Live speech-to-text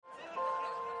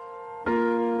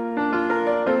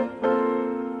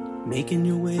Making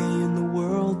your way in the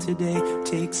world today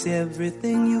takes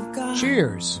everything you've got.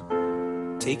 Cheers.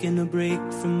 Taking a break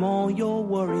from all your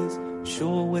worries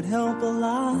sure would help a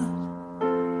lot.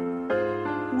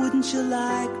 Wouldn't you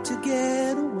like to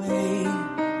get away?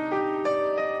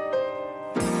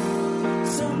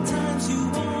 Sometimes you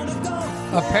wanna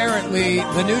go. Apparently,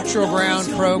 the Neutral Ground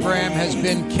program has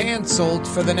been canceled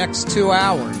for the next 2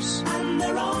 hours.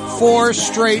 4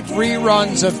 straight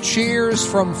reruns of Cheers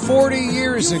from 40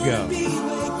 years ago.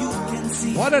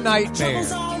 What a nightmare.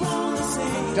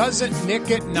 Doesn't Nick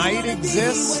at Night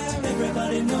exist?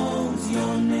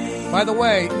 By the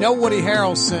way, no Woody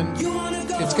Harrelson.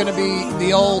 It's going to be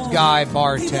the old guy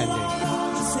bartending.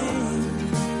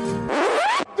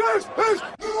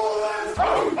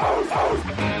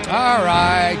 All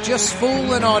right, just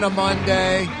fooling on a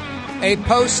Monday. A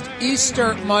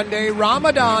post-Easter Monday.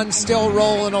 Ramadan still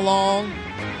rolling along.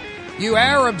 You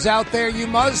Arabs out there, you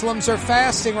Muslims are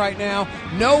fasting right now.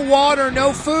 No water,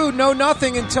 no food, no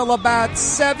nothing until about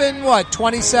 27,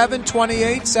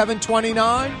 28,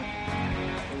 7:29?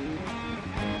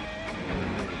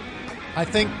 I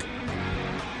think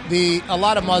a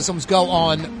lot of Muslims go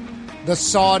on the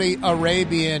Saudi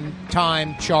Arabian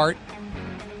time chart.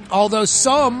 Although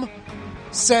some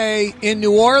say in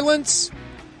New Orleans,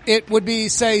 it would be,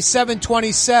 say,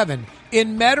 7:27.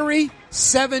 In Metairie,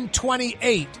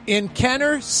 7:28. In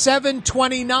Kenner,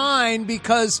 7:29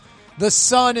 because the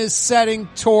sun is setting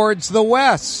towards the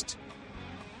west.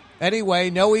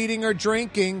 Anyway, no eating or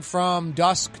drinking from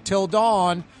dusk till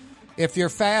dawn if you're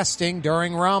fasting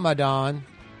during Ramadan.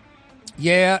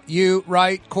 Yeah, you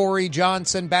right. Corey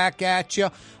Johnson back at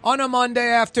you on a Monday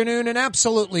afternoon. An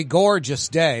absolutely gorgeous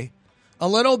day. A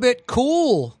little bit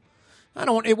cool.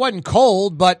 It wasn't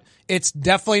cold, but it's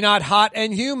definitely not hot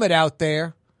and humid out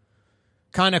there.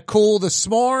 Kind of cool this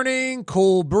morning,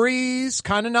 cool breeze,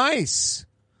 kind of nice.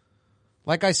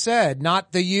 Like I said,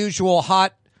 not the usual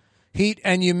hot heat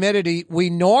and humidity we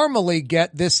normally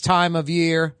get this time of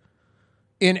year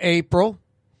in April.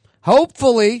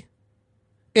 Hopefully,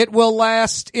 it will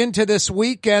last into this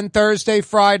weekend, Thursday,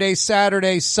 Friday,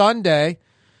 Saturday, Sunday.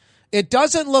 It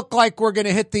doesn't look like we're going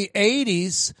to hit the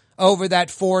 80s over that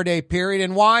 4-day period.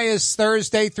 And why is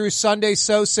Thursday through Sunday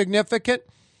so significant?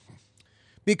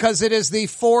 Because it is the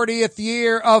 40th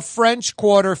year of French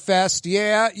Quarter Fest.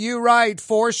 Yeah, you're right,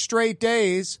 4 straight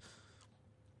days.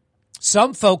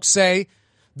 Some folks say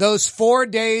those 4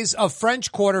 days of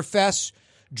French Quarter Fest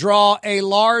draw a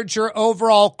larger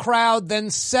overall crowd than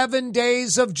 7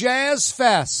 days of Jazz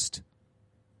Fest.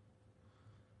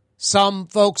 Some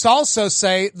folks also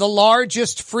say the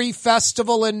largest free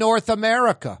festival in North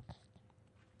America.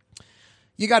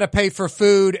 You got to pay for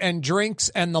food and drinks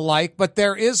and the like, but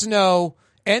there is no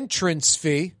entrance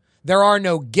fee. There are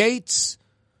no gates.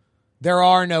 There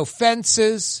are no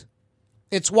fences.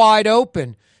 It's wide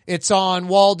open. It's on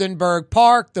Waldenberg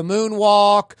Park, the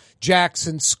Moonwalk,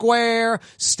 Jackson Square,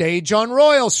 stage on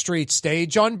Royal Street,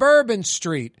 stage on Bourbon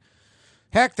Street.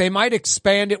 Heck, they might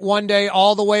expand it one day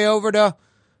all the way over to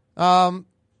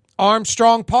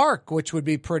Armstrong Park, which would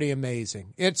be pretty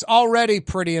amazing. It's already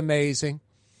pretty amazing.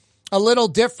 A little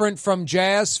different from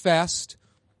Jazz Fest.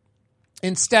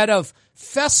 Instead of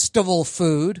festival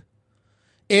food,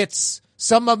 it's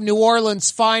some of New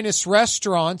Orleans' finest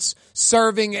restaurants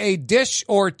serving a dish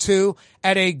or two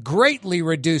at a greatly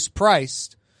reduced price,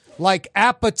 like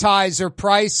appetizer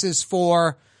prices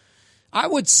for, I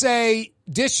would say,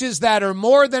 dishes that are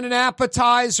more than an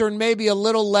appetizer and maybe a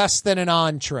little less than an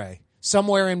entree,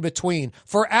 somewhere in between.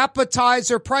 For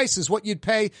appetizer prices, what you'd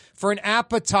pay for an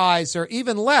appetizer,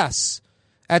 even less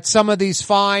at some of these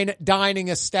fine dining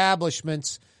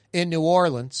establishments in New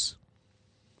Orleans.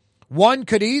 One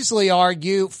could easily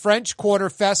argue French Quarter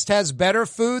Fest has better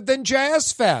food than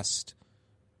Jazz Fest.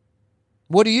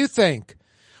 What do you think?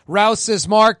 Rouse's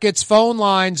Market's phone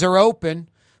lines are open.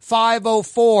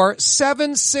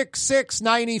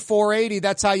 504-766-9480.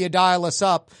 That's how you dial us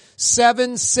up.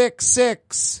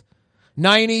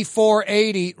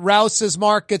 766-9480. Rouse's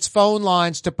Market's phone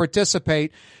lines to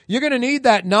participate. You're going to need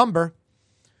that number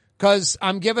because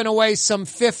I'm giving away some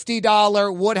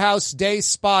 $50 Woodhouse Day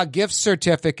Spa gift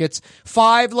certificates.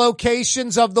 5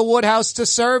 locations of the Woodhouse to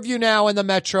serve you now in the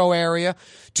metro area.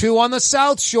 2 on the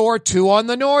South Shore, 2 on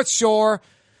the North Shore.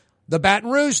 The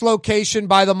Baton Rouge location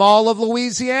by the Mall of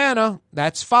Louisiana,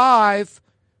 that's 5.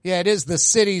 Yeah, it is the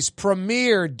city's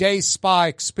premier day spa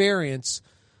experience,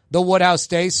 the Woodhouse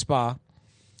Day Spa.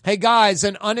 Hey, guys,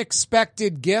 an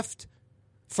unexpected gift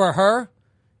for her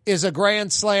is a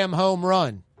Grand Slam home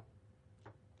run.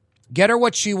 Get her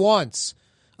what she wants.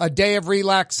 a day of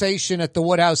relaxation at the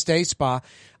Woodhouse Day Spa.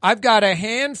 I've got a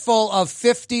handful of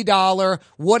 $50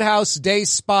 Woodhouse Day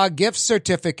Spa gift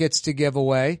certificates to give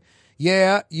away.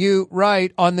 Yeah, you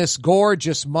right, on this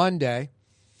gorgeous Monday.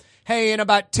 Hey, in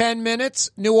about 10 minutes,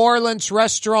 New Orleans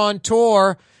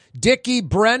restaurateur Dickie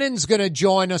Brennan's going to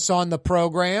join us on the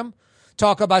program,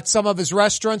 talk about some of his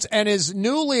restaurants and his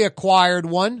newly acquired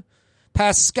one,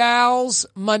 Pascal's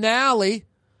Manale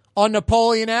on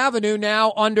Napoleon Avenue,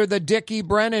 now under the Dickie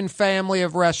Brennan family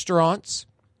of restaurants.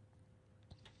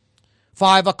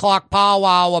 5 o'clock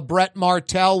powwow, Brett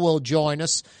Martel will join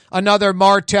us. Another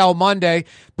Martel Monday.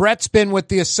 Brett's been with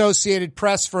the Associated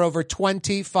Press for over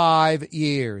 25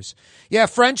 years. Yeah,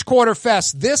 French Quarter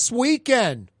Fest this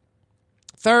weekend.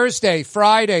 Thursday,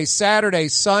 Friday, Saturday,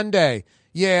 Sunday.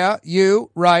 Yeah,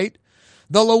 you, right.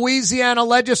 The Louisiana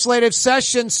legislative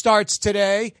session starts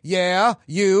today. Yeah,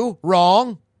 you,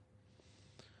 wrong.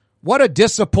 What a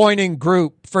disappointing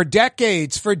group. For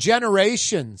decades, for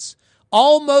generations.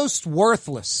 Almost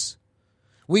worthless.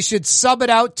 We should sub it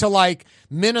out to like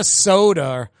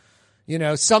Minnesota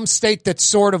or, some state that's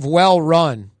sort of well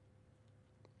run.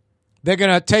 They're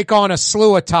going to take on a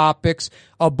slew of topics: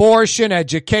 abortion,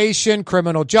 education,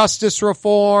 criminal justice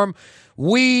reform,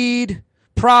 weed,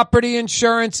 property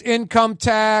insurance, income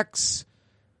tax,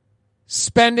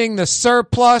 spending the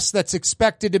surplus that's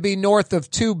expected to be north of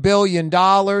 $2 billion,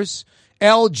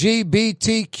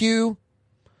 LGBTQ.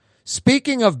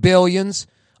 Speaking of billions,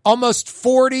 almost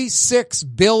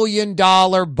 $46 billion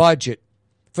budget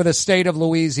for the state of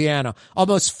Louisiana.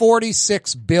 Almost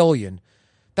 $46 billion.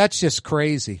 That's just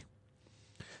crazy.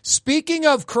 Speaking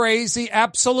of crazy,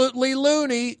 absolutely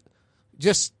loony,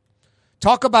 just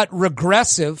talk about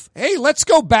regressive. Hey, let's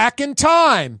go back in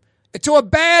time to a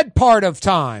bad part of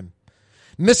time.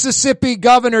 Mississippi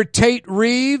Governor Tate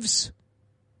Reeves.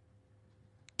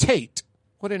 Tate.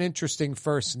 What an interesting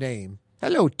first name.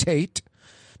 Hello, Tate.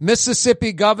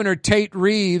 Mississippi Governor Tate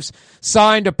Reeves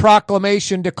signed a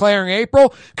proclamation declaring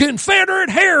April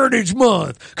Confederate Heritage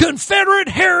Month. Confederate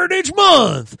Heritage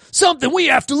Month. Something we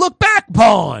have to look back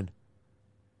upon.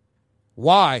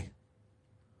 Why?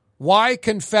 Why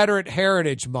Confederate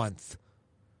Heritage Month?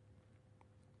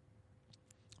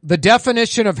 The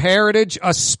definition of heritage: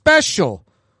 a special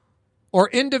or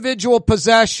individual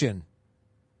possession.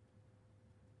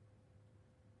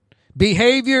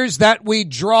 Behaviors that we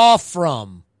draw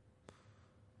from.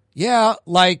 Yeah,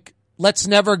 like, let's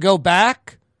never go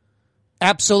back.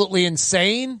 Absolutely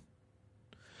insane.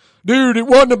 Dude, it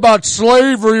wasn't about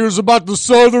slavery. It was about the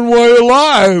Southern way of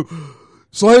life.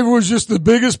 Slavery was just the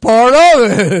biggest part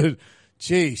of it.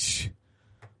 Sheesh.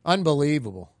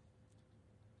 Unbelievable.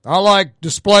 I like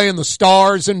displaying the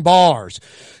stars and bars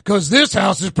because this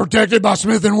house is protected by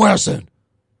Smith & Wesson.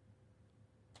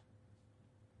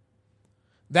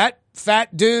 That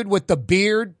fat dude with the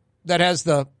beard that has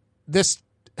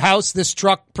this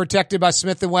truck protected by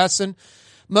Smith & Wesson,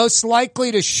 most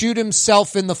likely to shoot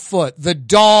himself in the foot. The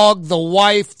dog, the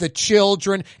wife, the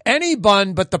children,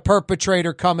 anyone but the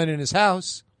perpetrator coming in his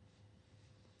house.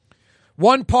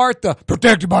 One part the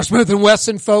protected by Smith &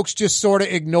 Wesson folks just sort of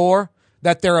ignore,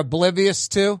 that they're oblivious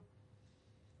to.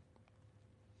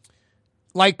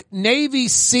 Like Navy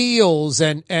SEALs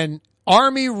and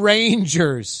Army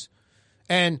Rangers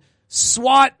and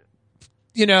SWAT,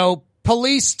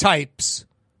 police types.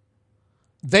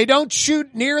 They don't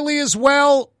shoot nearly as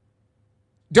well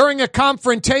during a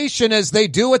confrontation as they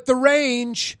do at the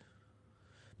range.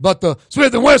 But the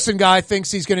Smith & Wesson guy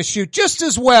thinks he's going to shoot just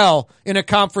as well in a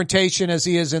confrontation as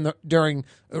he is during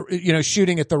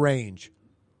shooting at the range.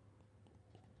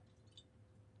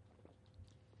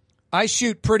 I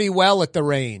shoot pretty well at the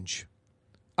range.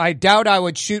 I doubt I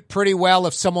would shoot pretty well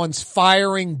if someone's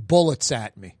firing bullets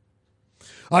at me.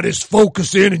 I just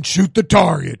focus in and shoot the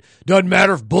target. Doesn't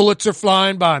matter if bullets are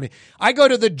flying by me. I go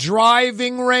to the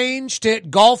driving range to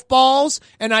hit golf balls,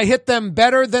 and I hit them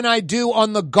better than I do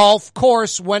on the golf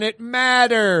course when it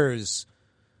matters.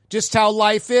 Just how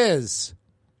life is.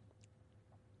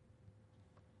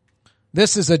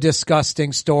 This is a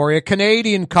disgusting story. A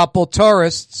Canadian couple,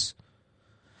 tourists,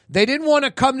 they didn't want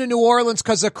to come to New Orleans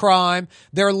because of crime.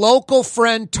 Their local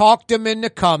friend talked them into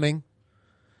coming.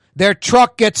 Their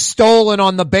truck gets stolen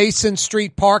on the Basin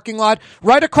Street parking lot,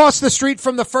 right across the street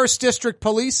from the 1st District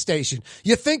Police Station.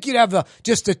 You think you'd have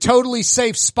just a totally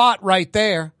safe spot right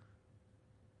there.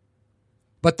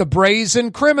 But the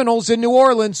brazen criminals in New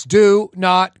Orleans do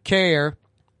not care.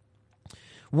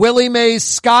 Willie Mae's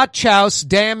Scotch House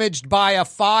damaged by a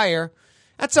fire.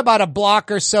 That's about a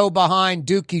block or so behind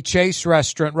Dookie Chase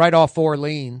restaurant right off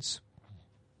Orleans.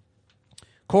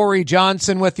 Corey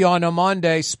Johnson with you on a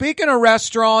Monday. Speaking of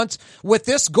restaurants, with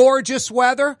this gorgeous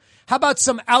weather, how about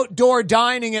some outdoor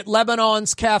dining at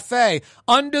Lebanon's Cafe?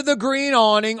 Under the green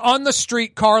awning, on the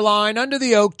streetcar line, under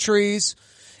the oak trees,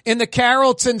 in the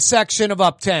Carrollton section of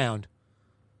Uptown.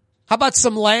 How about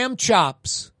some lamb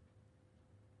chops?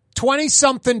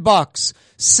 20-something bucks.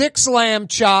 6 lamb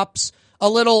chops, a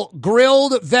little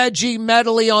grilled veggie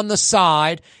medley on the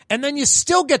side, and then you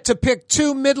still get to pick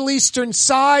 2 Middle Eastern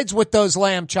sides with those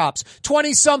lamb chops.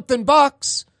 20-something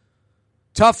bucks.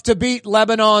 Tough to beat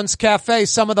Lebanon's Cafe,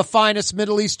 some of the finest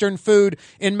Middle Eastern food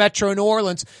in Metro New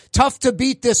Orleans. Tough to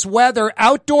beat this weather.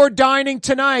 Outdoor dining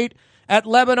tonight at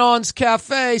Lebanon's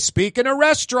Cafe. Speaking of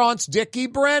restaurants, Dickie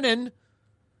Brennan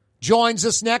joins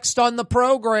us next on the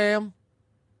program.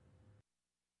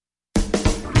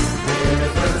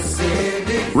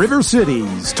 River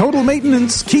City's total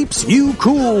maintenance keeps you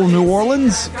cool, New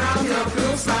Orleans.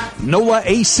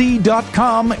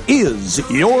 NOLAAC.com is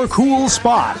your cool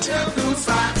spot.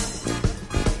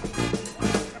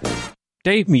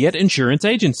 Dave Miette Insurance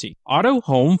Agency. Auto,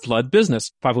 home, flood,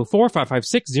 business.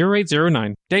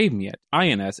 504-556-0809. Dave Miette,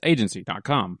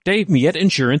 INSagency.com. Dave Miette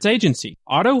Insurance Agency.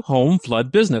 Auto, home,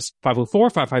 flood, business.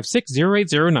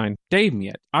 504-556-0809. Dave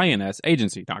Miette,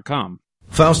 INSagency.com.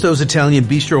 Fausto's Italian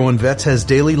Bistro on Vets has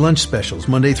daily lunch specials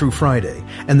Monday through Friday,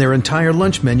 and their entire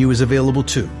lunch menu is available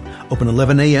too. Open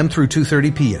 11 a.m. through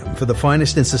 2:30 p.m. For the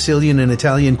finest in Sicilian and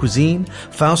Italian cuisine,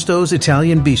 Fausto's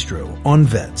Italian Bistro on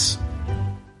Vets.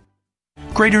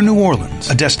 Greater New Orleans,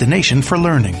 a destination for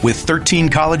learning. With 13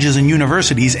 colleges and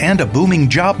universities and a booming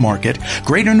job market,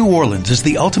 Greater New Orleans is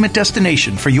the ultimate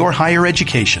destination for your higher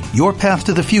education. Your path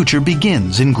to the future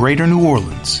begins in Greater New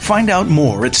Orleans. Find out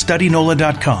more at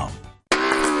studynola.com.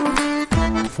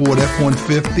 Ford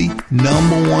F-150,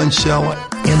 #1 seller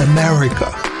in America.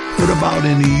 What about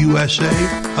in the USA?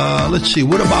 Let's see,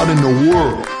 what about in the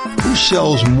world? Who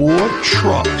sells more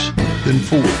trucks than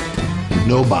Ford?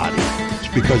 Nobody. It's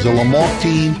because the Lamarck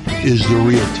team is the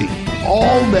real team.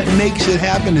 All that makes it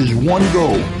happen is one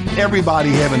goal. Everybody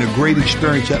having a great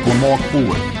experience at Lamarck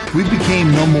Ford. We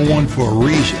became #1 for a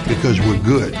reason, because we're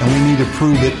good. And we need to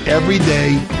prove it every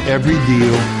day, every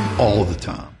deal, all the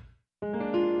time.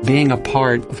 Being a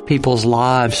part of people's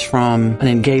lives, from an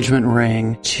engagement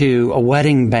ring to a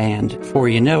wedding band. Before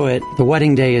you know it, the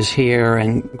wedding day is here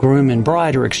and groom and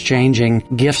bride are exchanging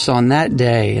gifts on that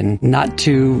day. And not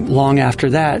too long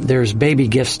after that, there's baby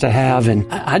gifts to have. And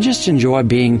I just enjoy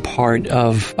being part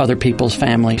of other people's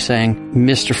family, saying,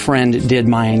 Mr. Friend did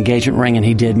my engagement ring and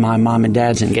he did my mom and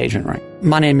dad's engagement ring.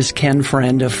 My name is Ken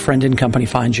Friend of Friend & Company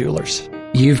Fine Jewelers.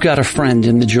 You've got a friend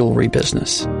in the jewelry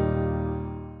business.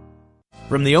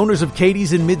 From the owners of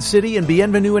Katie's in Mid-City and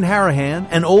Bienvenue in Harahan,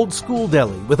 an old school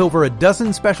deli with over a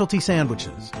dozen specialty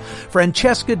sandwiches.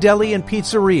 Francesca Deli and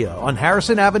Pizzeria on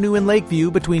Harrison Avenue in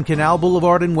Lakeview between Canal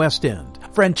Boulevard and West End.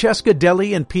 Francesca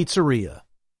Deli and Pizzeria.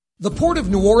 The Port of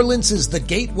New Orleans is the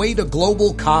gateway to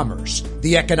global commerce,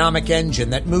 the economic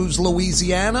engine that moves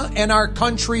Louisiana and our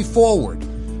country forward.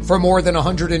 For more than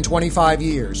 125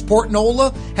 years, Port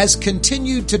Nola has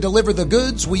continued to deliver the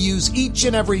goods we use each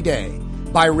and every day,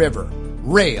 by river,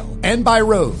 rail, and by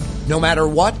road. No matter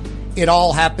what, it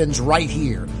all happens right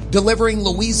here, delivering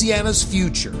Louisiana's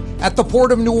future at the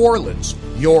Port of New Orleans,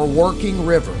 your working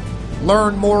river.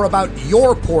 Learn more about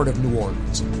your Port of New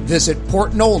Orleans. Visit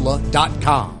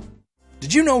portnola.com.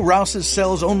 Did you know Rouse's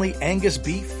sells only Angus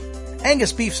beef?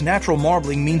 Angus beef's natural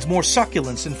marbling means more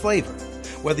succulence and flavor.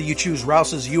 Whether you choose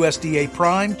Rouse's USDA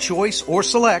Prime, Choice, or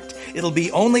Select, it'll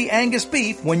be only Angus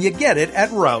beef when you get it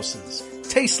at Rouse's.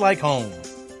 Tastes like home.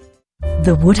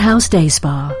 The Woodhouse Day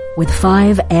Spa, with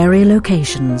 5 area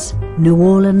locations, New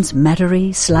Orleans,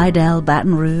 Metairie, Slidell,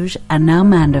 Baton Rouge, and now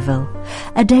Mandeville.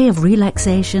 A day of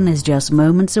relaxation is just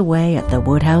moments away at the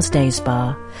Woodhouse Day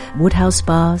Spa.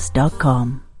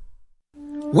 WoodhouseSpas.com.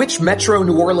 Which Metro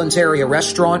New Orleans area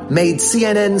restaurant made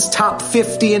CNN's Top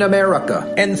 50 in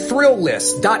America and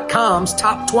ThrillList.com's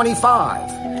Top 25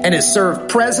 and has served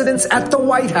presidents at the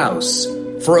White House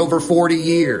for over 40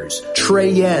 years?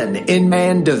 Trey Yen in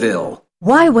Mandeville.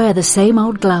 Why wear the same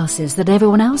old glasses that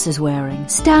everyone else is wearing?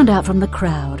 Stand out from the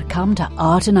crowd. Come to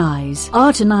Art and Eyes.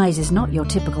 Art and Eyes is not your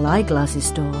typical eyeglasses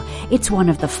store. It's one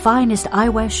of the finest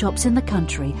eyewear shops in the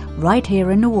country, right here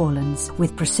in New Orleans,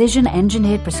 with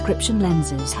precision-engineered prescription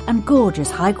lenses and gorgeous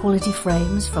high-quality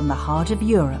frames from the heart of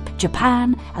Europe,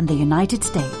 Japan, and the United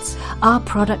States. Our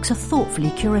products are thoughtfully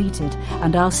curated,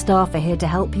 and our staff are here to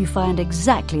help you find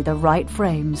exactly the right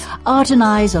frames. Art and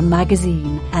Eyes on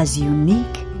Magazine, as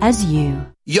unique as you.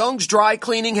 Young's Dry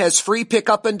Cleaning has free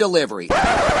pickup and delivery.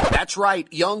 That's right.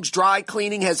 Young's Dry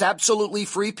Cleaning has absolutely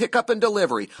free pickup and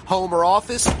delivery. Home or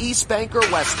office, East Bank or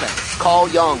West Bank. Call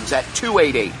Young's at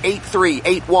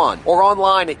 288-8381 or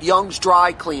online at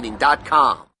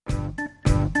youngsdrycleaning.com.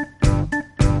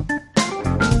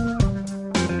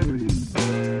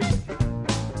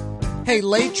 Hey,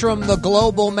 Latrim, the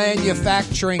global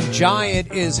manufacturing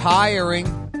giant, is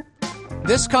hiring.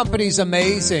 This company's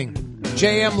amazing.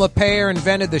 J.M. LePere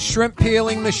invented the shrimp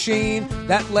peeling machine.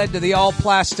 That led to the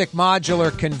all-plastic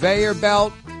modular conveyor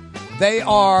belt.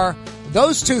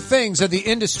 Those two things are the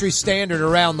industry standard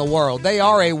around the world. They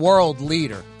are a world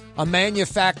leader, a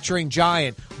manufacturing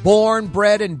giant, born,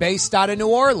 bred, and based out of New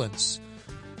Orleans.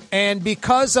 And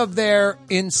because of their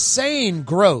insane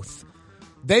growth,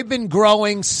 they've been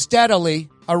growing steadily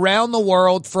around the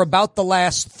world for about the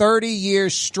last 30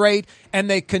 years straight, and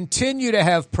they continue to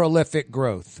have prolific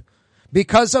growth.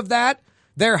 Because of that,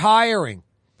 they're hiring.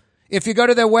 If you go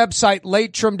to their website,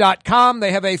 latrim.com,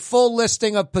 they have a full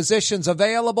listing of positions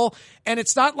available, and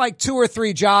it's not like 2 or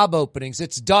 3 job openings.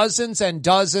 It's dozens and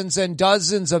dozens and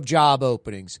dozens of job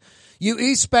openings. You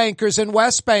East Bankers and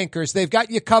West Bankers, they've got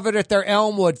you covered at their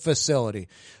Elmwood facility.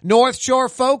 North Shore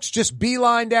folks, just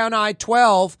beeline down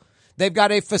I-12. They've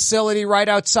got a facility right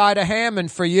outside of Hammond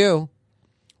for you.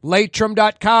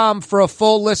 Latrim.com for a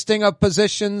full listing of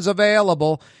positions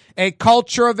available. A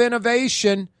culture of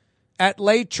innovation at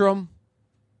Latrim.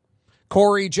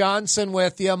 Corey Johnson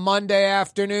with you Monday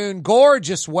afternoon.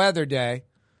 Gorgeous weather day.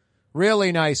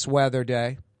 Really nice weather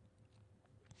day.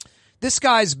 This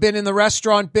guy's been in the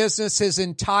restaurant business his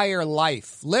entire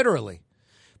life, literally.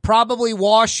 Probably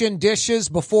washing dishes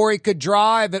before he could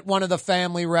drive at one of the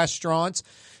family restaurants.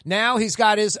 Now he's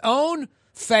got his own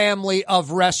family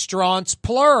of restaurants,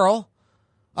 plural,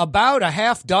 about a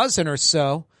half dozen or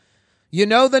so. You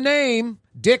know the name.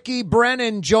 Dickie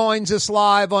Brennan joins us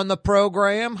live on the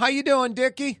program. How you doing,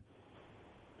 Dickie?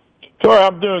 Sure,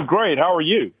 I'm doing great. How are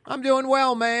you? I'm doing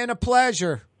well, man. A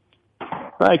pleasure.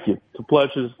 Thank you. It's a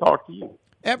pleasure to talk to you.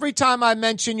 Every time I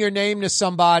mention your name to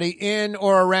somebody in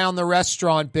or around the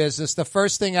restaurant business, the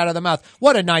first thing out of the mouth,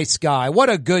 what a nice guy, what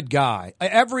a good guy.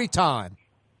 Every time.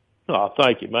 Oh,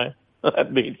 thank you, man.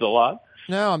 That means a lot.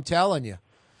 No, I'm telling you.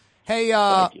 Hey,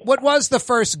 what was the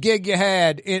first gig you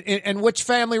had, and which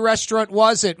family restaurant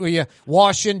was it? Were you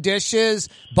washing dishes,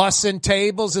 bussing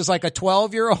tables as like a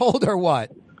 12-year-old or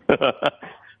what?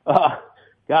 God,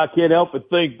 I can't help but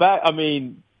think back. I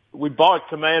mean, we bought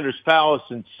Commander's Palace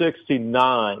in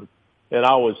 '69, and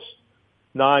I was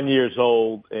 9 years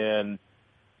old, and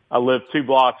I lived 2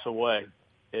 blocks away.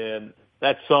 And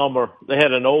that summer, they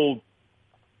had an old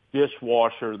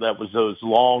dishwasher that was those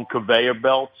long conveyor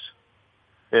belts.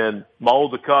 And my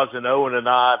older cousin Owen and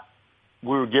I,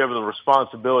 we were given the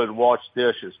responsibility to wash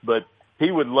dishes, but he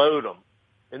would load them.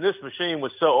 And this machine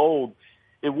was so old,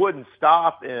 it wouldn't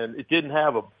stop, and it didn't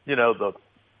have so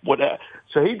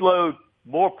he'd load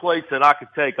more plates than I could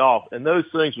take off, and those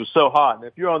things were so hot. And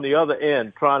if you're on the other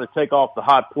end trying to take off the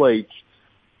hot plates,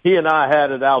 he and I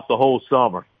had it out the whole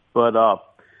summer. But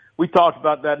we talked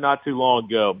about that not too long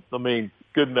ago. I mean,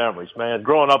 good memories, man.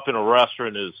 Growing up in a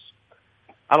restaurant is,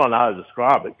 I don't know how to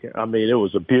describe it. I mean, it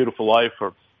was a beautiful life,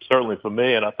 certainly for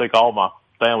me, and I think all my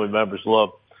family members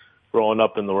loved growing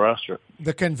up in the restaurant.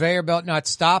 The conveyor belt not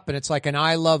stopping. It's like an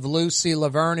I Love Lucy,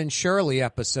 Laverne and Shirley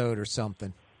episode or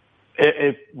something.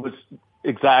 It was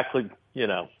exactly,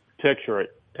 picture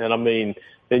it. And I mean,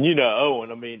 and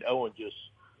Owen, Owen just,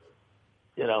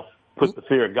 put the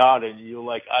fear of God in you. You're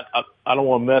like, I don't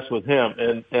want to mess with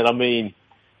him. And I mean,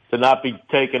 to not be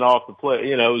taken off the plate,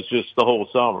 it was just the whole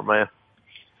summer, man.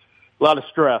 A lot of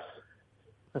stress.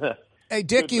 Hey,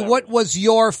 Dickie, what was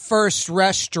your first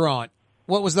restaurant?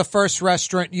 What was the first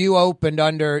restaurant you opened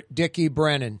under Dickie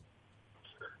Brennan?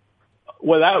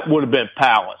 Well, that would have been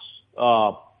Palace.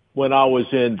 When I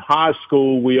was in high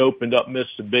school, we opened up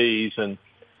Mr. B's, and,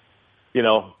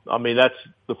 that's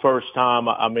the first time.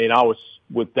 I was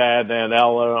with Dad and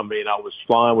Ella. I was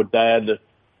flying with Dad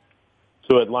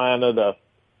to Atlanta.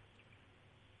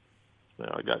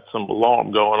 I got some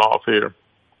alarm going off here.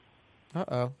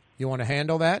 Uh-oh. You want to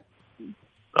handle that?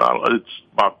 It's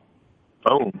my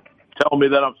phone telling me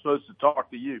that I'm supposed to talk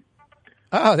to you.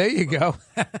 Oh, there you go.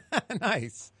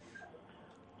 Nice.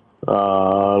 I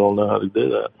don't know how to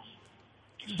do that.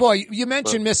 Boy, you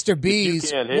mentioned Mr. B's.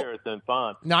 If you can't hear it, then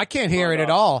fine. No, I can't hear it at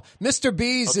all. Mr.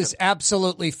 B's is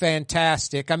absolutely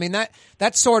fantastic. I mean,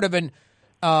 that's sort of an,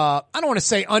 I don't want to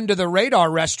say under-the-radar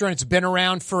restaurant. It's been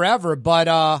around forever, but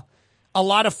a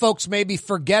lot of folks maybe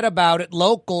forget about it,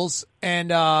 locals, and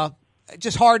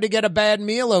just hard to get a bad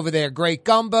meal over there. Great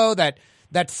gumbo, that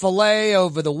that filet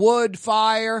over the wood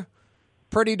fire.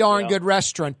 Pretty darn good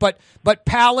restaurant. But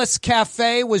Palace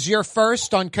Cafe was your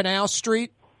first on Canal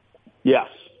Street? Yes.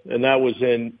 And that was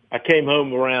I came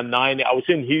home around 9. I was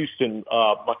in Houston.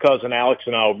 My cousin Alex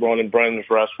and I were running Brandon's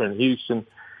restaurant in Houston.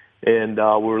 And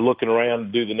we were looking around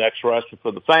to do the next restaurant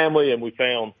for the family. And we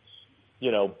found,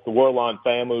 the Werline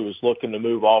family was looking to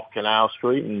move off Canal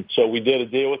Street. And so we did a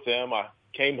deal with them. I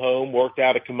came home, worked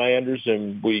out at Commander's,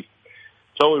 and we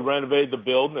totally renovated the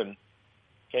building and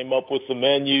came up with the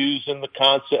menus and the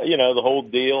concept, the whole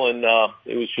deal. And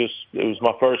it was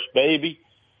my first baby.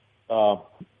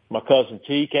 My cousin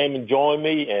T came and joined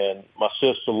me, and my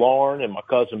sister Lauren and my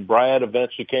cousin Brad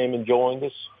eventually came and joined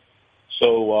us.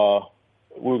 So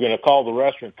we were going to call the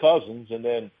restaurant Cousins, and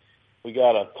then we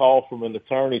got a call from an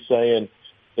attorney saying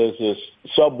there's this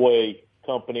Subway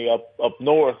company up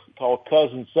north called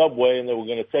Cousins Subway, and they were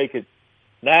going to take it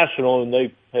national, and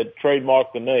they had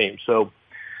trademarked the name. So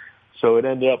it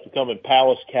ended up becoming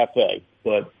Palace Cafe.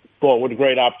 But, boy, what a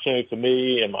great opportunity for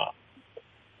me and my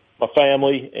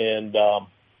family, and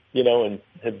and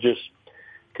have just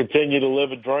continued to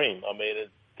live a dream. I mean,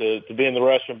 to be in the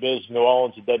restaurant business in New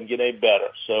Orleans, it doesn't get any better.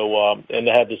 So, and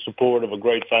to have the support of a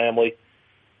great family,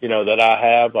 that I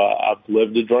have, I've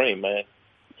lived a dream, man.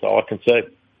 That's all I can say.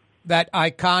 That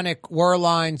iconic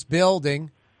Werline's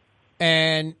building,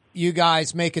 and you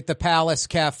guys make it the Palace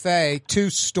Cafe, 2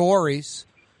 stories,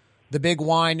 the big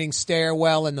winding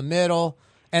stairwell in the middle,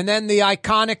 and then the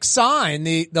iconic sign,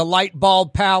 the light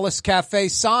bulb Palace Cafe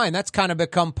sign. That's kind of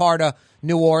become part of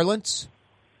New Orleans.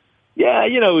 Yeah,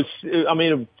 it was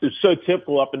so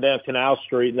typical up and down Canal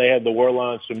Street, and they had the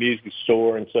Werline's Music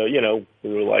Store, and so, we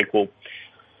were like, well,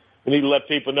 we need to let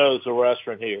people know there's a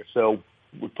restaurant here. So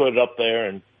we put it up there,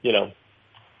 and, if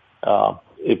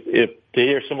to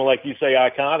hear someone like you say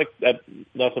iconic, that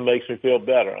nothing makes me feel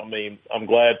better. I mean, I'm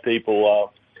glad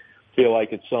people feel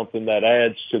like it's something that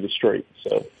adds to the street.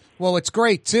 So, well, it's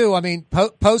great too. I mean,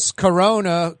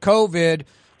 post-Corona, COVID,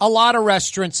 a lot of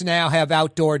restaurants now have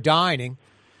outdoor dining,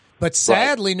 but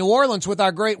sadly, New Orleans, with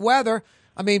our great weather,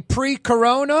 I mean,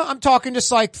 pre-Corona, I'm talking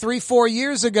just like 3-4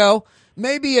 years ago,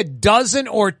 maybe a dozen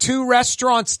or 2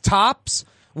 restaurants tops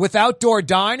with outdoor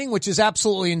dining, which is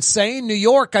absolutely insane. New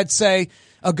York, I'd say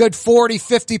a good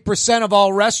 40-50% of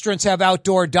all restaurants have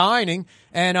outdoor dining,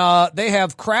 and they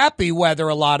have crappy weather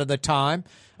a lot of the time.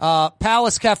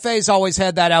 Palace Cafe's always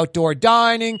had that outdoor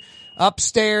dining,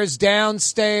 upstairs,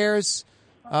 downstairs.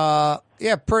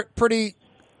 Pretty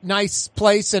nice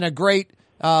place and a great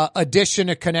addition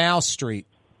to Canal Street.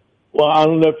 Well, I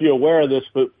don't know if you're aware of this,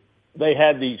 but they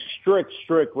had these strict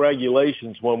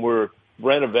regulations when we were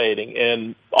renovating,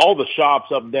 and all the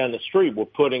shops up and down the street were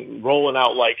rolling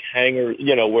out like hangers,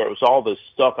 where it was all this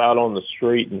stuff out on the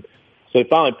street. And so they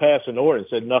finally passed an order and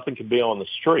said nothing could be on the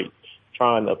street,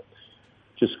 trying to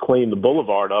just clean the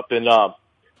boulevard up. And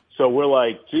so we're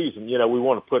like, geez, and, we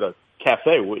want to put a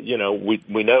cafe.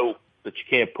 We know that you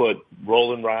can't put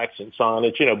rolling racks and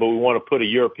signage, but we want to put a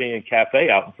European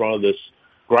cafe out in front of this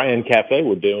grand cafe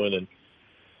we're doing.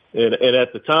 And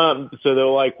at the time, so they were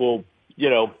like, well,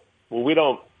 we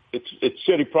don't, it's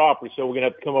city property, so we're going to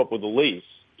have to come up with a lease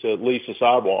to lease the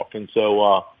sidewalk. And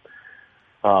so,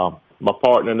 my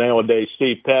partner nowadays,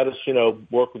 Steve Pettis,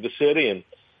 worked with the city. And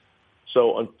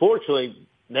so unfortunately,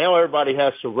 now everybody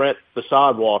has to rent the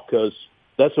sidewalk because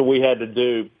that's what we had to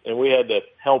do. And we had to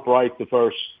help write the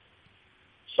first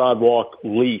sidewalk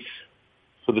lease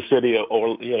for the city of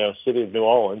New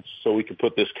Orleans so we could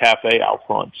put this cafe out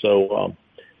front. So,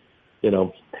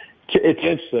 it's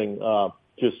interesting,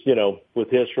 with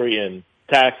history and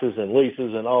taxes and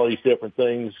leases and all these different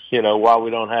things, why we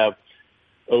don't have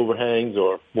overhangs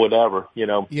or whatever, It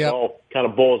all kind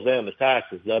of boils down to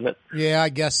taxes, doesn't it? Yeah, I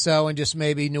guess so. And just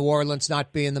maybe New Orleans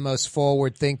not being the most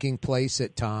forward-thinking place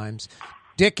at times.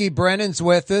 Dickie Brennan's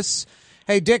with us.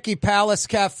 Hey, Dickie, Palace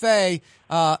Cafe.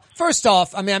 First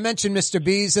off, I mentioned Mr.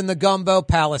 B's in the gumbo,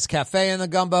 Palace Cafe in the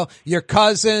gumbo, your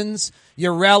cousins,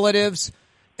 your relatives.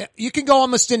 You can go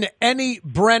almost into any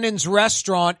Brennan's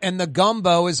restaurant, and the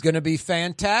gumbo is going to be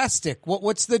fantastic.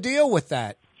 What's the deal with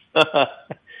that?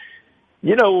 When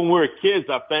we were kids,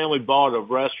 our family bought a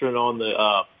restaurant on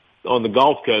the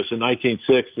Gulf Coast in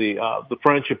 1960, the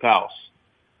Friendship House.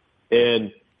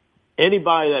 And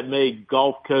anybody that made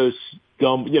Gulf Coast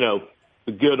gumbo,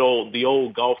 the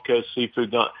old Gulf Coast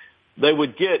seafood gumbo, they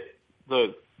would get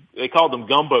they called them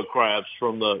gumbo crabs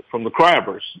from the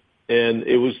crabbers. And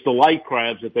it was the light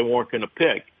crabs that they weren't going to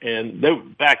pick. And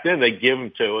back then they'd give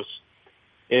them to us.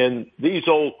 And these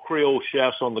old Creole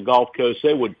chefs on the Gulf Coast,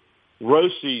 they would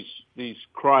roast these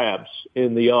crabs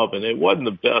in the oven. It wasn't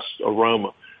the best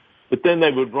aroma. But then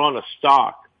they would run a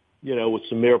stock with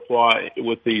some mirepoix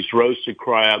with these roasted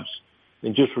crabs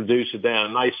and just reduce it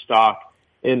down. Nice stock.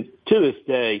 And to this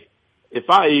day, if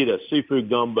I eat a seafood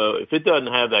gumbo, if it doesn't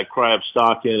have that crab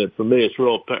stock in it, for me,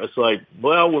 it's like,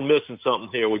 well, we're missing something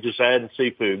here. We're just adding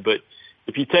seafood. But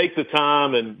if you take the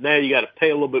time, and now you got to pay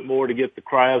a little bit more to get the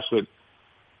crabs, but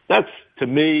that's, to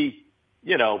me,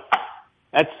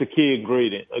 that's the key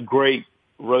ingredient. A great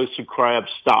roasted crab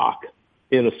stock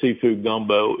in a seafood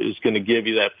gumbo is going to give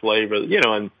you that flavor,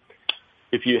 and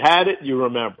if you had it, you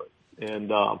remember it.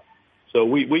 And so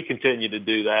we continue to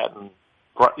do that, and,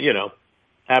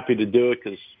 happy to do it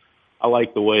because I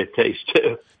like the way it tastes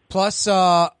too. Plus,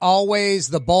 always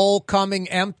the bowl coming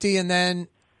empty and then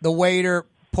the waiter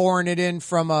pouring it in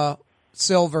from a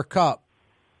silver cup.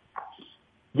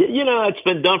 It's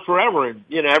been done forever. And,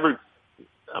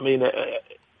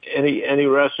 any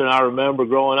restaurant I remember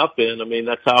growing up in,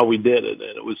 that's how we did it.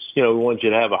 And it was, we wanted you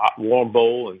to have a hot, warm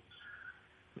bowl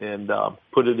and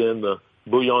put it in the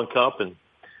bouillon cup and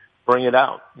bring it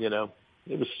out.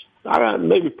 It was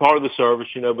maybe part of the service,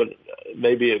 but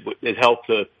maybe it helped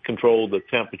to control the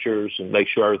temperatures and make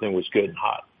sure everything was good and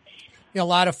hot. A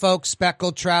lot of folks,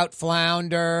 speckled trout,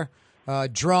 flounder,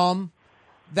 drum.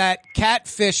 That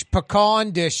catfish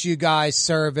pecan dish you guys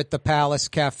serve at the Palace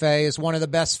Cafe is one of the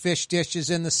best fish dishes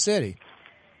in the city.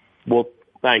 Well,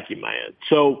 thank you, man.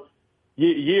 So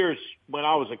years when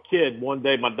I was a kid, one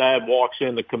day my dad walks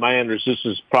in the Commanders. This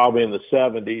is probably in the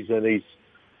 70s, and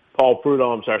Paul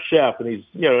Prudhomme's our chef, and he's,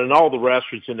 in all the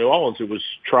restaurants in New Orleans, it was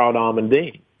trout, almond,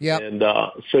 dean. Yep. And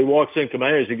so he walks in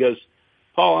Commanders, he goes,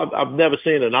 Paul, I've never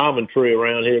seen an almond tree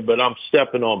around here, but I'm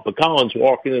stepping on pecans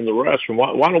walking in the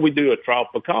restaurant. Why don't we do a trout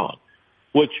pecan?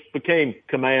 Which became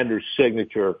Commander's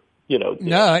signature,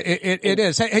 No, it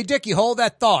is. Hey, Dickie, hold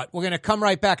that thought. We're going to come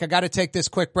right back. I got to take this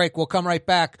quick break. We'll come right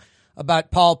back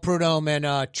about Paul Prudhomme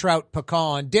and trout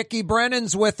pecan. Dickie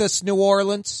Brennan's with us, New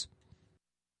Orleans.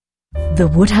 The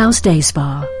Woodhouse Day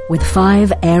Spa, with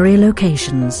 5 area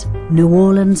locations, New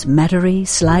Orleans, Metairie,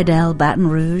 Slidell, Baton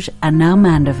Rouge, and now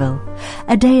Mandeville.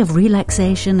 A day of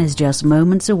relaxation is just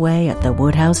moments away at the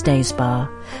Woodhouse Day Spa.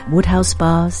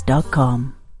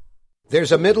 WoodhouseSpas.com.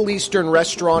 There's a Middle Eastern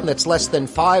restaurant that's less than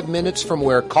 5 minutes from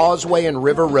where Causeway and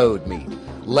River Road meet,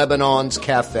 Lebanon's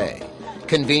Cafe.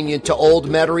 Convenient to Old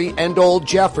Metairie and Old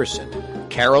Jefferson.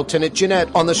 Carrollton at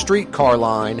Jeanette on the streetcar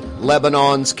line,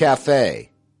 Lebanon's Cafe.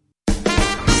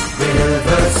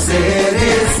 River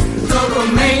City's total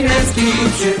maintenance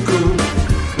keeps you cool.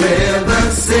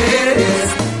 River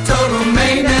City's total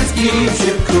maintenance keeps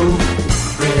you cool.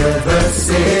 River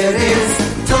City's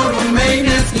total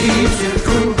maintenance keeps you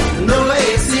cool.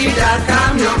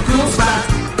 NoAC.com, your cool spot.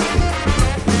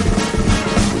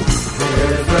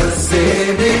 River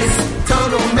City's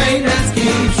total maintenance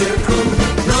keeps you cool.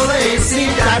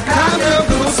 NoAC.com, your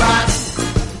cool spot.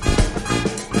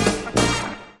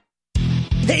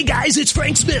 Hey guys, it's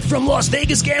Frank Smith from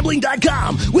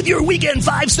LasVegasGambling.com with your weekend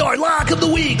 5-star lock of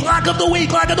the week, lock of the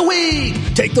week, lock of the week.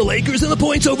 Take the Lakers and the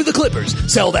points over the Clippers.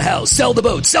 Sell the house, sell the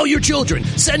boat, sell your children.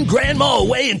 Send grandma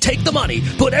away and take the money.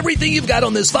 Put everything you've got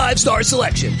on this 5-star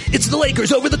selection. It's the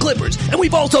Lakers over the Clippers. And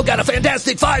we've also got a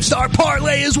fantastic 5-star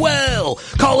parlay as well.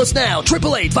 Call us now,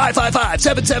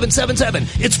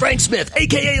 888-555-7777. It's Frank Smith,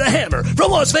 a.k.a. The Hammer,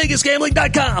 from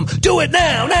LasVegasGambling.com. Do it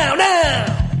now, now,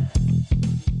 now.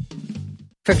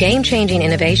 For game-changing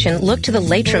innovation, look to the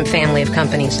Latrim family of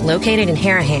companies located in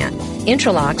Harahan.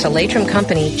 Intralox, a Latrim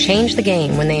company, changed the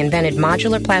game when they invented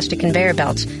modular plastic conveyor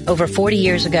belts over 40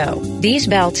 years ago. These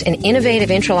belts and innovative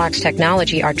Intralox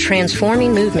technology are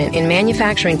transforming movement in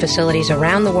manufacturing facilities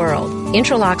around the world.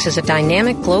 Intralox is a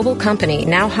dynamic global company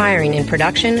now hiring in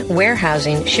production,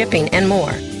 warehousing, shipping, and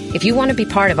more. If you want to be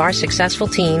part of our successful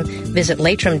team, visit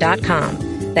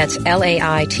Latrim.com. That's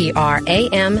LAITRAM.com.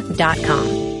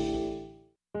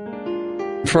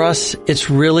 For us, it's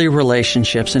really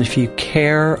relationships. And if you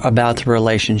care about the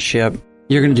relationship,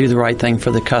 you're going to do the right thing for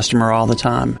the customer all the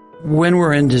time. When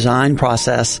we're in design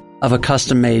process of a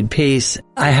custom-made piece,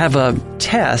 I have a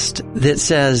test that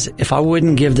says if I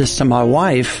wouldn't give this to my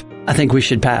wife, I think we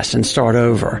should pass and start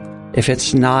over. If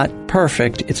it's not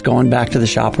perfect, it's going back to the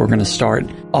shop. We're going to start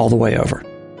all the way over.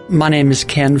 My name is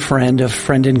Ken Friend of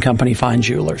Friend & Company Fine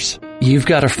Jewelers. You've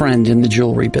got a friend in the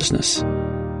jewelry business.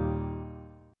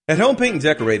 At Home Paint and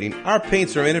Decorating, our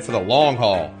paints are in it for the long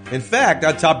haul. In fact,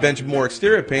 our top Benjamin Moore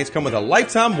exterior paints come with a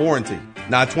lifetime warranty.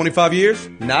 Not 25 years,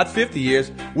 not 50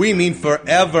 years, we mean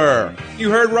forever.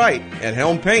 You heard right. At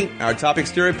Helm Paint, our top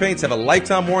exterior paints have a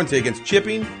lifetime warranty against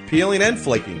chipping, peeling, and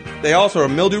flaking. They also are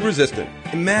mildew resistant.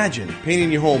 Imagine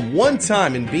painting your home one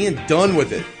time and being done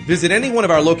with it. Visit any one of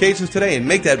our locations today and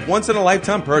make that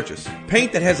once-in-a-lifetime purchase.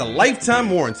 Paint that has a lifetime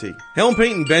warranty. Helm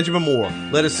Paint and Benjamin Moore.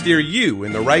 Let us steer you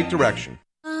in the right direction.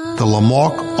 The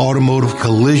Lamarck Automotive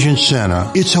Collision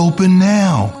Center, it's open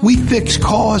now. We fix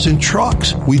cars and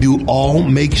trucks. We do all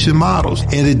makes and models.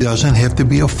 And it doesn't have to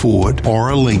be a Ford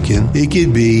or a Lincoln. It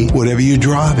could be whatever you're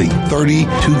driving.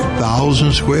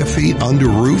 32,000 square feet under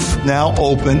roof. Now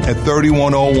open at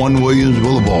 3101 Williams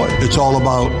Boulevard. It's all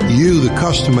about you, the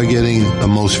customer, getting the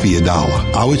most for your dollar.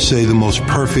 I would say the most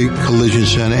perfect collision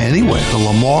center anywhere. The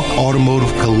Lamarck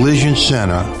Automotive Collision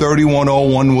Center,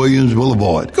 3101 Williams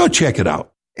Boulevard. Go check it out.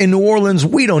 In New Orleans,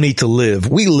 we don't eat to live.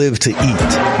 We live to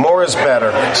eat. More is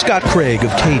better. Scott Craig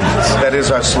of Katie's. That is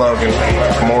our slogan.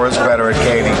 More is better at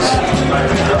Katie's.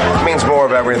 It means more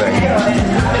of everything.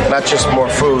 Not just more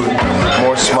food,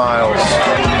 more smiles,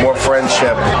 more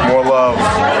friendship, more love,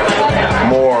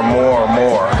 more.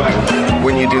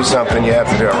 When you do something, you have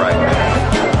to do it right.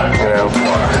 You know,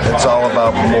 it's all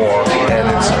about more, and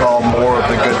it's all more of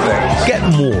the good things. Get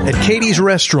more at Katie's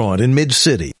Restaurant in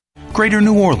Mid-City. Greater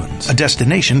New Orleans, a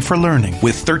destination for learning.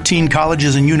 With 13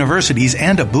 colleges and universities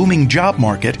and a booming job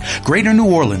market, Greater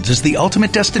New Orleans is the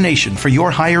ultimate destination for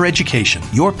your higher education.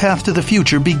 Your path to the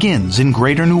future begins in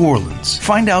Greater New Orleans.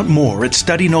 Find out more at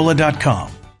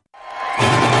studynola.com.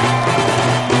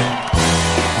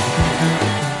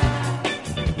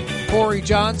 Corey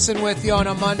Johnson with you on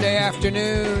a Monday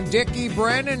afternoon. Dickie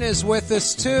Brennan is with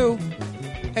us too.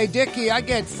 Hey, Dickie, I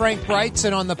get Frank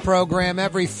Brightson on the program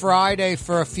every Friday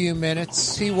for a few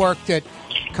minutes. He worked at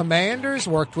Commanders,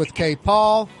 worked with K.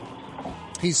 Paul.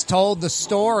 He's told the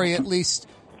story, at least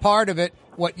part of it,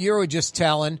 what you were just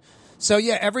telling. So,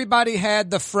 yeah, everybody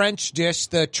had the French dish,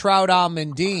 the trout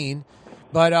almondine.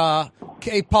 But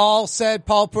K. Paul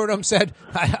Prudhomme said,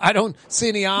 I don't see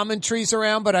any almond trees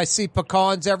around, but I see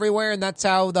pecans everywhere, and that's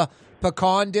how the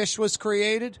pecan dish was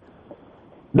created?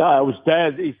 No, it was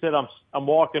Dad. He said, I'm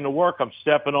walking to work. I'm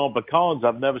stepping on pecans.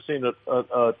 I've never seen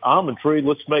a almond tree.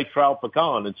 Let's make trout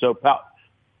pecan. And so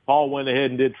Paul went ahead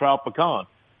and did trout pecan.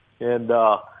 And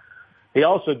he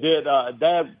also did,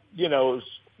 Dad, you know,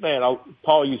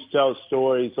 Paul used to tell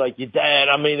stories like, your dad,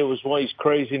 I mean, it was one of these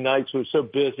crazy nights. We were so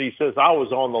busy. He says, I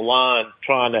was on the line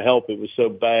trying to help. It was so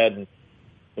bad.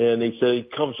 And he said, he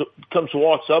comes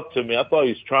walks up to me. I thought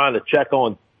he was trying to check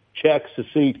on checks to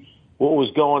see what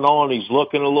was going on. He's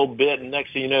looking a little bit, and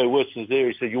next thing you know, he whistles there.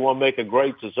 He said, you want to make a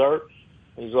great dessert?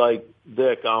 He's like,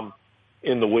 Dick, I'm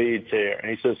in the weeds here.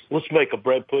 And he says, let's make a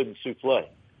bread pudding souffle.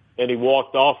 And he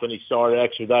walked off, and he started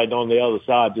expediting on the other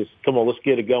side. Just, come on, let's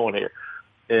get it going here.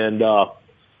 And,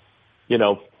 you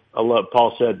know,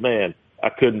 Paul said, man, I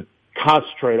couldn't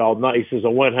concentrate all night. He says, I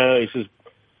went home. He says,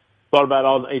 thought about it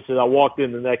all night. He says, I walked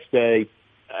in the next day.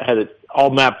 I had it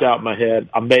all mapped out in my head.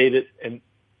 I made it, and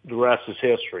the rest is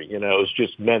history. You know, it was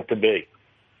just meant to be.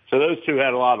 So those two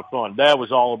had a lot of fun. Dad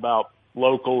was all about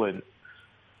local and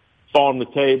farm to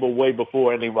table way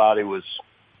before anybody was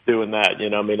doing that.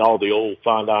 You know, I mean, all the old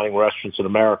fine dining restaurants in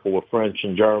America were French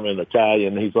and German,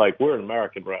 Italian. He's like, we're an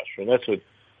American restaurant. That's what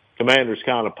Commander's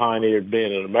kind of pioneered,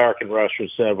 being an American restaurant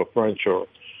instead of a French or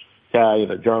Italian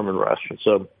or German restaurant.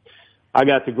 So I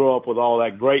got to grow up with all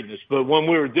that greatness. But when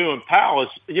we were doing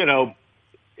Palace, you know,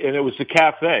 and it was the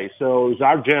cafe. So it was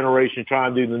our generation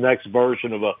trying to do the next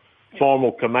version of a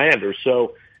formal Commander.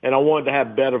 So, and I wanted to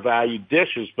have better value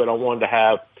dishes, but I wanted to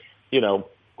have, you know,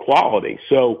 quality.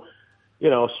 So, you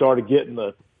know, I started getting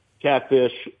the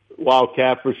catfish, wild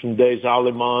catfish from Des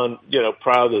Allemands, you know,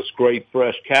 proud of this great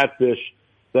fresh catfish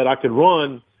that I could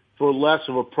run for less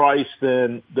of a price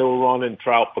than they were running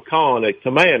trout pecan at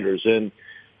Commanders. And,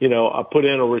 you know, I put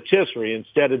in a rotisserie.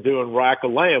 Instead of doing rack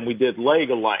of lamb, we did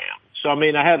leg of lamb. So, I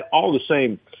mean, I had all the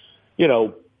same, you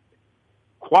know,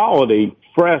 quality,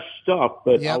 fresh stuff,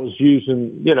 but I was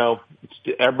using, you know,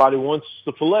 everybody wants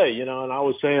the filet, you know, and I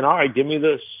was saying, all right, give me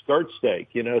the skirt steak,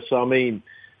 you know. So, I mean,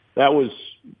 that was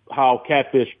how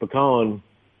catfish pecan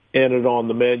ended on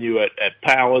the menu at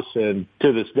Palace, and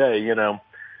to this day, you know,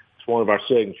 it's one of our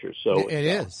signatures. So it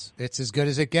is. It's as good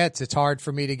as it gets. It's hard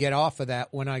for me to get off of that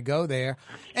when I go there.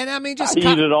 And I mean, just I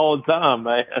eat it all the time,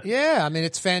 man. Yeah, I mean,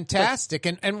 it's fantastic.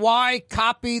 And why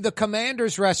copy the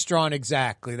Commander's restaurant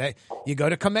exactly? You go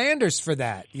to Commander's for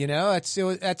that. You know,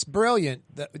 that's brilliant.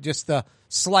 Just the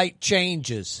slight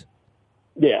changes.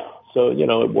 Yeah. So,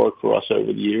 it worked for us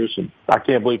over the years. And I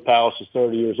can't believe Palace is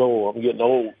 30 years old. I'm getting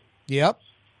old. Yep,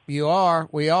 you are.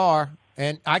 We are.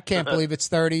 And I can't believe it's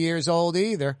 30 years old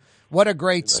either. What a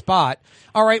great spot.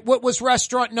 All right, what was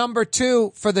restaurant number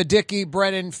 2 for the Dickie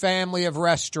Brennan family of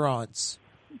restaurants?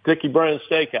 Dickie Brennan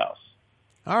Steakhouse.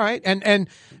 All right. And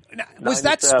was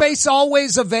that space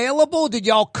always available? Did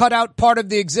y'all cut out part of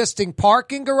the existing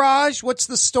parking garage? What's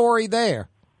the story there?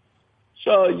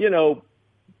 So,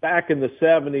 back in the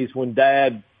 70s when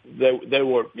Dad, they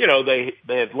were, they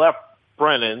had left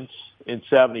Brennan's in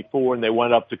 74 and they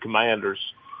went up to Commanders.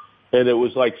 And it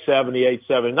was like 78,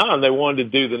 79. They wanted to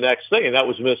do the next thing, and that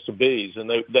was Mr. B's. And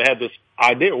they had this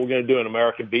idea, we're going to do an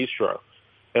American bistro.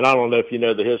 And I don't know if you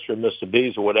know the history of Mr.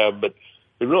 B's or whatever, but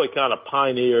it really kind of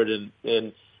pioneered.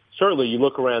 And certainly you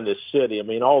look around this city, I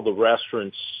mean, all the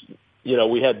restaurants,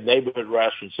 we had neighborhood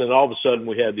restaurants, and all of a sudden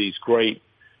we had these great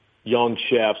young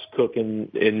chefs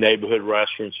cooking in neighborhood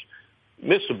restaurants.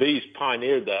 Mr. B's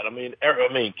pioneered that. I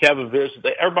mean, Kevin Vincent,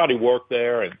 everybody worked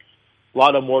there, and a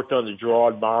lot of them worked under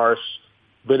Gerard Morris,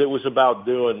 but it was about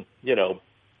doing,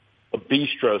 a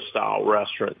bistro-style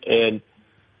restaurant. And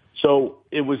so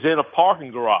it was in a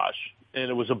parking garage, and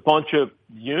it was a bunch of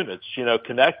units,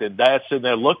 connected. Dad's sitting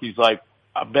there looking. He's like,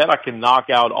 I bet I can knock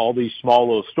out all these small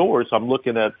little stores. I'm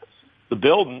looking at the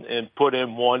building and put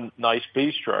in one nice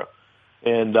bistro.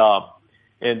 And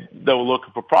they were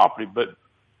looking for property, but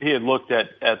he had looked at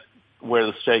where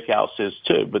the steakhouse is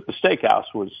too, but the steakhouse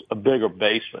was a bigger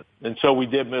basement. And so we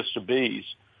did Mr. B's.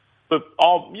 But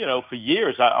for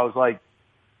years, I was like,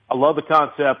 I love the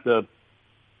concept of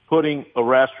putting a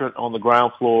restaurant on the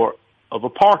ground floor of a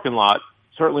parking lot,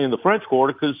 certainly in the French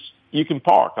Quarter, because you can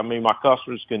park. I mean, my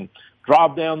customers can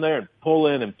drive down there and pull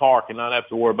in and park and not have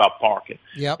to worry about parking.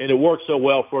 Yep. And it worked so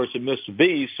well for us at Mr.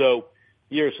 B's. So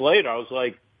years later, I was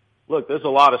like, look, there's a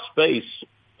lot of space,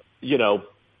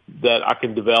 that I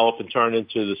can develop and turn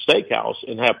into the steakhouse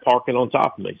and have parking on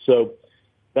top of me. So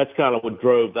that's kind of what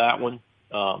drove that one.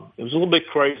 It was a little bit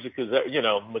crazy because,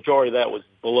 majority of that was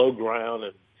below ground.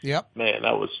 And, man,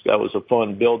 that was a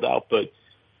fun build out, but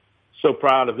so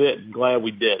proud of it and glad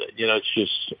we did it. It's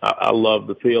just, I love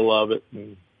the feel of it.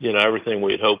 And, everything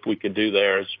we had hoped we could do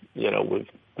there is, we've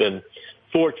been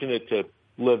fortunate to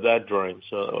live that dream.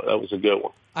 So that was a good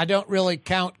one. I don't really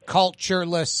count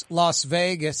cultureless Las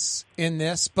Vegas in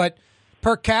this, but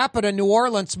per capita, New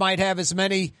Orleans might have as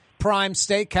many prime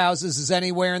steakhouses as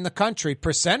anywhere in the country.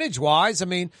 Percentage-wise, I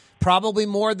mean, probably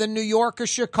more than New York or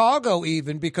Chicago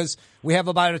even, because we have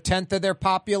about 1/10 of their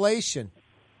population.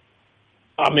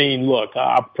 I mean, look,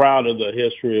 I'm proud of the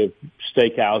history of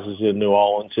steakhouses in New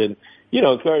Orleans. And,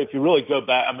 if you really go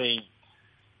back, I mean,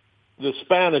 the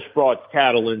Spanish brought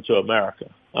cattle into America.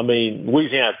 I mean,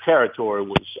 Louisiana territory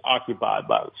was occupied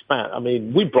by the Spanish. I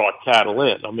mean, we brought cattle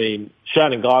in. I mean,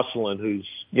 Shannon Gosselin, who's,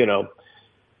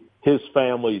 his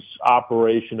family's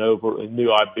operation over in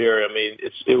New Iberia. I mean,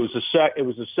 it was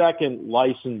the second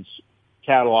licensed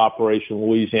cattle operation in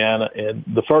Louisiana, and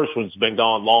the first one's been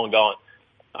gone, long gone.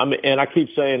 I mean, and I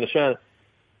keep saying to Shannon,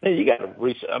 hey, you got to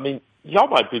research. I mean, y'all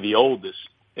might be the oldest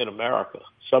in America.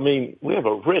 So, I mean, we have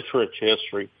a rich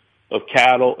history of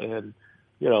cattle, and,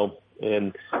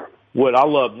 and what I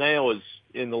love now is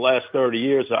in the last 30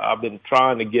 years, I've been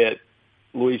trying to get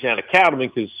Louisiana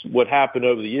cattlemen, because what happened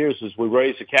over the years is we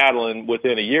raise the cattle, and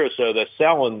within a year or so, they're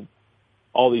selling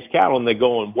all these cattle and they're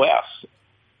going west.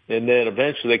 And then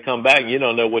eventually they come back and you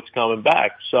don't know what's coming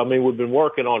back. So, I mean, we've been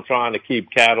working on trying to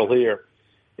keep cattle here.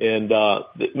 And,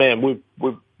 man,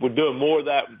 we're doing more of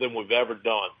that than we've ever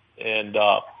done. And,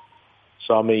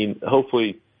 so, I mean,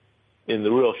 hopefully in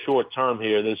the real short term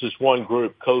here, there's this one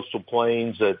group, Coastal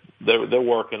Plains, that they're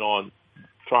working on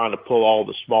trying to pull all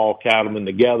the small cattlemen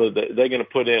together. They're going to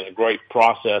put in a great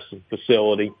processing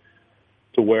facility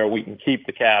to where we can keep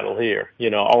the cattle here.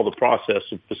 All the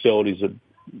processing facilities that,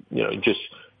 just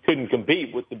couldn't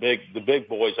compete with the big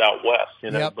boys out west,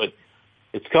 Yep. But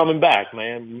it's coming back,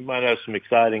 man. We might have some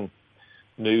exciting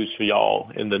news for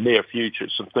y'all in the near future,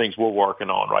 some things we're working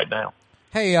on right now.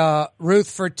 Hey, Ruth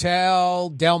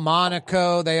Fertel,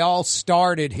 Delmonico, they all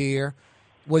started here.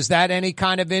 Was that any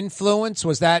kind of influence?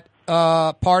 Was that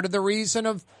part of the reason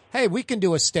of, hey, we can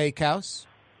do a steakhouse?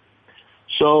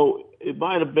 So it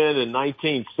might have been in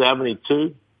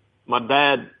 1972. My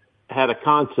dad had a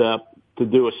concept to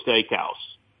do a steakhouse,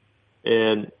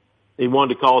 and he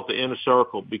wanted to call it the Inner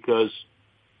Circle because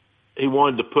he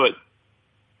wanted to put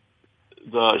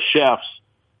the chefs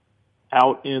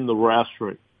out in the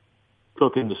restaurant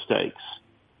cooking the steaks.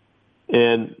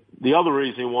 And the other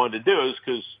reason he wanted to do it is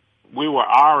because we were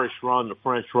Irish run the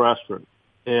French restaurant.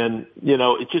 And,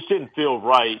 it just didn't feel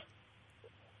right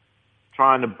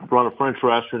trying to run a French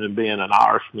restaurant and being an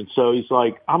Irishman. So he's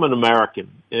like, I'm an American.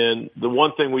 And the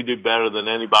one thing we do better than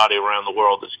anybody around the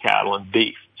world is cattle and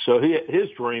beef. So his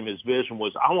dream, his vision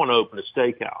was, I want to open a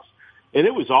steakhouse. And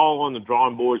it was all on the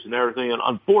drawing boards and everything. And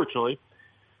unfortunately,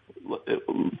 it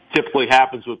typically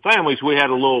happens with families. We had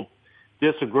a little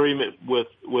disagreement with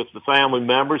the family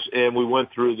members, and we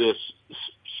went through this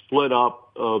split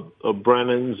up of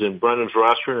Brennan's and Brennan's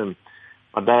restaurant. And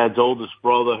my dad's oldest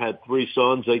brother had 3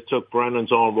 sons. They took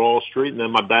Brennan's on Wall Street, and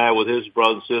then my dad with his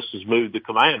brothers and sisters moved to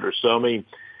Commander. So, I mean,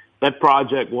 that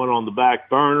project went on the back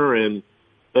burner, and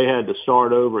they had to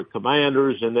start over at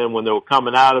Commander's. And then when they were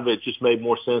coming out of it, it just made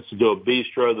more sense to do a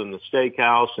bistro than the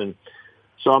steakhouse. And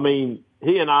so, I mean,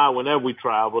 he and I, whenever we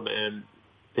traveled, and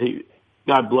he,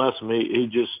 God bless him, he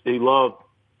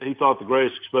thought the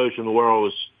greatest exposure in the world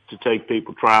was to take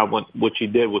people traveling, which he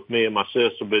did with me and my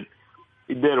sister, but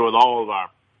he did it with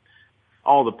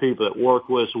all the people that work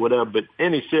with us or whatever. But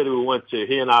any city we went to,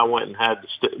 he and I went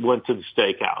and went to the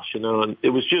steakhouse, you know, and it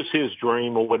was just his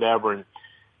dream or whatever.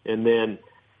 And then,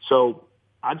 so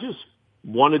I just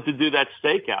wanted to do that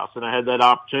steakhouse, and I had that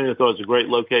opportunity. I thought it was a great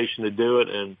location to do it.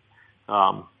 And,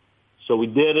 so we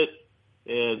did it,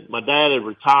 and my dad had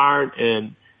retired,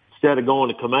 and instead of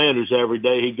going to Commander's every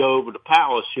day, he'd go over to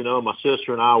Pels. You know, my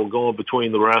sister and I were going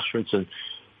between the restaurants,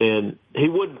 and he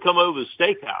wouldn't come over to the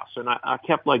steakhouse. And I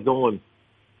kept like going,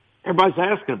 everybody's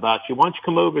asking about you. Why don't you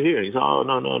come over here? He said, oh,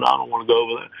 no, I don't want to go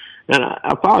over there. And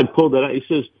I finally pulled that out. He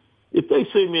says, if they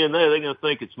see me in there, they're going to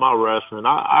think it's my restaurant.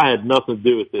 I had nothing to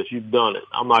do with this. You've done it.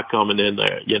 I'm not coming in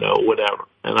there, you know, whatever.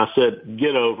 And I said,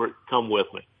 get over it. Come with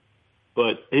me.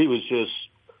 But he was just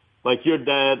like your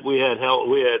dad. We had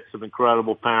some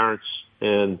incredible parents,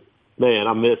 and man,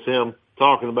 I miss him.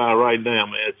 Talking about it right now,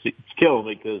 man, it's killing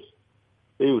me because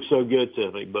he was so good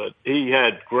to me. But he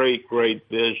had great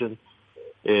vision,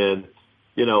 and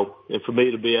you know, and for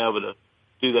me to be able to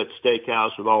do that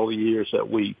steakhouse with all the years that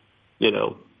we, you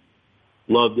know,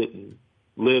 loved it and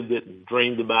lived it and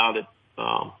dreamed about it.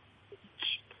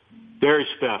 Very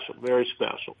special, very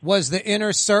special. Was the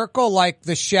inner circle like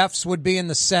the chefs would be in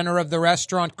the center of the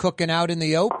restaurant cooking out in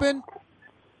the open?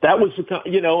 That was,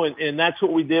 you know, and that's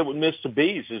what we did with Mr.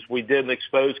 B's is we did an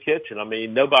exposed kitchen. I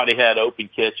mean, nobody had open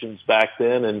kitchens back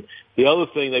then. And the other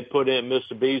thing they put in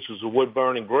Mr. B's was a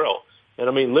wood-burning grill. And,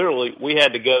 I mean, literally, we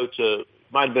had to go to,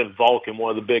 might have been Vulcan, one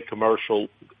of the big commercial,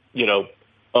 you know,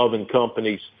 oven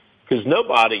companies, because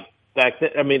nobody back then,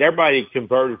 I mean, everybody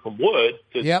converted from wood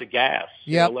to gas,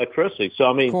 electricity. So,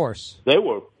 I mean, of course, they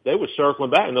were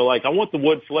circling back, and they're like, I want the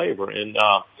wood flavor. And,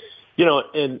 you know,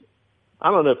 and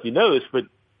I don't know if you know this, but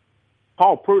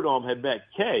Paul Prudhomme had met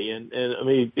Kay, and I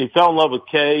mean, he fell in love with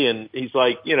Kay, and he's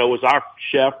like, you know, was our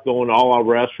chef going to all our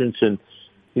restaurants, and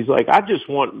he's like, I just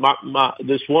want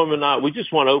this woman, we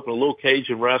just want to open a little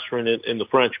Cajun restaurant in the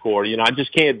French Quarter. You know, I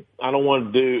don't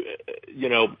want to do, you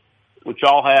know, what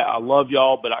y'all have. I love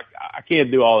y'all, but I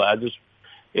can't do all that.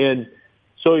 And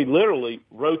so he literally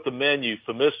wrote the menu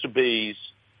for Mr. B's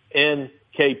and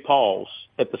K. Paul's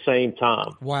at the same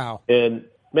time. Wow. And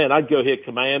man, I'd go hit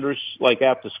Commander's like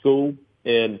after school,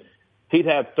 and he'd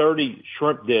have 30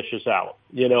 shrimp dishes out,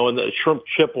 you know, and the shrimp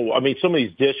chipple. I mean, some of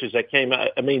these dishes that came out,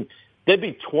 I mean, there'd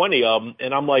be 20 of them,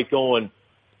 and I'm like going,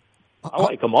 I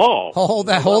like them all. Hold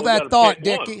that thought,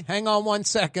 Dickie. Hang on 1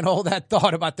 second. Hold that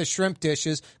thought about the shrimp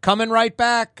dishes. Coming right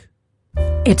back.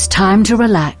 It's time to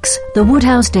relax. The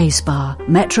Woodhouse Day Spa,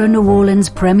 Metro New Orleans'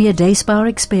 premier day spa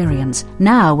experience,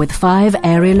 now with 5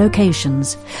 area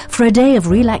locations. For a day of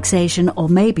relaxation or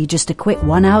maybe just a quick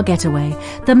 1-hour getaway,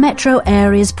 the Metro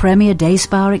area's premier day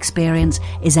spa experience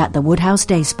is at the Woodhouse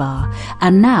Day Spa,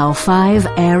 and now 5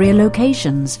 area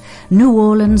locations: New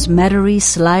Orleans, Metairie,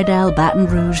 Slidell, Baton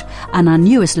Rouge, and our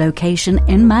newest location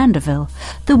in Mandeville.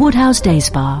 The Woodhouse Day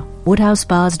Spa.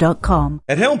 WoodhouseSpas.com.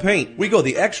 At Helm Paint, we go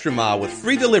the extra mile with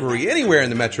free delivery anywhere in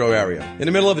the metro area. In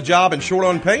the middle of a job and short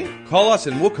on paint? Call us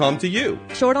and we'll come to you.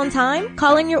 Short on time?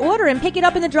 Call in your order and pick it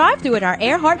up in the drive-thru at our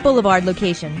Earhart Boulevard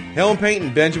location. Helm Paint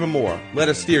and Benjamin Moore. Let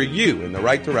us steer you in the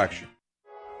right direction.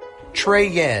 Trey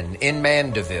Yen in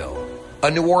Mandeville,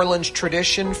 a New Orleans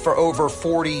tradition for over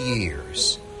 40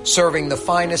 years, serving the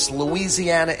finest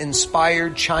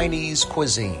Louisiana-inspired Chinese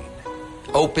cuisine.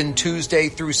 Open Tuesday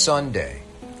through Sunday.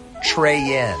 Trey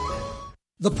Yen.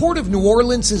 The Port of New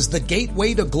Orleans is the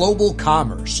gateway to global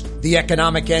commerce, the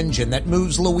economic engine that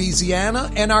moves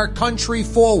Louisiana and our country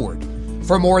forward.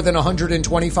 For more than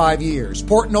 125 years,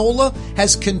 Port Nola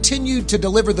has continued to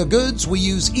deliver the goods we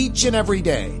use each and every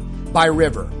day, by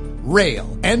river,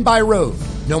 rail, and by road.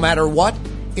 No matter what,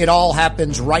 it all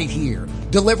happens right here,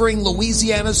 delivering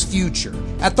Louisiana's future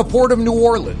at the Port of New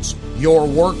Orleans, your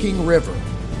working river.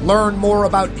 Learn more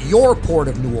about your Port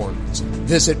of New Orleans.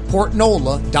 Visit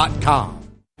portnola.com.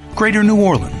 Greater New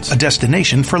Orleans, a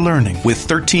destination for learning. With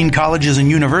 13 colleges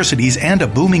and universities and a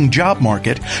booming job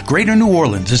market, Greater New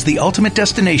Orleans is the ultimate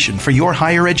destination for your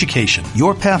higher education.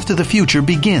 Your path to the future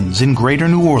begins in Greater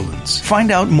New Orleans.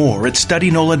 Find out more at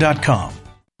studynola.com.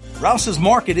 Rouse's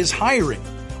Market is hiring.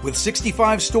 With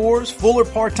 65 stores, full or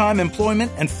part-time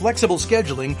employment, and flexible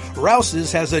scheduling,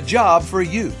 Rouse's has a job for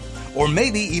you. Or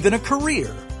maybe even a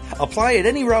career. Apply at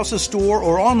any Rouse's store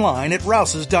or online at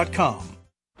rouses.com.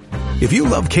 If you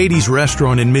love Katie's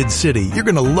Restaurant in Mid-City, you're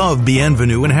going to love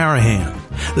Bienvenue in Harahan.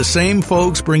 The same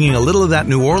folks bringing a little of that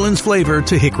New Orleans flavor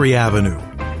to Hickory Avenue.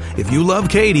 If you love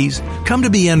Katie's, come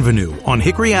to Bienvenue on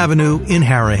Hickory Avenue in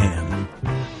Harahan.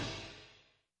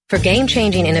 For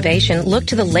game-changing innovation, look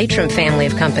to the Latrim family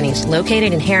of companies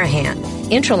located in Harahan.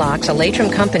 Intralox, a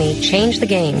Latrim company, changed the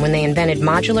game when they invented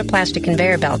modular plastic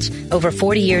conveyor belts over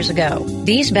 40 years ago.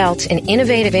 These belts and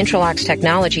innovative Intralox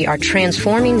technology are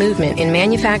transforming movement in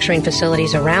manufacturing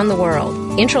facilities around the world.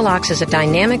 Intralox is a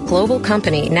dynamic global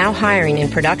company now hiring in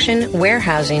production,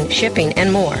 warehousing, shipping,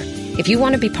 and more. If you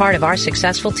want to be part of our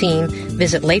successful team,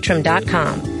 visit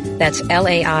Latrim.com. That's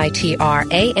LAITRAM.com.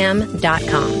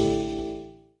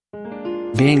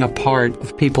 Being a part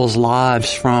of people's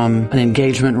lives from an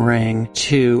engagement ring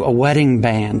to a wedding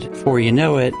band. Before you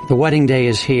know it, the wedding day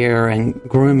is here and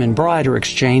groom and bride are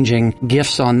exchanging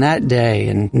gifts on that day.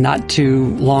 And not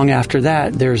too long after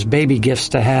that, there's baby gifts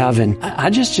to have. And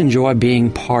I just enjoy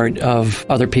being part of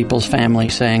other people's family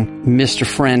saying, Mr.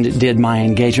 Friend did my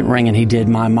engagement ring and he did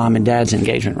my mom and dad's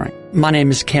engagement ring. My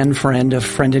name is Ken Friend of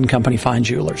Friend & Company Fine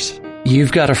Jewelers.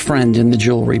 You've got a friend in the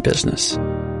jewelry business.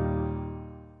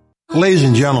 Ladies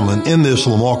and gentlemen, in this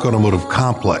Lamarck Automotive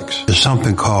Complex is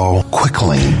something called Quick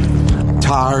Lane.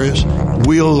 Tires,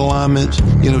 wheel alignments,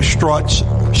 struts,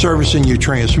 servicing your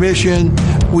transmission.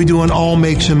 We do in all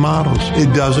makes and models.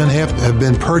 It doesn't have to have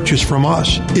been purchased from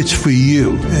us. It's for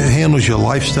you. It handles your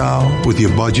lifestyle with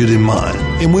your budget in mind.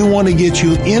 And we want to get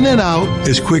you in and out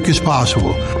as quick as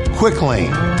possible. Quick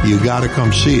Lane, you got to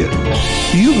come see it.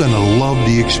 You're going to love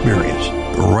the experience.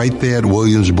 Right there at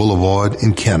Williams Boulevard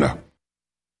in Kenner.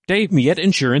 Dave Miette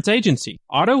Insurance Agency.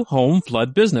 Auto, home,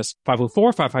 flood, business.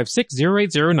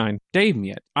 504-556-0809. Dave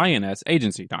Miette,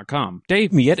 INSagency.com.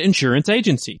 Dave Miette Insurance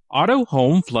Agency. Auto,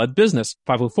 home, flood, business.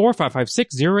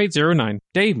 504-556-0809.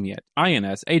 Dave Miette,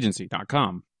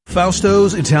 INSagency.com.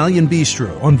 Fausto's Italian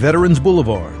Bistro on Veterans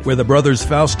Boulevard, where the brothers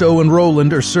Fausto and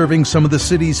Roland are serving some of the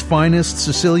city's finest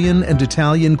Sicilian and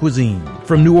Italian cuisine.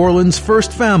 From New Orleans'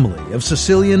 first family of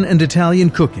Sicilian and Italian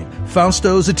cooking,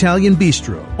 Fausto's Italian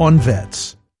Bistro on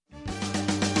Vets.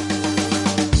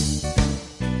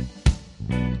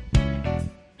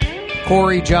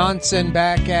 Corey Johnson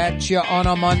back at you on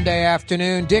a Monday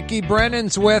afternoon. Dickie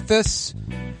Brennan's with us.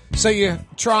 So you're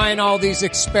trying all these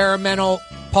experimental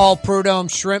Paul Prudhomme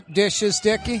shrimp dishes,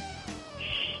 Dickie?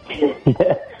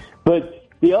 But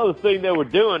the other thing they were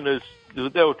doing is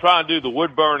they were trying to do the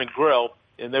wood burn and grill,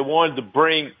 and they wanted to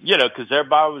bring, because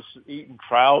everybody was eating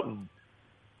trout and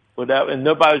whatever, and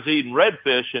nobody was eating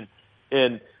redfish,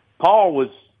 and Paul was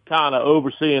kind of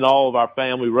overseeing all of our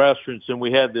family restaurants, and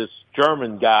we had this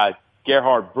German guy,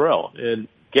 Gerhard Brill, and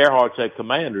Gerhard's at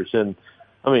Commanders, and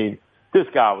this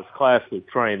guy was classically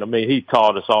trained. He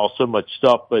taught us all so much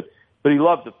stuff, but he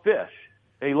loved to fish.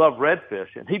 He loved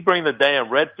redfish, and he'd bring the damn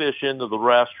redfish into the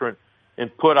restaurant and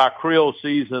put our Creole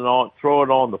seasoning on, throw it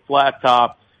on the flat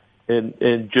top,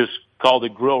 and just called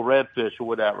it grilled redfish or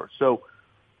whatever. So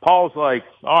Paul's like,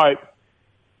 all right,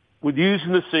 with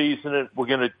using the seasoning, we're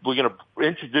gonna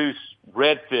introduce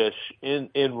redfish in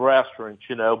restaurants,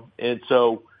 and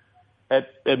so.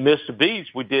 At Mr. B's,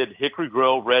 we did hickory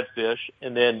grilled redfish,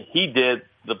 and then he did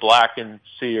the blackened,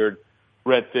 seared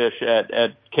redfish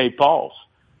at K. Paul's.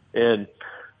 And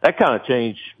that kind of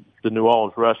changed the New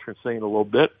Orleans restaurant scene a little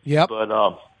bit. Yep.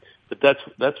 But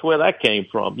that's where that came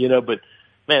from, But,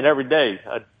 man, every day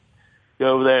I'd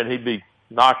go over there, and he'd be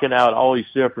knocking out all these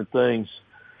different things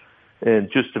and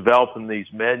just developing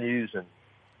these menus. And,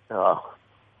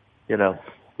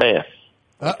 man.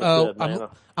 Uh-oh.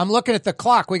 I'm looking at the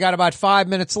clock. We got about 5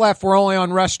 minutes left. We're only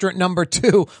on restaurant number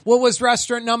 2. What was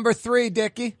restaurant number 3,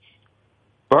 Dickie?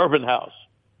 Bourbon House.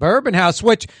 Bourbon House,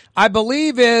 which I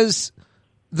believe is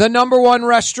the number 1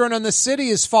 restaurant in the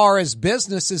city as far as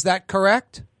business. Is that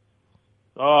correct?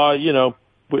 I know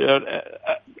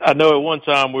at one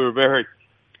time we were very,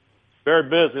 very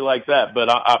busy like that, but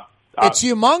it's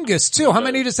humongous, too. How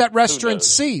many does that restaurant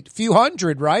seat? A few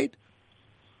hundred, right?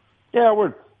 Yeah,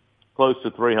 we're close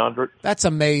to 300. That's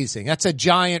amazing. That's a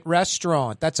giant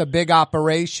restaurant. That's a big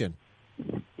operation.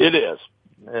 It is.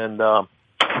 And,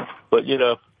 but,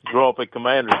 grew up at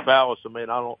Commander's Palace. I mean,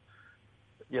 I don't,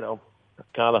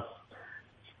 kind of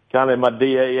in my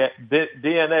DNA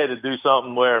to do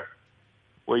something where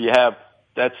you have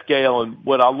that scale. And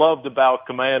what I loved about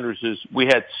Commanders is we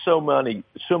had so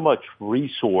much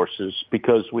resources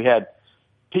because we had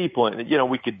people, and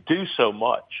we could do so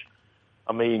much.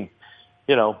 I mean,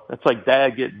 it's like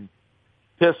Dad getting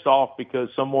pissed off because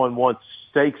someone wants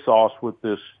steak sauce with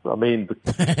this. I mean, the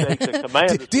steaks at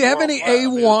Commanders. Do you have any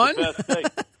A1? It's the best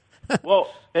steak.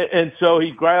 Well, and so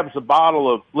he grabs a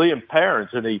bottle of Liam Perrins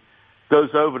and he goes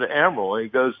over to Emerald and he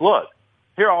goes, look,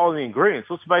 here are all the ingredients.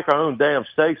 Let's make our own damn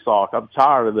steak sauce. I'm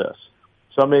tired of this.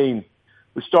 So, I mean,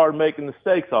 we started making the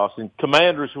steak sauce. And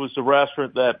Commanders was the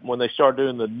restaurant that when they started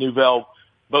doing the Nouvelle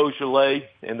Beaujolais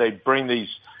and they'd bring these,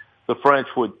 the French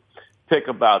would pick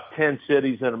about 10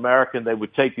 cities in America and they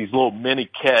would take these little mini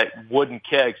wooden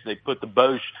kegs. They'd put the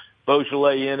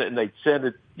Beaujolais in it and they'd send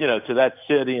it, to that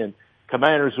city and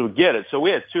Commanders would get it. So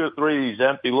we had 2 or 3 of these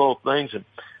empty little things and,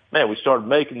 man, we started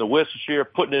making the Worcestershire,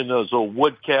 putting it in those little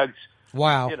wood kegs.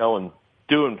 Wow. And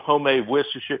doing homemade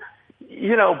Worcestershire.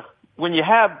 When you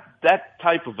have that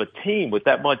type of a team with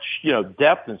that much,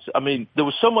 depth, and I mean, there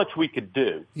was so much we could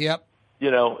do. Yep.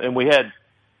 And we had,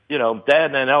 Dad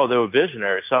and Manale, they were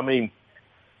visionaries. So, I mean,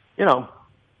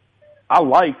 I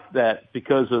liked that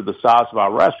because of the size of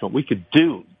our restaurant, we could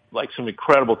do like some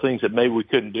incredible things that maybe we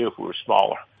couldn't do if we were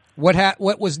smaller.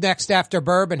 What was next after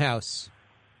Bourbon House?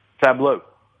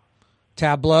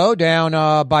 Tableau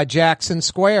down by Jackson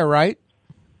Square, right?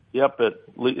 Yep, at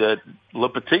Le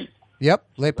Petit. Yep,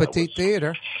 Le Petit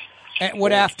Theater. And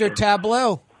what after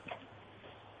Tableau?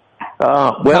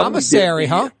 Commissary,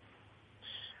 huh?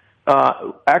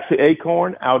 Actually,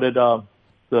 Acorn out at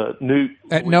the new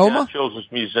at Noma Children's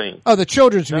Museum. Oh, the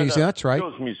Children's Museum. That's right.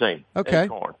 Children's Museum. Okay.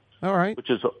 Acorn. All right. Which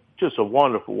is just a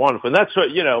wonderful. And that's what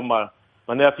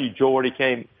my nephew Jordy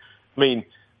came. I mean,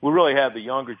 we really had the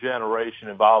younger generation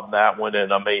involved in that one,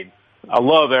 and I mean, I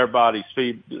love everybody's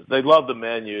feed. They love the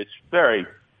menu. It's very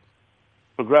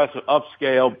progressive,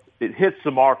 upscale. It hits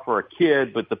the mark for a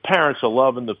kid, but the parents are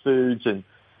loving the foods, and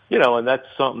and that's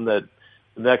something that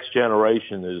the next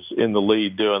generation is in the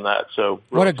lead doing that. So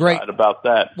what a great about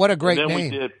that. What a great and then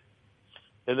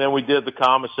name. We did the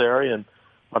commissary, and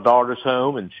my daughter's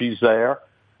home, and she's there,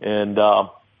 and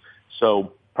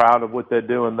so proud of what they're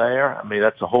doing there. I mean,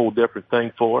 that's a whole different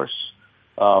thing for us.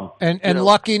 And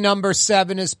lucky number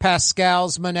 7 is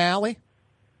Pascal's Manale.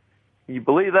 Can you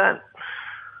believe that?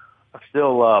 I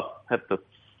still have to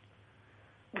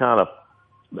kind of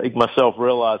make myself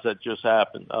realize that just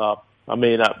happened. I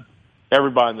mean,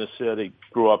 everybody in this city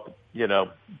grew up,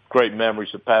 great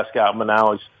memories of Pascal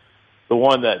Manale's. The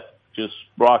one that just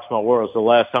rocks my world is the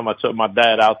last time I took my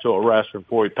dad out to a restaurant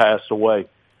before he passed away.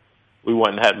 We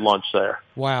went and had lunch there.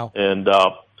 Wow. And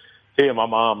he and my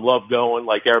mom loved going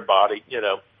like everybody,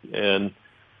 and,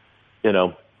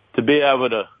 to be able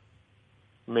to,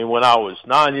 I mean, when I was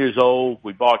 9 years old,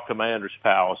 we bought Commander's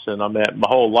Palace, and I mean, my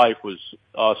whole life was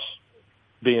us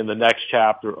being the next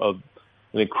chapter of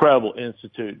an incredible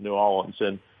institute in New Orleans.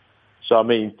 And so, I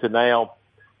mean, to now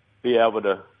be able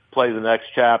to play the next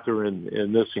chapter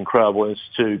in this incredible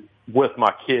institute with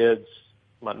my kids,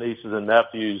 my nieces and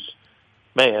nephews,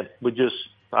 man,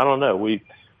 I don't know. We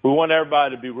want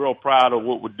everybody to be real proud of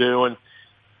what we're doing.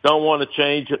 Don't want to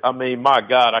change it. I mean, my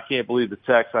God, I can't believe the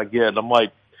text I get. I'm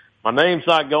like, my name's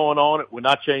not going on it. We're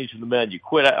not changing the menu.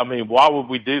 Quit. I mean, why would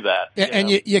we do that? And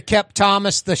you kept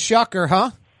Thomas the Shucker,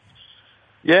 huh?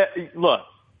 Yeah, look,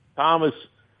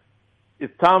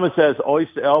 if Thomas has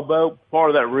oyster elbow, part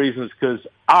of that reason is because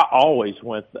I always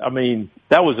went. I mean,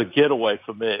 that was a getaway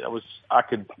for me.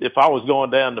 If I was going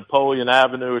down Napoleon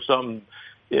Avenue or something,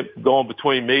 going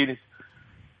between meetings,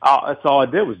 that's all I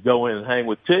did was go in and hang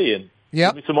with T and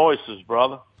give me some oysters,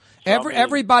 brother.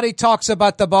 Everybody talks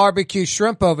about the barbecue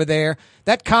shrimp over there.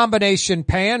 That combination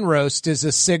pan roast is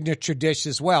a signature dish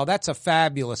as well. That's a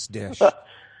fabulous dish.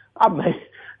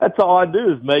 That's all I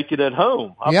do is make it at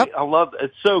home. I mean, I love it.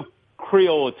 It's so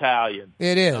Creole Italian.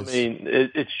 It is. I mean,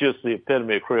 it's just the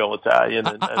epitome of Creole Italian.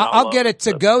 And I'll get it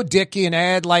to go, Dickie, and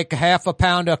add like half a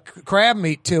pound of crab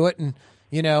meat to it and,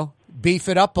 beef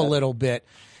it up a little bit.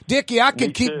 Dickie, I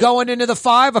could keep going into the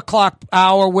 5 o'clock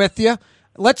hour with you.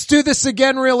 Let's do this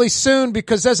again really soon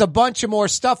because there's a bunch of more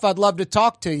stuff I'd love to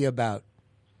talk to you about.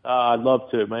 I'd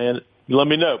love to, man. Let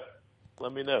me know.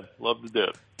 Love to do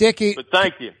it. Dickie. But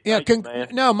thank you. Yeah, man.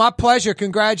 No, my pleasure.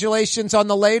 Congratulations on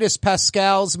the latest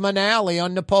Pascal's Manale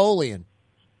on Napoleon.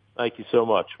 Thank you so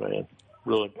much, man.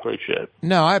 Really appreciate it.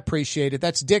 No, I appreciate it.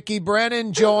 That's Dickie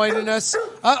Brennan joining us.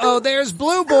 There's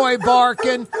Blue Boy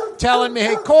barking. telling me,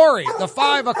 hey, Corey, the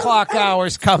 5 o'clock hour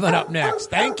is coming up next.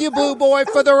 Thank you, Boo Boy,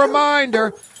 for the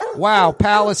reminder. Wow,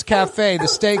 Palace Cafe, the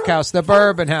Steakhouse, the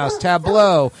Bourbon House,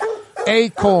 Tableau,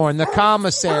 Acorn, the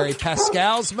Commissary,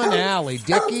 Pascal's Manale,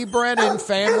 Dickie Brennan,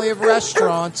 family of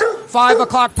restaurants. 5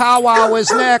 o'clock powwow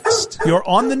is next. You're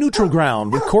on the neutral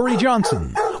ground with Corey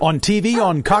Johnson. On TV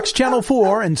on Cox Channel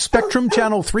 4 and Spectrum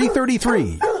Channel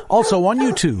 333. Also on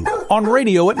YouTube. On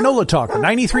radio at NOLA Talk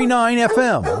 93.9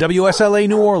 FM, WSLA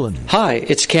New Orleans. Hi,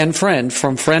 it's Ken Friend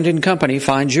from Friend & Company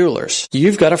Fine Jewelers.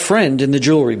 You've got a friend in the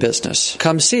jewelry business.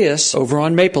 Come see us over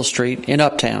on Maple Street in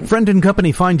Uptown. Friend &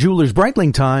 Company Fine Jewelers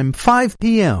Breitling time, 5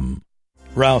 p.m.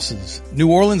 Rouse's,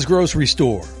 New Orleans grocery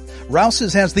store.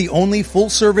 Rouse's has the only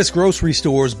full-service grocery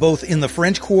stores both in the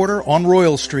French Quarter on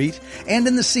Royal Street and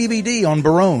in the CBD on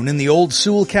Baronne in the old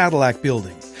Sewell Cadillac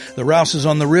building. The Rouse's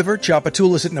on the river,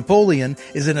 Tchoupitoulas at Napoleon,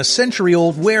 is in a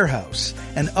century-old warehouse.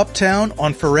 And uptown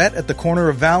on Ferret at the corner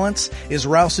of Valence is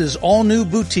Rouse's all-new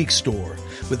boutique store.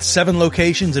 With 7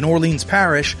 locations in Orleans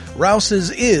Parish,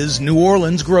 Rouse's is New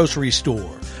Orleans' grocery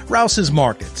store. Rouse's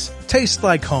Markets. Taste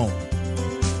like home.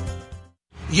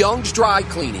 Young's Dry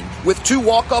Cleaning, with 2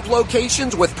 walk-up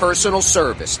locations with personal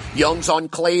service. Young's on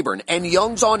Claiborne and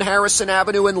Young's on Harrison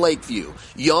Avenue in Lakeview.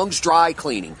 Young's Dry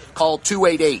Cleaning. Call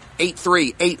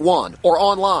 288-8381 or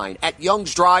online at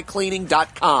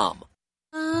youngsdrycleaning.com.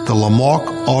 The Lamarck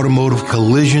Automotive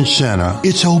Collision Center,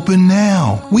 it's open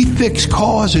now. We fix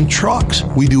cars and trucks.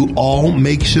 We do all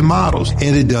makes and models.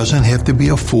 And it doesn't have to be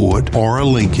a Ford or a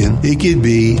Lincoln. It could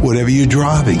be whatever you're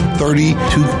driving.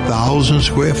 32,000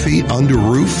 square feet under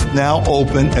roof. Now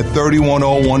open at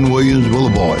 3101 Williams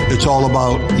Boulevard. It's all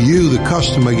about you, the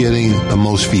customer, getting the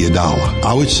most for your dollar.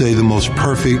 I would say the most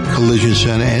perfect collision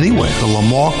center anyway. The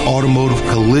Lamarck Automotive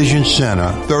Collision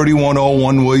Center,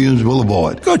 3101 Williams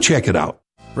Boulevard. Go check it out.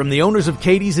 From the owners of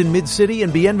Katie's in Mid-City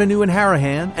and Bienvenue in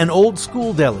Harahan, an old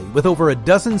school deli with over a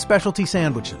dozen specialty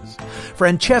sandwiches.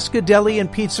 Francesca Deli and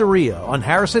Pizzeria on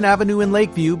Harrison Avenue in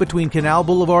Lakeview between Canal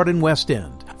Boulevard and West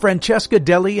End. Francesca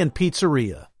Deli and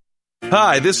Pizzeria.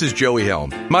 Hi, this is Joey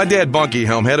Helm. My dad, Bunky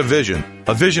Helm, had a vision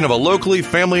of a locally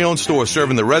family-owned store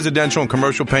serving the residential and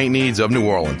commercial paint needs of New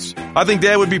Orleans. I think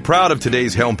Dad would be proud of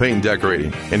today's Helm Paint and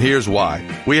Decorating, and here's why.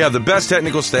 We have the best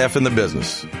technical staff in the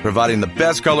business, providing the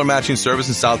best color matching service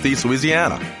in Southeast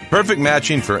Louisiana. Perfect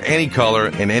matching for any color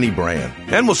and any brand.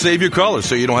 And we'll save your colors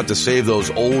so you don't have to save those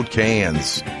old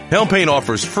cans. Helm Paint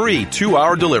offers free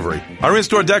 2-hour delivery. Our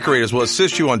in-store decorators will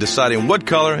assist you on deciding what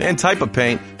color and type of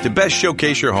paint to best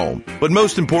showcase your home. But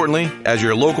most importantly, as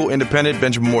your local independent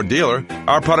Benjamin Moore dealer,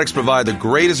 our products provide the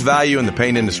greatest value in the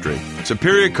paint industry,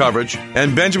 superior coverage,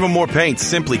 and Benjamin Moore paint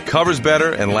simply covers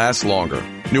better and lasts longer.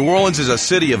 New Orleans is a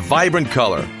city of vibrant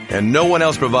color, and no one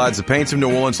else provides the paints of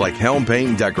New Orleans like Helm Paint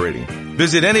and Decorating.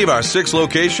 Visit any of our 6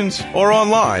 locations or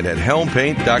online at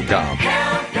helmpaint.com.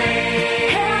 Helm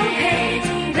Paint,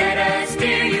 let us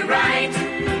steer you right.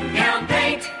 Helm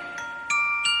Paint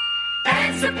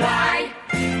and Supply.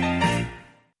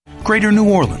 Greater New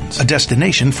Orleans, a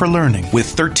destination for learning. With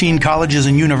 13 colleges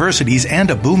and universities and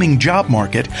a booming job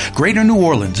market, Greater New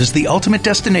Orleans is the ultimate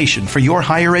destination for your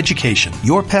higher education.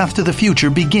 Your path to the future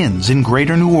begins in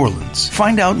Greater New Orleans.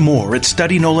 Find out more at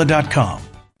studynola.com.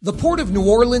 The Port of New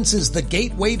Orleans is the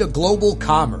gateway to global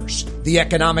commerce, the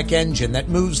economic engine that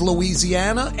moves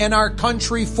Louisiana and our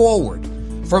country forward.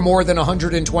 For more than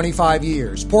 125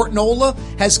 years, Port Nola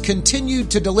has continued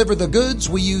to deliver the goods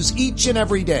we use each and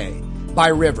every day. By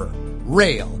river,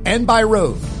 rail, and by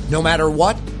road. No matter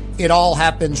what, it all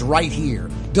happens right here,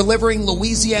 delivering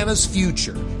Louisiana's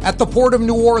future at the Port of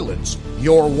New Orleans,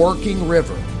 your working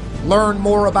river. Learn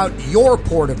more about your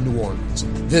Port of New Orleans.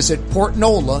 Visit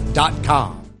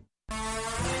portnola.com.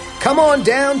 Come on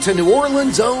down to New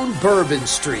Orleans' own Bourbon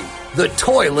Street, the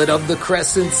toilet of the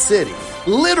Crescent City.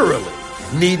 Literally.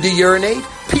 Need to urinate?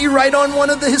 Pee right on one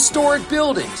of the historic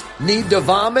buildings. Need to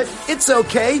vomit? It's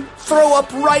okay. Throw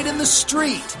up right in the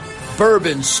street.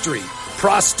 Bourbon Street.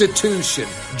 Prostitution,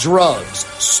 drugs,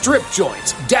 strip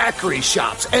joints, daiquiri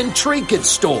shops, and trinket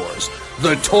stores.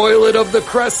 The toilet of the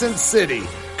Crescent City.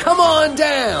 Come on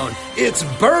down. It's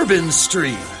Bourbon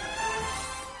Street.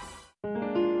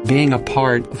 Being a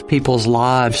part of people's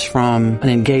lives, from an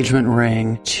engagement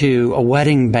ring to a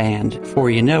wedding band. Before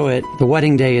you know it, the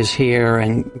wedding day is here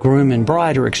and groom and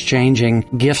bride are exchanging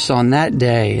gifts on that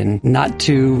day. And not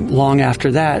too long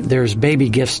after that, there's baby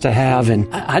gifts to have. And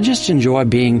I just enjoy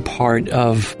being part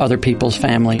of other people's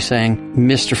family, saying,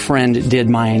 Mr. Friend did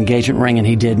my engagement ring and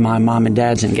he did my mom and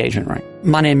dad's engagement ring.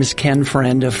 My name is Ken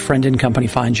Friend of Friend & Company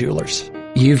Fine Jewelers.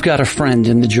 You've got a friend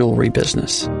in the jewelry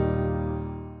business.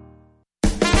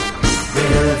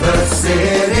 River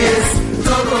City's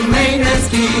total maintenance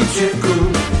keeps you cool.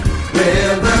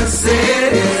 River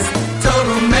City's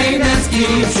total maintenance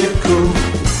keeps you cool.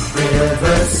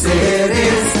 River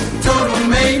City's total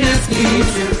maintenance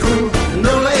keeps you cool.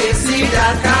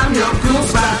 NolaAC.com, your cool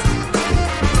spot.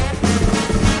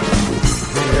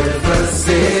 River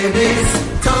City's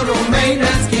total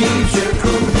maintenance keeps you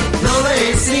cool.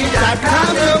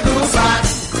 NolaAC.com, your cool spot.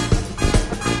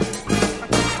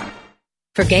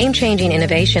 For game-changing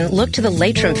innovation, look to the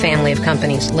Latrim family of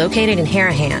companies located in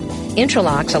Harahan.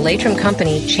 Intralox, a Latrim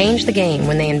company, changed the game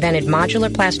when they invented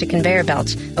modular plastic conveyor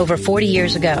belts over 40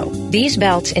 years ago. These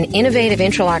belts and innovative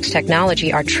Intralox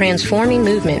technology are transforming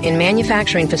movement in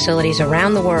manufacturing facilities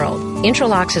around the world.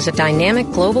 Intralox is a dynamic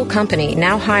global company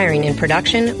now hiring in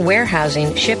production,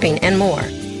 warehousing, shipping, and more.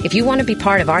 If you want to be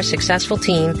part of our successful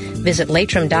team, visit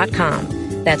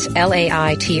Latrim.com. That's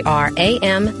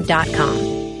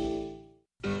LAITRAM.com.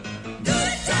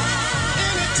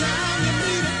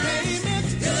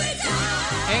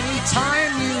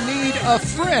 A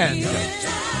friend.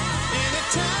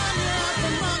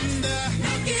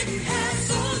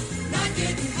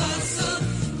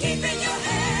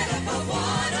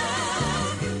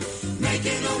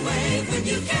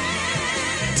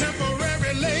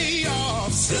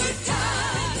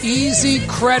 Easy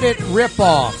credit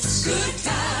ripoffs.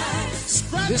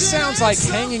 This sounds like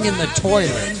hanging in the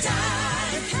toilet.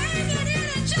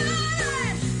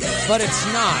 But it's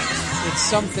not. It's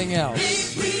something else.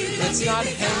 It's not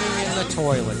hanging in the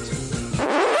toilet.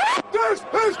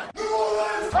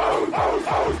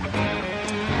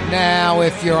 Now,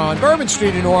 if you're on Bourbon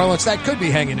Street in New Orleans, that could be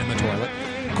hanging in the toilet.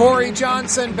 Corey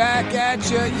Johnson back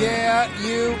at you. Yeah,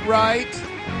 you right.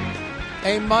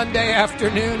 A Monday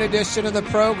afternoon edition of the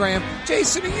program.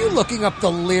 Jason, are you looking up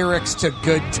the lyrics to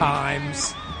Good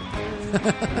Times?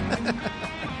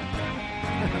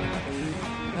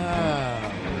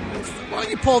 Why don't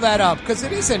you pull that up? Because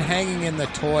it isn't hanging in the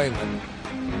toilet.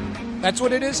 That's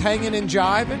what it is, hanging and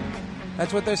jiving?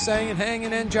 That's what they're saying,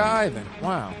 hanging and jiving.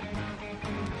 Wow.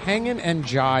 Hanging and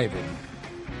jiving.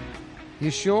 You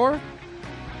sure?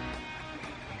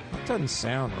 That doesn't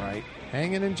sound right.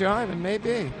 Hanging and jiving,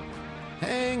 maybe.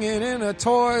 Hanging in a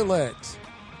toilet.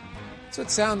 That's what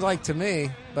it sounds like to me,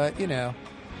 but, you know.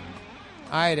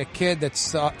 I had a kid that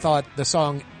thought the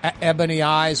song Ebony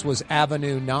Eyes was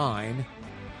Avenue 9.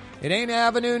 It ain't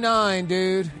Avenue 9,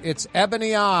 dude. It's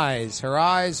Ebony Eyes. Her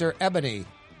eyes are ebony.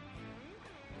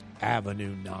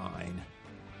 Avenue 9.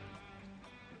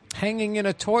 Hanging in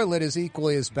a toilet is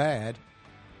equally as bad.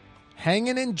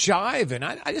 Hanging and jiving.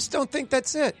 I just don't think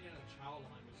that's it.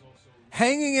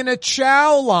 Hanging in a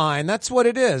chow line. That's what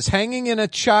it is. Hanging in a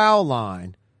chow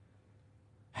line.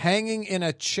 Hanging in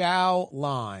a chow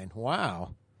line.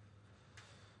 Wow.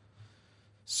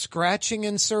 Scratching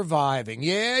and surviving.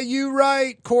 Yeah, you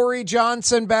right. Corey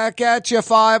Johnson back at you.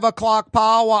 5 o'clock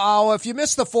power hour. If you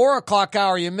missed the 4 o'clock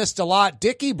hour, you missed a lot.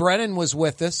 Dickie Brennan was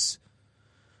with us.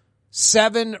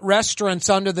 7 restaurants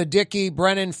under the Dickie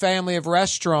Brennan family of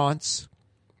restaurants.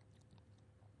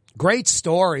 Great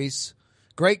stories.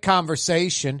 Great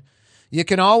conversation. You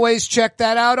can always check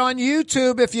that out on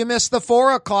YouTube if you missed the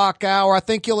 4 o'clock hour. I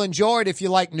think you'll enjoy it if you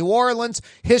like New Orleans,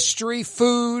 history,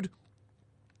 food,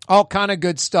 all kind of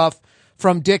good stuff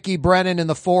from Dickie Brennan in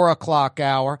the 4 o'clock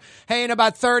hour. Hey, in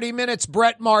about 30 minutes,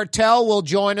 Brett Martel will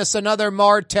join us, another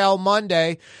Martel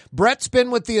Monday. Brett's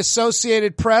been with the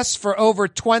Associated Press for over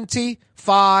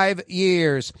 25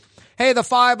 years. Hey, the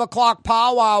 5 o'clock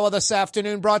powwow this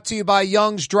afternoon brought to you by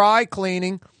Young's Dry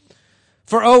Cleaning.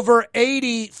 For over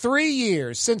 83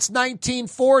 years, since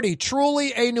 1940,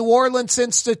 truly a New Orleans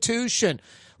institution.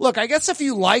 Look, I guess if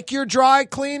you like your dry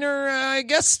cleaner, I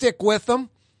guess stick with them.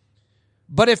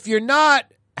 But if you're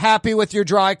not happy with your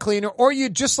dry cleaner or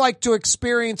you'd just like to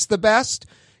experience the best,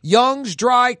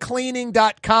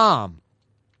 youngsdrycleaning.com.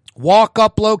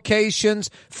 Walk-up locations,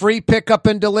 free pickup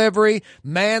and delivery,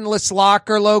 manless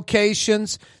locker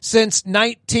locations since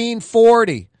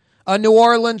 1940. A New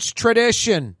Orleans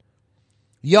tradition.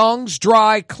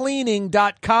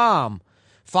 youngsdrycleaning.com.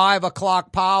 5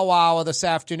 o'clock powwow this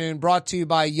afternoon brought to you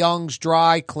by Young's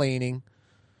Dry Cleaning.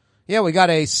 Yeah, we got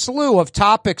a slew of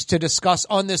topics to discuss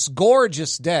on this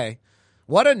gorgeous day.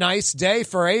 What a nice day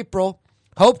for April.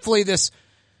 Hopefully this,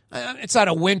 it's not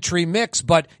a wintry mix,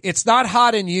 but it's not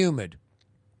hot and humid.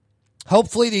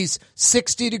 Hopefully these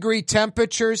 60-degree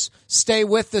temperatures stay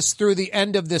with us through the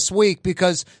end of this week,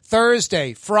 because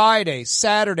Thursday, Friday,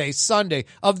 Saturday, Sunday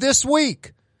of this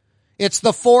week, it's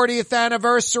the 40th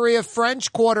anniversary of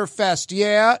French Quarter Fest.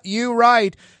 Yeah, you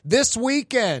right. This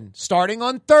weekend, starting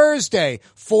on Thursday,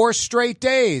 4 straight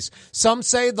days. Some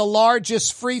say the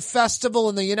largest free festival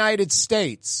in the United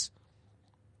States.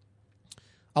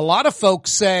 A lot of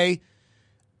folks say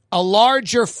a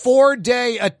larger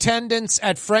 4-day attendance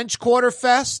at French Quarter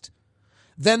Fest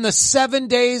than the 7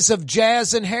 days of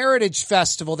Jazz and Heritage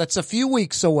Festival that's a few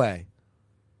weeks away.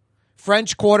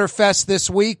 French Quarter Fest this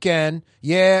weekend.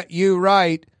 Yeah, you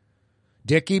right.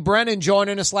 Dickie Brennan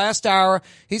joining us last hour.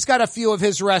 He's got a few of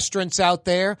his restaurants out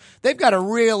there. They've got a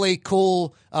really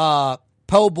cool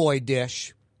po' boy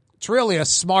dish. It's really a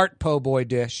smart po' boy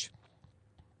dish.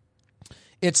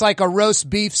 It's like a roast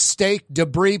beef steak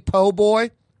debris po'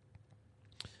 boy.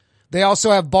 They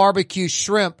also have barbecue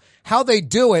shrimp. How they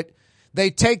do it, they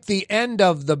take the end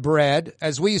of the bread,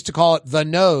 as we used to call it, the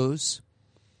nose,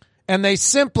 and they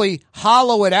simply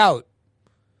hollow it out.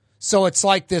 So it's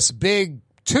like this big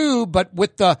tube, but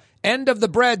with the end of the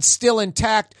bread still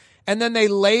intact, and then they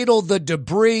ladle the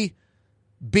debris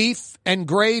beef and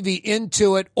gravy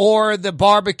into it, or the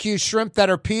barbecue shrimp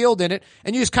that are peeled in it,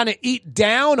 and you just kind of eat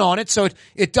down on it so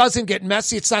it doesn't get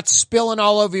messy. It's not spilling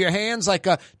all over your hands like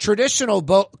a traditional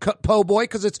po' boy,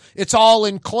 because it's all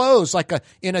enclosed like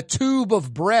in a tube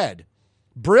of bread.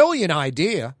 Brilliant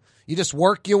idea. You just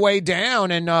work your way down,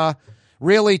 and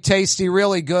really tasty,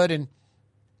 really good, and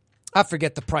I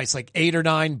forget the price, like $8 or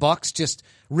 $9, just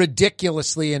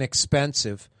ridiculously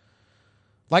inexpensive.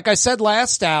 Like I said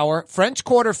last hour, French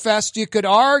Quarter Fest, you could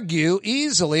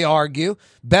easily argue,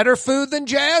 better food than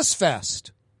Jazz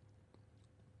Fest.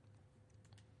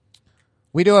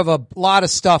 We do have a lot of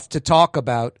stuff to talk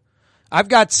about. I've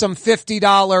got some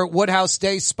 $50 Woodhouse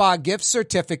Day Spa gift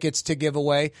certificates to give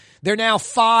away. They're now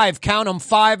 5, count them,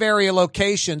 5 area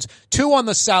locations, 2 on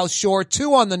the South Shore,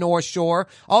 2 on the North Shore,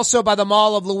 also by the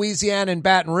Mall of Louisiana in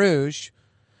Baton Rouge.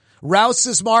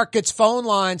 Rouse's Market's phone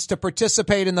lines to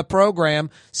participate in the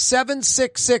program,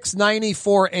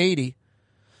 766-9480,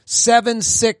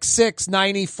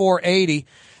 766-9480.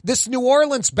 This New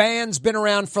Orleans band's been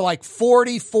around for like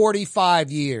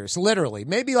 45 years, literally,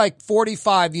 maybe like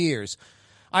 45 years.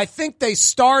 I think they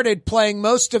started playing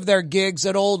most of their gigs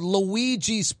at old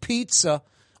Luigi's Pizza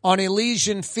on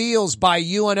Elysian Fields by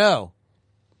UNO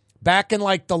back in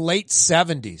like the late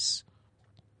 70s.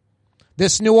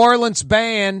 This New Orleans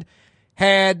band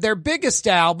had their biggest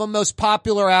album, most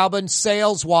popular album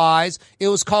sales-wise. It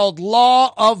was called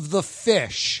Law of the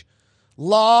Fish.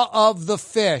 Law of the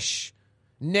Fish.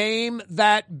 Name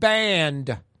that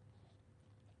band.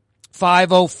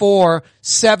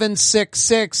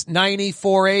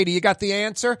 504-766-9480. You got the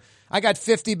answer? I got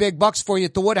 $50 for you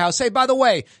at the Woodhouse. Hey, by the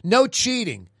way, no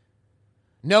cheating.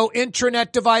 No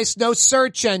intranet device, no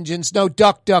search engines, no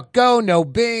DuckDuckGo, no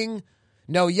Bing,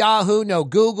 no Yahoo, no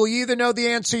Google. You either know the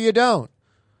answer or you don't.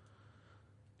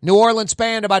 New Orleans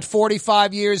band, about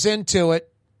 45 years into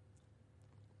it,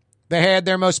 they had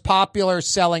their most popular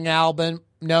selling album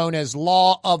known as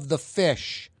Law of the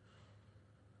Fish.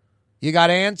 You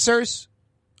got answers?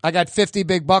 I got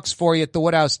 $50 for you at the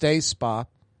Woodhouse Day Spa.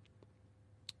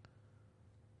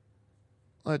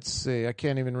 Let's see. I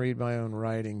can't even read my own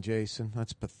writing, Jason.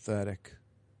 That's pathetic.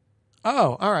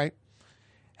 Oh, all right.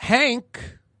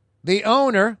 Hank, the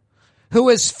owner, who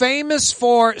is famous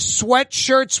for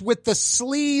sweatshirts with the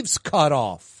sleeves cut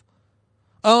off,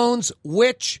 owns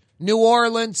which New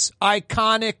Orleans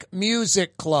iconic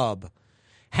music club?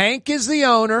 Hank is the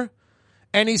owner,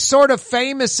 and he's sort of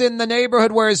famous in the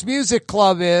neighborhood where his music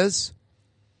club is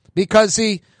because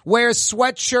he wears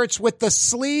sweatshirts with the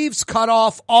sleeves cut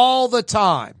off all the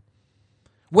time.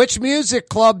 Which music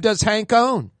club does Hank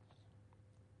own?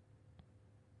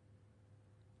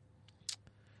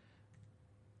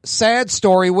 Sad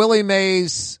story, Willie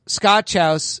Mae's Scotch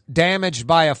House damaged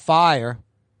by a fire.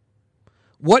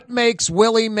 What makes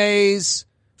Willie Mae's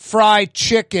fried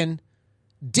chicken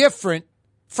different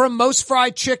from most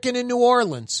fried chicken in New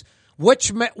Orleans?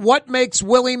 What makes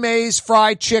Willie Mae's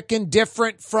fried chicken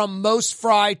different from most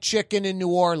fried chicken in New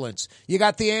Orleans? You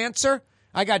got the answer?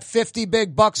 I got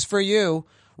 $50 for you.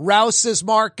 Rouse's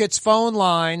Market's phone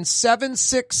line,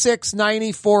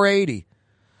 766-9480.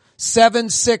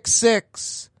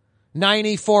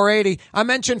 766-9480. I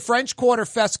mentioned French Quarter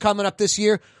Fest coming up this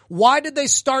year. Why did they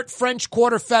start French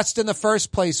Quarter Fest in the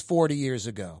first place 40 years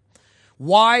ago?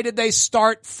 Why did they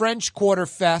start French Quarter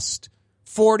Fest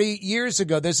 40 years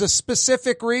ago? There's a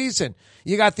specific reason.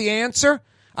 You got the answer?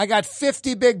 I got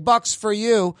 $50 for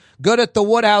you. Good at the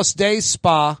Woodhouse Day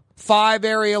Spa. 5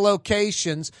 area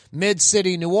locations.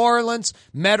 Mid-City, New Orleans.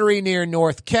 Metairie near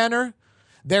North Kenner.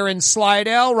 They're in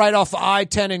Slidell, right off of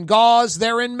I-10 and Gauze.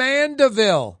 They're in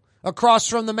Mandeville, across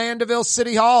from the Mandeville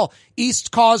City Hall,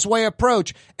 East Causeway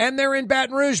approach. And they're in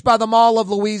Baton Rouge by the Mall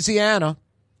of Louisiana.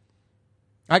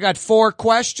 I got 4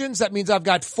 questions. That means I've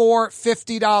got 4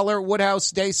 $50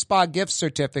 Woodhouse Day Spa gift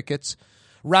certificates.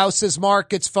 Rouse's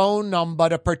Market's phone number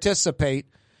to participate,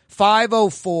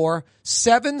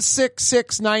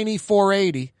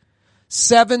 504-766-9480,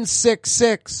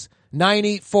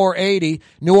 766-9480.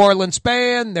 New Orleans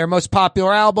band, their most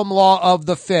popular album, Law of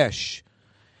the Fish.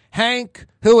 Hank,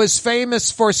 who is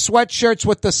famous for sweatshirts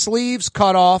with the sleeves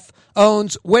cut off,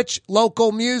 owns which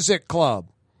local music club?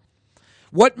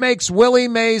 What makes Willie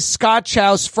Mae's Scotch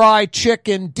House fried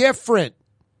chicken different?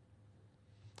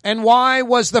 And why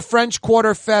was the French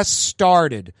Quarter Fest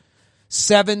started?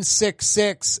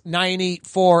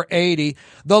 766-9480.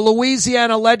 The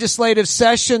Louisiana legislative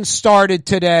session started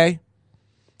today.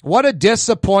 What a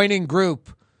disappointing group.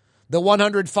 The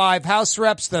 105 House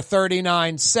reps, the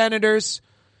 39 senators.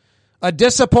 A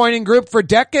disappointing group for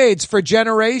decades, for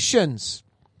generations.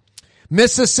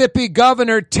 Mississippi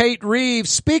Governor Tate Reeves,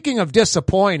 speaking of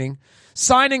disappointing,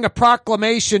 signing a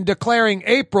proclamation declaring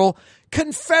April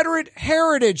Confederate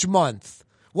Heritage Month.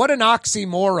 What an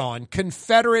oxymoron,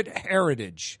 Confederate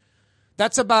Heritage.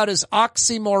 That's about as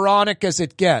oxymoronic as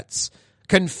it gets.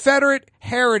 Confederate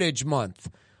Heritage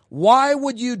Month. Why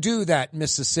would you do that,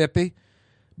 Mississippi?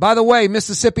 By the way,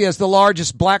 Mississippi has the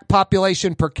largest black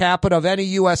population per capita of any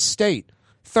U.S. state.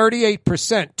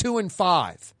 38%, 2 in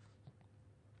 5.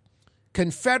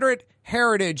 Confederate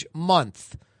Heritage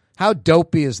Month. How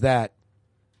dopey is that?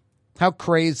 How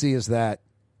crazy is that?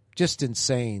 Just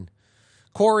insane.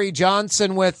 Corey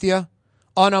Johnson with you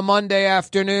on a Monday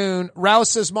afternoon.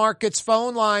 Rouse's Market's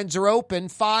phone lines are open,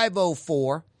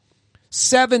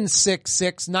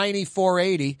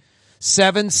 504-766-9480.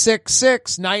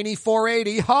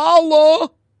 766-9480. Holla!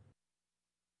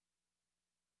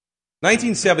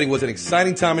 1970 was an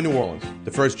exciting time in New Orleans.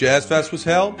 The first Jazz Fest was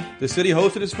held, the city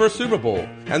hosted its first Super Bowl,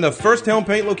 and the first Helm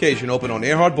Paint location opened on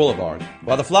Earhart Boulevard.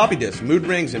 While the floppy disks, mood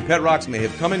rings, and pet rocks may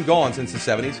have come and gone since the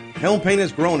 70s, Helm Paint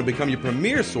has grown to become your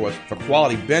premier source for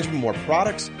quality Benjamin Moore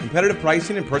products, competitive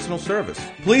pricing, and personal service.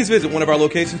 Please visit one of our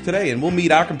locations today and we'll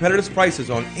meet our competitors'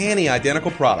 prices on any identical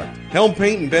product. Helm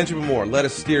Paint and Benjamin Moore, let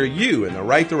us steer you in the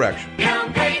right direction.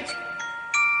 Helm Paint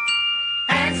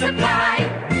and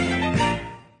Supply.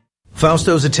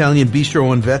 Fausto's Italian Bistro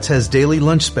on Vets has daily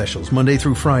lunch specials Monday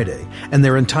through Friday, and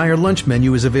their entire lunch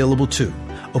menu is available too.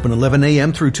 Open 11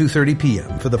 a.m. through 2:30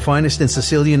 p.m. For the finest in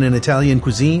Sicilian and Italian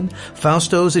cuisine,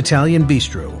 Fausto's Italian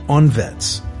Bistro on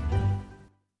Vets.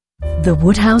 The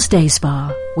Woodhouse Day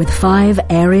Spa, with 5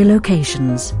 area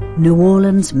locations, New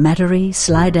Orleans, Metairie,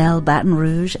 Slidell, Baton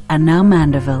Rouge, and now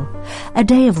Mandeville. A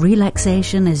day of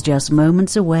relaxation is just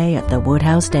moments away at the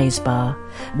Woodhouse Day Spa.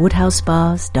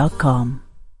 WoodhouseSpas.com.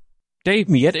 Dave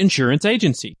Miette Insurance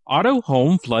Agency. Auto,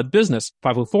 home, flood, business.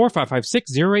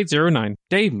 504-556-0809.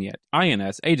 Dave Miette,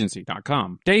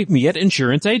 INSagency.com. Dave Miette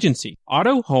Insurance Agency.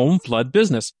 Auto, home, flood,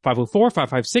 business.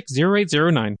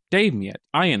 504-556-0809. Dave Miette,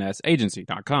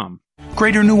 INSagency.com.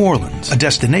 Greater New Orleans, a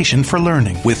destination for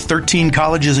learning. With 13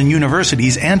 colleges and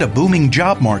universities and a booming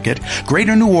job market,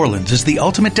 Greater New Orleans is the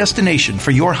ultimate destination for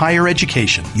your higher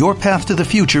education. Your path to the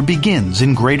future begins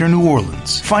in Greater New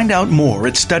Orleans. Find out more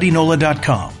at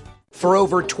studynola.com. For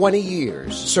over 20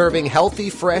 years, serving healthy,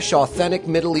 fresh, authentic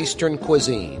Middle Eastern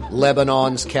cuisine,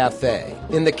 Lebanon's Cafe.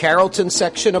 In the Carrollton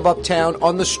section of Uptown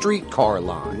on the streetcar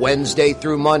line. Wednesday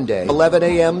through Monday, 11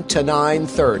 a.m. to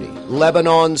 9:30.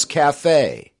 Lebanon's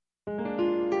Cafe.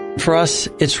 For us,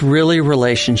 it's really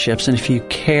relationships. And if you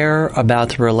care about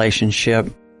the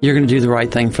relationship, you're going to do the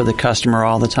right thing for the customer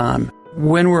all the time.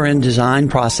 When we're in design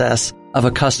process of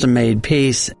a custom-made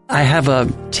piece, I have a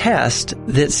test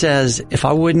that says if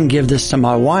I wouldn't give this to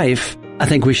my wife, I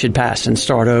think we should pass and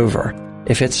start over.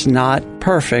 If it's not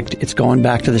perfect, it's going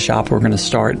back to the shop. We're going to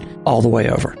start all the way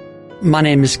over. My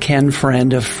name is Ken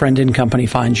Friend of Friend & Company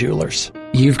Fine Jewelers.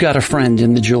 You've got a friend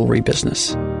in the jewelry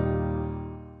business.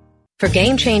 For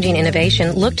game-changing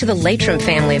innovation, look to the Latrim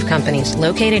family of companies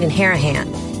located in Harahan.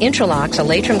 Intralox, a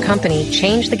Latrim company,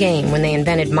 changed the game when they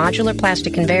invented modular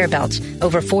plastic conveyor belts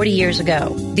over 40 years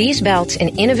ago. These belts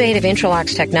and innovative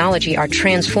Intralox technology are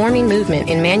transforming movement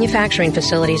in manufacturing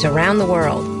facilities around the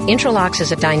world. Intralox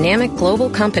is a dynamic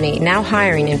global company now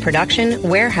hiring in production,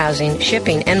 warehousing,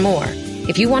 shipping, and more.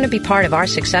 If you want to be part of our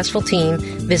successful team,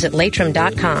 visit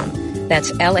Latrim.com.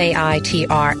 That's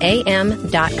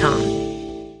LAITRAM.com.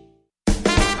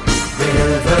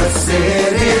 River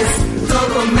City's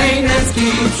total maintenance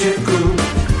keeps you cool.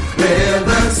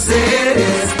 River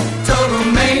City's total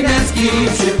maintenance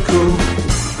keeps you cool.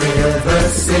 River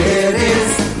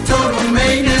City's total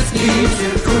maintenance keeps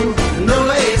you cool.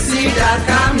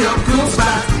 NoAC.com, your cool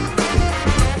spot.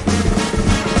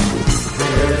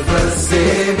 River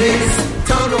City's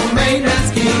total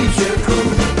maintenance keeps you cool.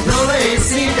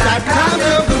 NoAC.com,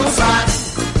 your cool spot.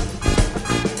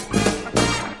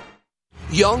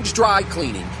 Young's Dry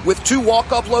Cleaning, with 2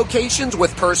 walk-up locations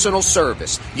with personal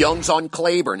service. Young's on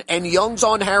Claiborne and Young's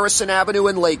on Harrison Avenue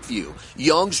in Lakeview.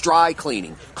 Young's Dry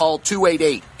Cleaning. Call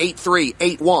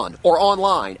 288-8381 or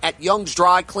online at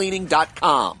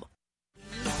youngsdrycleaning.com.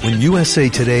 When USA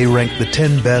Today ranked the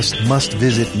 10 best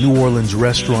must-visit New Orleans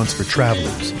restaurants for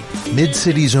travelers,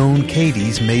 Mid-City's own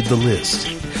Katie's made the list.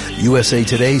 USA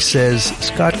Today says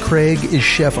Scott Craig is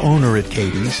chef-owner at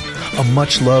Katie's, a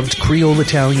much-loved Creole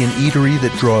Italian eatery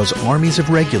that draws armies of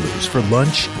regulars for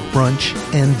lunch, brunch,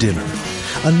 and dinner.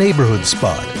 A neighborhood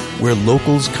spot where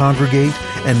locals congregate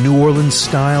and New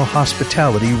Orleans-style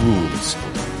hospitality rules.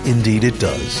 Indeed it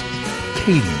does.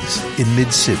 Katie's in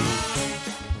Mid-City.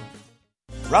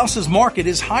 Rouse's Market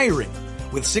is hiring.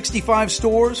 With 65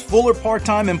 stores, full or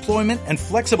part-time employment, and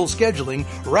flexible scheduling,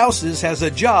 Rouse's has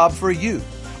a job for you.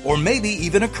 Or maybe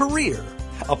even a career.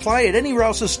 Apply at any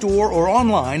Rouse's store or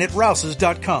online at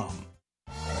rouses.com.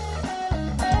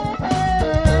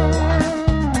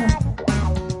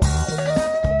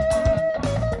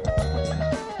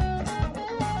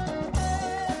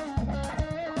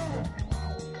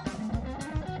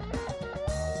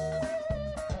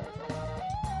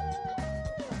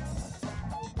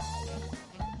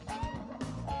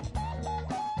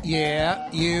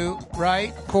 Yeah, you,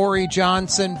 right? Corey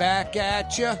Johnson back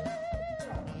at you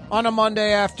on a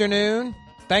Monday afternoon.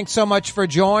 Thanks so much for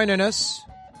joining us.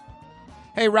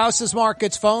 Hey, Rouse's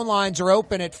Market's phone lines are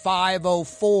open at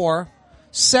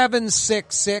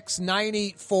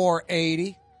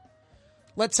 504-766-9480.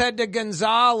 Let's head to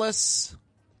Gonzales.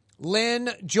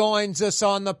 Lynn joins us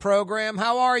on the program.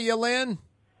 How are you, Lynn?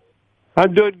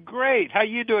 I'm doing great. How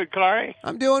you doing, Kaare?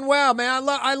 I'm doing well, man.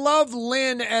 I love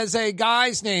Lynn as a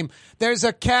guy's name. There's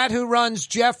a cat who runs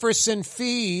Jefferson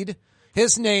Feed.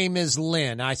 His name is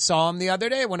Lynn. I saw him the other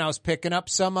day when I was picking up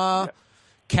some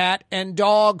cat and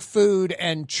dog food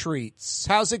and treats.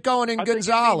 How's it going in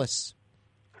Gonzales?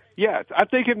 I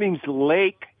think it means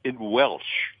lake in Welsh.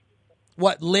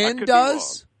 What, Lynn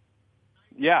does?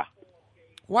 Yeah.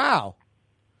 Wow.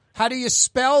 How do you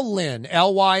spell Lynn?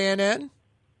 Lynn?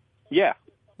 Yeah.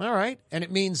 All right. And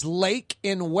it means lake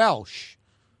in Welsh.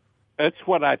 That's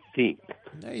what I think.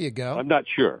 There you go. I'm not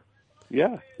sure.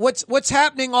 Yeah. What's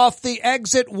happening off the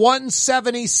exit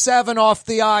 177 off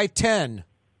the I-10?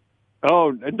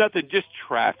 Oh, nothing, just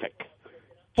traffic.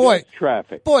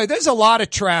 Traffic. Boy, there's a lot of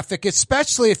traffic,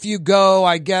 especially if you go,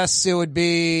 I guess it would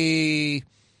be,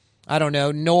 I don't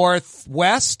know,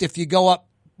 northwest. If you go up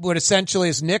what essentially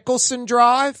is Nicholson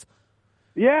Drive.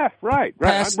 Yeah, right.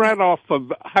 I'm right off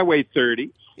of Highway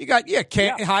 30. You got,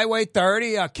 Highway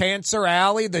 30, Cancer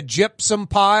Alley, the gypsum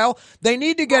pile. They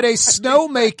need to get a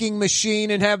snowmaking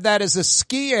machine and have that as a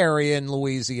ski area in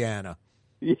Louisiana.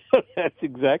 Yeah, that's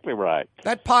exactly right.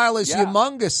 That pile is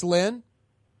humongous, Lynn.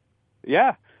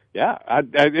 Yeah. I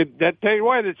tell you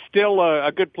what, it's still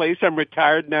a good place. I'm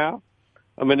retired now.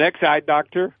 I'm an ex-eye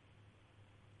doctor.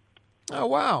 Oh,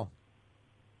 wow.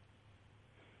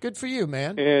 Good for you,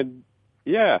 man. And,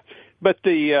 yeah. But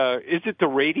is it the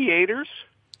radiators?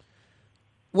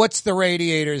 What's the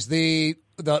radiators? The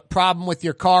problem with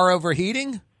your car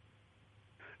overheating?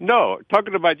 No,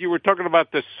 you were talking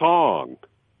about the song.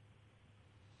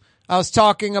 I was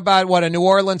talking about a New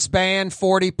Orleans band,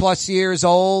 40 plus years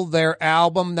old. Their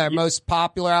most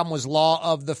popular album was Law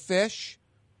of the Fish.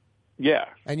 Yeah.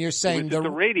 And you're saying the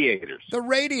radiators. The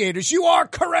radiators. You are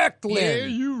correct, Lynn. Yeah,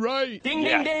 you're right. Ding,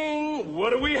 ding, ding.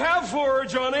 What do we have for her,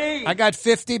 Johnny? I got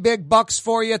 50 big bucks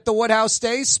for you at the Woodhouse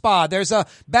Day Spa. There's a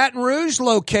Baton Rouge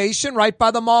location right by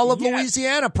the Mall of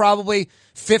Louisiana, probably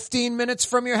 15 minutes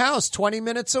from your house, 20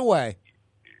 minutes away.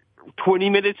 20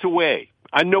 minutes away.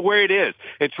 I know where it is.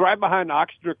 It's right behind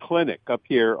Oxner Clinic up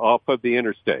here off of the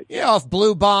interstate. Yeah, off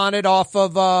Blue Bonnet, off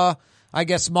of,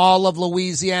 Mall of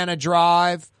Louisiana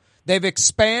Drive. They've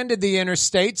expanded the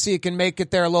interstate so you can make it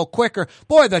there a little quicker.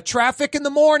 Boy, the traffic in the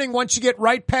morning, once you get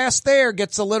right past there,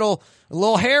 gets a little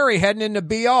hairy heading into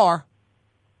BR.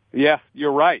 Yeah,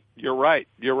 you're right.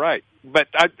 But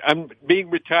I'm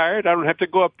being retired. I don't have to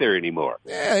go up there anymore.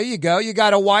 Yeah, there you go. You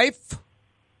got a wife?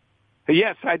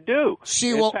 Yes, I do.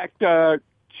 In fact,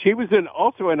 she was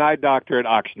also an eye doctor at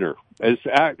Oxner, as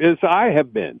I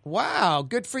have been. Wow,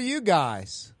 good for you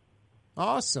guys.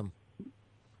 Awesome.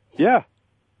 Yeah.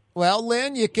 Well,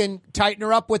 Lynn, you can tighten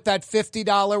her up with that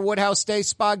 $50 Woodhouse Day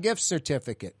Spa gift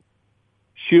certificate.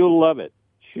 She'll love it.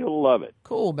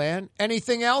 Cool, man.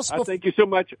 Anything else? Thank you so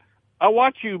much. I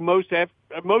watch you most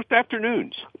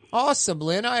afternoons. Awesome,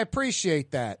 Lynn. I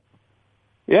appreciate that.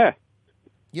 Yeah.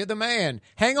 You're the man.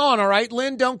 Hang on, all right,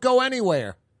 Lynn? Don't go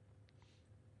anywhere.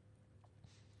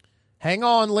 Hang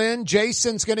on, Lynn.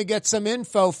 Jason's going to get some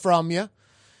info from you.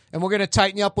 And we're going to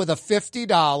tighten you up with a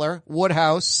 $50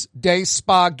 Woodhouse Day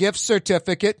Spa gift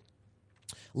certificate.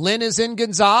 Lynn is in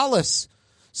Gonzales.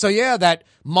 So, yeah, that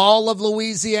Mall of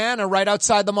Louisiana, right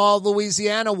outside the Mall of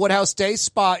Louisiana, Woodhouse Day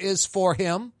Spa is for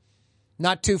him.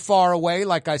 Not too far away,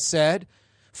 like I said.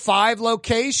 5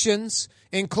 locations,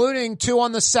 including 2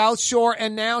 on the South Shore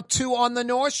and now 2 on the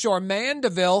North Shore.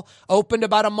 Mandeville opened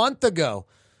about a month ago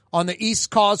on the East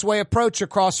Causeway approach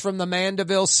across from the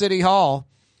Mandeville City Hall.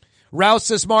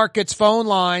 Rouse's Market's phone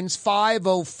lines,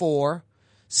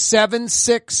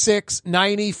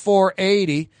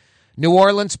 504-766-9480. New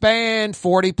Orleans band,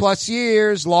 40-plus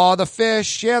years. Law of the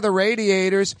Fish, yeah, the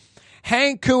Radiators.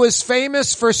 Hank, who is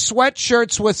famous for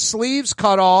sweatshirts with sleeves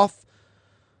cut off,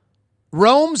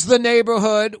 roams the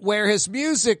neighborhood where his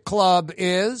music club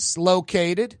is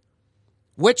located.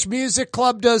 Which music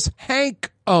club does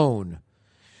Hank own?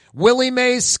 Willie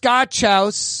Mae's Scotch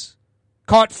House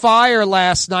caught fire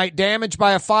last night, damaged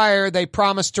by a fire. They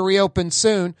promised to reopen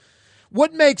soon.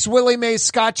 What makes Willie Mae's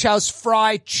Scotch House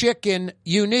fried chicken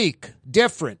unique,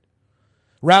 different?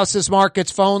 Rouse's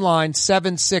Market's phone line,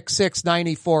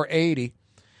 766-9480.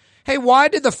 Hey, why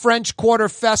did the French Quarter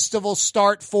Festival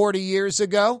start 40 years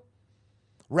ago?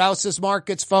 Rouse's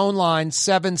Market's phone line,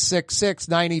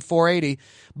 766-9480.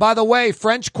 By the way,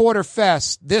 French Quarter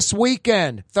Fest this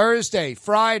weekend, Thursday,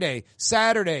 Friday,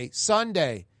 Saturday,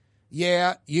 Sunday.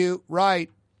 Yeah, you right.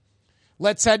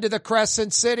 Let's head to the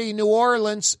Crescent City, New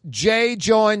Orleans. Jay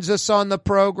joins us on the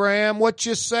program. What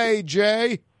you say,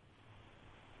 Jay?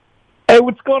 Hey,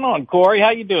 what's going on, Corey?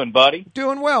 How you doing, buddy?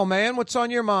 Doing well, man. What's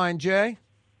on your mind, Jay?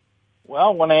 Well,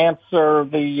 I want to answer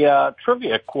the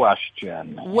trivia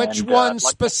question. Which one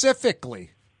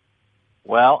specifically?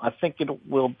 Well, I think it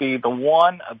will be the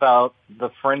one about the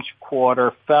French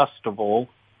Quarter Festival,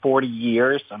 40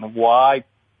 years, and why,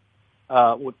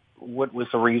 what was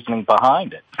the reasoning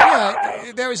behind it?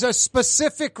 Yeah, there's a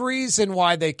specific reason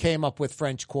why they came up with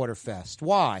French Quarter Fest.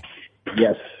 Why?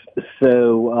 Yes.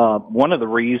 So one of the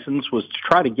reasons was to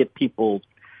try to get people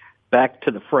back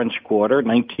to the French Quarter.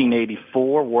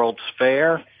 1984 World's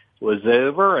Fair was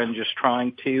over, and just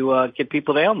trying to get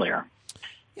people down there.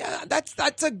 Yeah,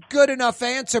 that's a good enough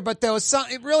answer, but there was some.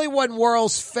 It really wasn't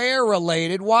World's Fair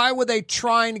related. Why were they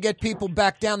trying to get people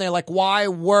back down there? Like, why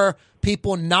were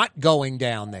people not going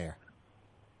down there?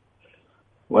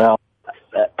 Well,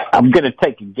 I'm going to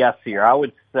take a guess here. I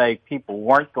would say people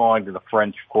weren't going to the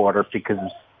French Quarter because,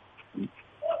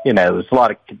 you know, there's a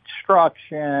lot of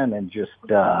construction and just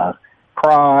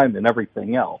crime and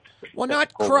everything else. Well,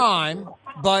 not crime,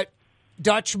 but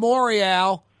Dutch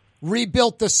Morial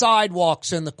rebuilt the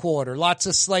sidewalks in the quarter. Lots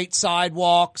of slate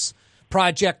sidewalks.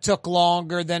 Project took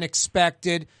longer than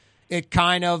expected. It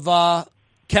kind of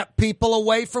kept people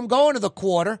away from going to the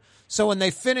quarter. So when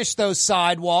they finished those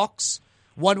sidewalks,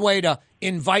 one way to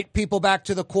invite people back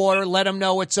to the quarter, let them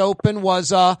know it's open,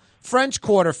 was French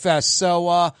Quarter Fest.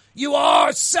 So you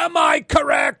are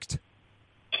semi-correct.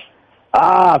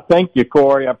 Thank you,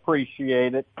 Corey. I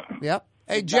appreciate it. Yep.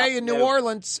 Hey, Jay, in New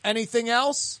Orleans, anything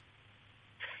else?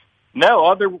 No,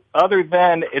 other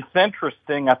than it's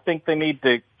interesting. I think they need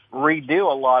to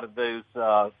redo a lot of those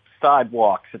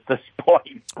sidewalks at this point.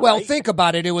 Right? Well, think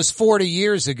about it. It was 40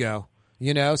 years ago,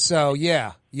 you know, so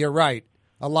yeah, you're right.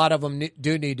 A lot of them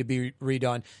do need to be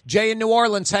redone. Jay in New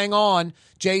Orleans, hang on.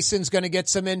 Jason's going to get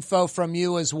some info from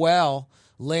you as well.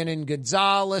 Lynn in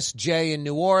Gonzales, Jay in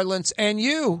New Orleans, and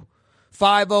you,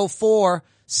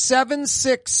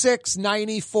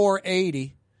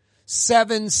 504-766-9480.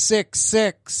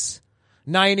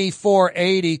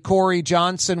 766-9480. Corey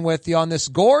Johnson with you on this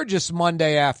gorgeous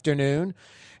Monday afternoon.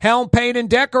 Helm Paint and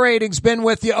Decorating's been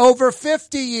with you over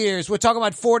 50 years. We're talking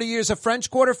about 40 years of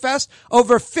French Quarter Fest.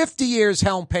 Over 50 years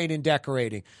Helm Paint and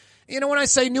Decorating. You know, when I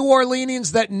say New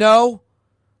Orleanians that know,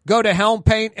 go to Helm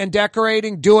Paint and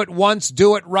Decorating. Do it once,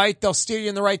 do it right. They'll steer you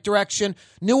in the right direction.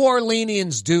 New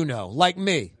Orleanians do know, like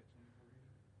me.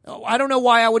 I don't know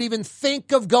why I would even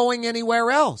think of going anywhere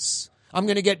else. I'm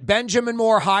going to get Benjamin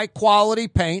Moore high-quality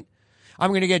paint.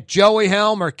 I'm going to get Joey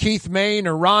Helm or Keith Main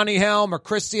or Ronnie Helm or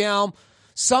Christy Helm.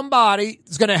 Somebody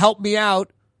is going to help me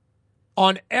out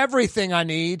on everything I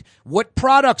need. What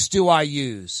products do I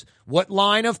use? What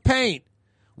line of paint?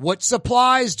 What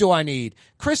supplies do I need?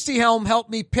 Christy Helm helped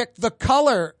me pick the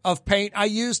color of paint I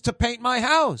use to paint my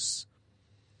house.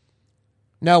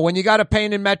 No, when you got to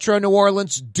paint in Metro New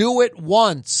Orleans, do it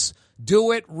once.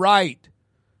 Do it right.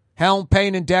 Helm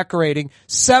Paint and Decorating.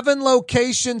 7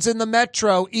 locations in the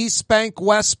Metro, East Bank,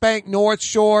 West Bank, North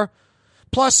Shore,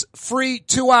 plus free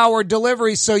 2-hour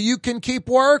delivery so you can keep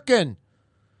working.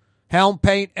 Helm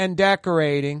Paint and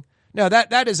Decorating. No,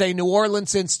 that is a New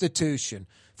Orleans institution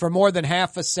for more than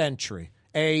half a century.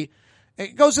 It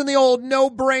goes in the old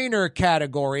no-brainer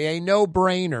category, a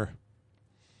no-brainer.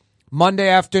 Monday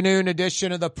afternoon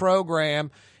edition of the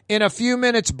program. In a few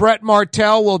minutes, Brett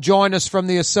Martel will join us from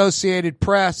the Associated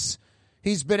Press.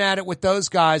 He's been at it with those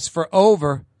guys for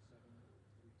over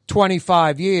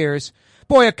 25 years.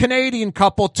 Boy, a Canadian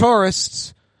couple,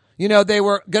 tourists, they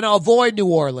were going to avoid New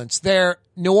Orleans. Their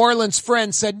New Orleans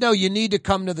friend said, no, you need to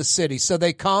come to the city. So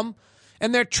they come,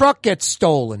 and their truck gets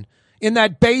stolen in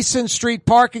that Basin Street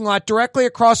parking lot directly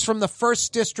across from the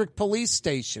 1st District Police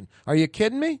Station. Are you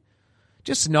kidding me?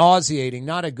 Just nauseating,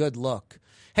 not a good look.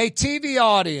 Hey, TV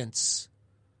audience,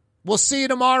 we'll see you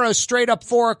tomorrow straight up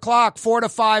 4 o'clock, 4 to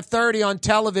 5:30 on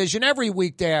television every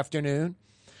weekday afternoon.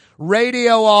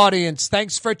 Radio audience,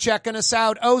 thanks for checking us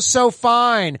out. Oh, so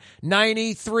fine.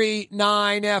 93.9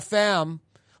 FM.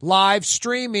 Live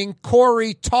streaming,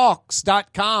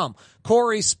 KaareTalks.com.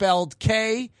 Kaare spelled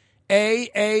Kaare.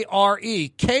 Kaare.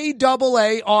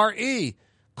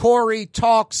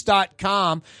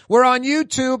 KaareTalks.com. We're on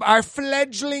YouTube, our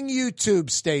fledgling YouTube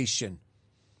station.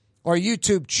 Or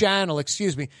YouTube channel,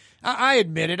 excuse me. I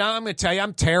admit it. I'm going to tell you,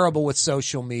 I'm terrible with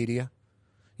social media.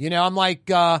 I'm like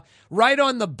right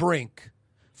on the brink.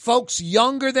 Folks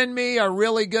younger than me are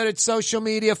really good at social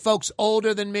media. Folks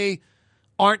older than me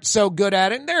aren't so good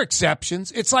at it. And there are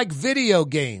exceptions. It's like video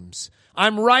games.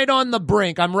 I'm right on the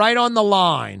brink. I'm right on the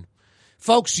line.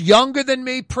 Folks younger than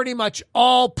me pretty much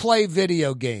all play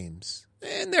video games.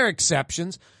 And there are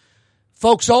exceptions.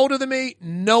 Folks older than me,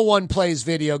 no one plays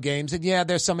video games. And yeah,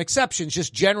 there's some exceptions,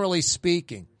 just generally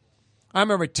speaking. I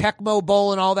remember Tecmo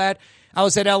Bowl and all that. I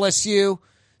was at LSU.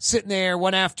 Sitting there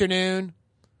one afternoon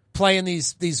playing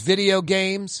these video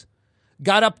games.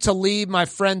 Got up to leave my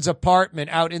friend's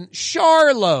apartment out in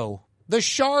Charlo, the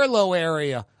Charlo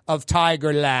area of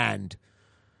Tigerland.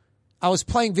 I was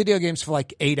playing video games for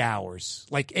like 8 hours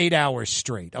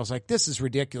straight. I was like, this is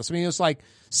ridiculous. I mean, it was like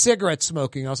cigarette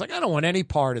smoking. I was like, I don't want any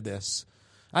part of this.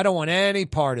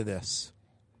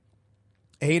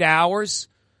 8 hours?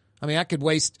 I mean, I could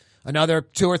waste another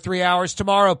 2 or 3 hours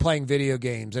tomorrow playing video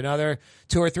games. Another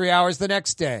 2 or 3 hours the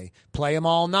next day. Play them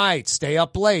all night. Stay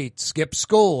up late. Skip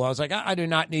school. I was like, I do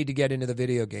not need to get into the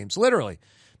video games. Literally.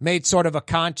 Made sort of a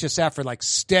conscious effort, like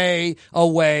stay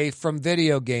away from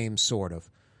video games, sort of.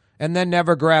 And then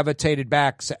never gravitated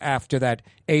back after that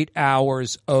 8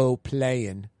 hours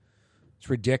playing. It's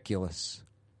ridiculous.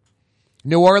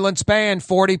 New Orleans band,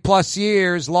 40-plus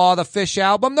years. Law of the Fish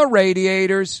album, The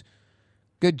Radiators.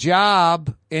 Good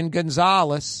job in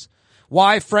Gonzales.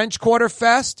 Why French Quarter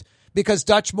Fest? Because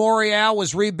Dutch Montreal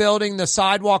was rebuilding the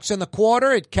sidewalks in the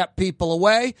quarter. It kept people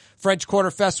away. French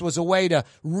Quarter Fest was a way to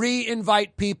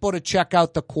re-invite people to check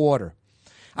out the quarter.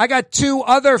 I got 2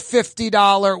 other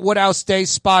 $50 Woodhouse Day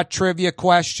Spot trivia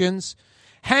questions.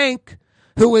 Hank,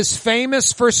 who is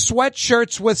famous for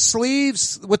sweatshirts with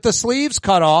the sleeves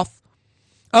cut off,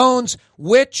 owns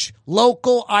which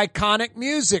local iconic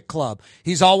music club?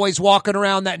 He's always walking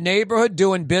around that neighborhood,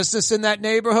 doing business in that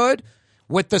neighborhood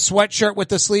with the sweatshirt with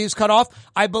the sleeves cut off.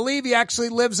 I believe he actually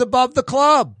lives above the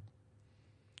club.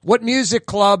 What music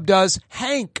club does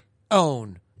Hank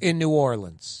own in New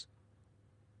Orleans?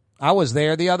 I was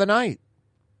there the other night.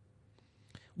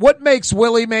 What makes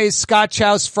Willie Mae's Scotch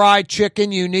House fried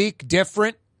chicken unique,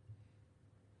 different?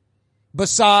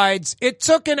 Besides, it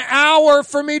took an hour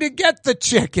for me to get the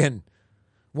chicken.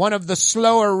 One of the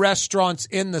slower restaurants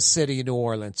in the city of New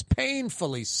Orleans.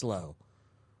 Painfully slow.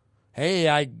 Hey,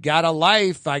 I got a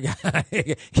life.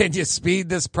 Can you speed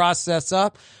this process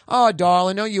up? Oh,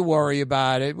 darling, don't you worry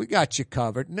about it. We got you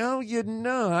covered. No, you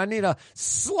know. I need a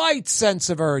slight sense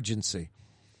of urgency.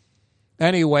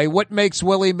 Anyway, what makes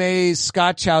Willie Mae's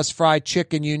Scotch House fried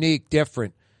chicken unique,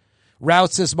 different?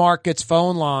 Rouse's Markets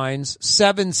phone lines,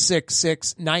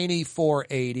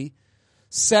 766-9480.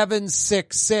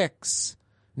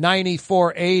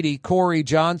 766-9480. Corey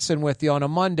Johnson with you on a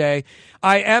Monday.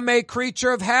 I am a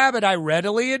creature of habit. I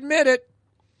readily admit it.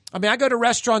 I mean, I go to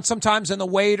restaurants sometimes and the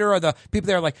waiter or the people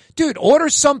there are like, dude, order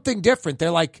something different. They're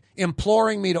like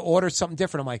imploring me to order something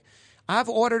different. I'm like, I've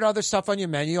ordered other stuff on your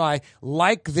menu. I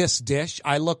like this dish.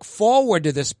 I look forward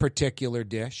to this particular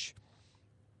dish.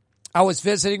 I was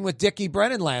visiting with Dickie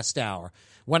Brennan last hour.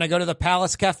 When I go to the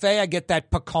Palace Cafe, I get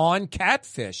that pecan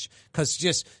catfish because it's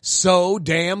just so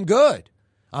damn good.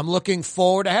 I'm looking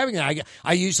forward to having it.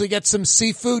 I usually get some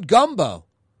seafood gumbo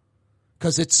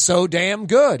because it's so damn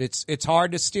good. It's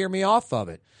hard to steer me off of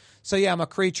it. So, yeah, I'm a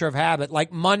creature of habit.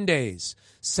 Like Mondays.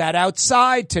 Sat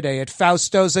outside today at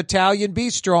Fausto's Italian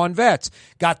Bistro on Vets.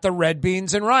 Got the red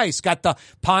beans and rice. Got the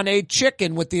panade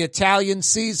chicken with the Italian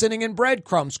seasoning and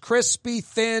breadcrumbs. Crispy,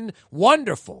 thin,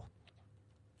 wonderful.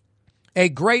 A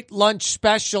great lunch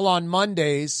special on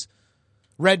Mondays,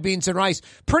 red beans and rice.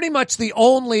 Pretty much the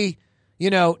only,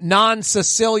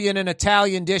 non-Sicilian and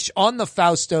Italian dish on the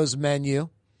Fausto's menu.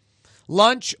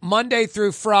 Lunch Monday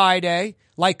through Friday,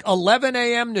 like 11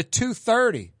 a.m. to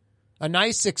 2:30. A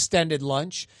nice extended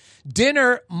lunch.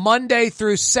 Dinner Monday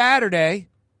through Saturday.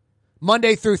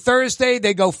 Monday through Thursday,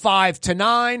 they go 5 to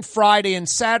 9. Friday and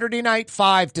Saturday night,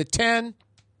 5 to 10.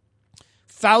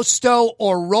 Fausto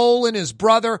or Roland, his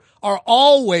brother, are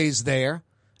always there.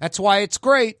 That's why it's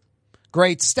great.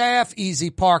 Great staff, easy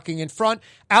parking in front.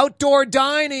 Outdoor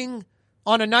dining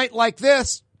on a night like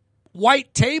this.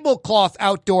 White tablecloth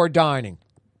outdoor dining.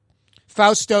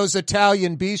 Fausto's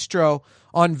Italian Bistro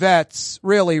on Vets.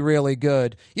 Really, really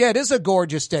good. Yeah, it is a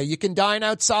gorgeous day. You can dine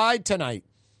outside tonight.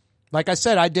 Like I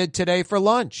said, I did today for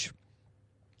lunch.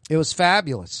 It was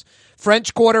fabulous.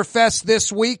 French Quarter Fest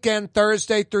this weekend,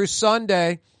 Thursday through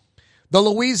Sunday. The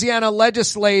Louisiana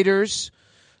legislators,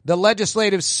 the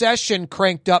legislative session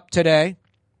cranked up today.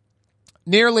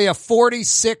 Nearly a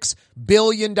 $46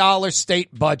 billion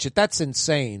state budget. That's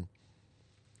insane.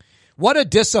 What a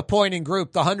disappointing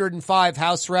group, the 105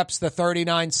 House reps, the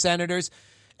 39 senators.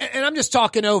 And I'm just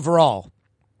talking overall.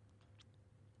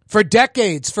 For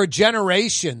decades, for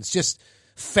generations, just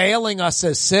failing us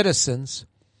as citizens.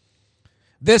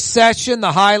 This session,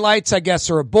 the highlights, I guess,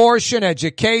 are abortion,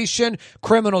 education,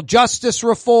 criminal justice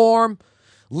reform,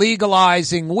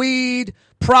 legalizing weed,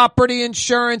 property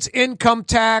insurance, income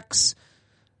tax,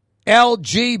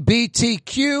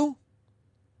 LGBTQ.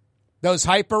 Those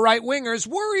hyper right-wingers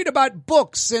worried about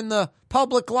books in the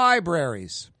public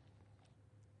libraries,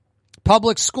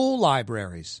 public school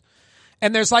libraries.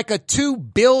 And there's like a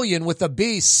 $2 billion with a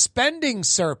B spending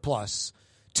surplus,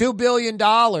 $2 billion.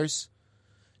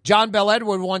 John Bel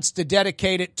Edward wants to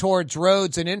dedicate it towards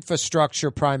roads and infrastructure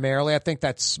primarily. I think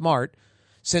that's smart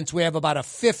since we have about a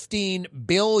 $15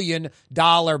 billion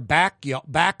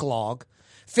backlog.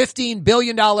 $15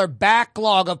 billion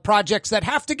backlog of projects that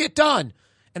have to get done.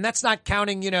 And that's not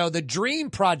counting, the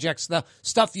dream projects, the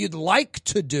stuff you'd like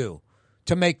to do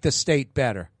to make the state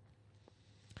better.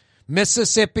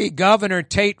 Mississippi Governor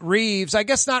Tate Reeves, I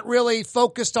guess not really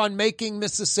focused on making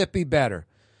Mississippi better.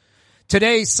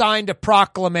 Today signed a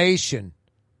proclamation.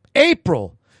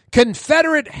 April,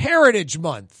 Confederate Heritage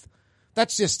Month.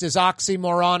 That's just as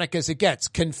oxymoronic as it gets.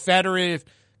 Confederate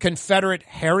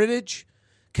heritage?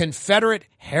 Confederate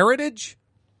heritage?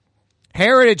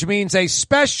 Heritage means a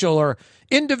special or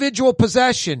individual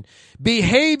possession.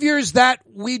 Behaviors that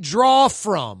we draw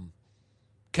from.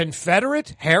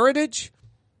 Confederate heritage?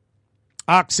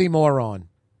 Oxymoron.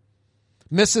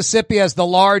 Mississippi has the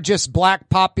largest black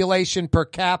population per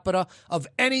capita of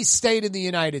any state in the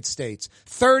United States.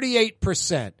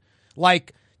 38%.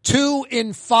 Like 2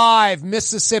 in 5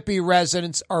 Mississippi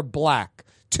residents are black.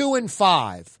 2 in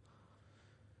 5.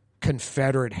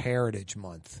 Confederate Heritage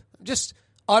Month. Just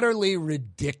utterly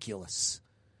ridiculous.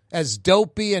 As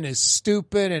dopey and as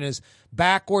stupid and as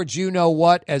backwards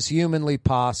you-know-what as humanly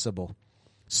possible.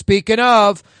 Speaking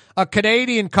of, a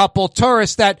Canadian couple,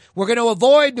 tourists, that were going to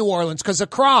avoid New Orleans because of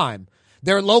crime.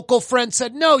 Their local friend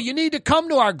said, no, you need to come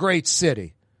to our great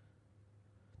city.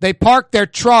 They parked their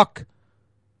truck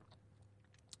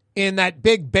in that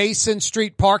big Basin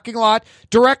Street parking lot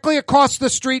directly across the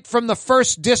street from the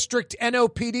 1st District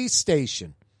NOPD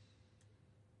station.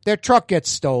 Their truck gets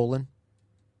stolen.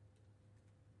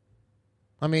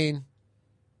 I mean,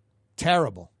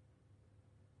 terrible.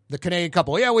 The Canadian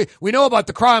couple, yeah, we know about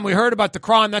the crime. We heard about the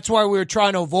crime. That's why we were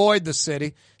trying to avoid the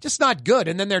city. Just not good.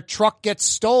 And then their truck gets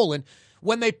stolen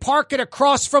when they park it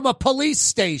across from a police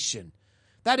station.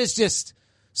 That is just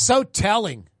so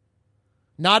telling.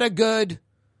 Not a good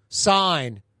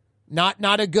sign.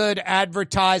 Not a good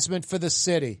advertisement for the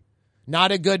city.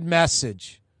 Not a good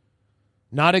message.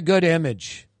 Not a good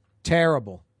image.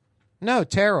 Terrible. No,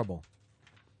 terrible.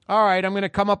 All right, I'm going to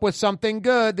come up with something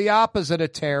good, the opposite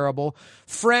of terrible.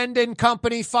 Friend and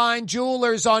Company Fine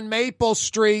Jewelers on Maple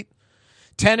Street.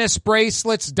 Tennis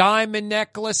bracelets, diamond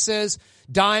necklaces,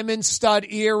 diamond stud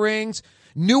earrings.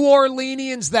 New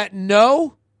Orleanians that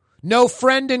know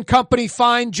Friend and Company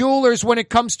Fine Jewelers when it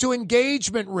comes to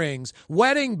engagement rings,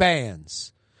 wedding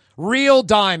bands. Real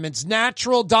diamonds,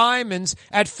 natural diamonds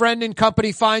at Friend and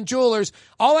Company Fine Jewelers.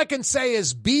 All I can say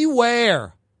is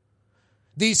beware.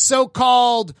 These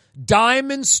so-called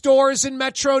diamond stores in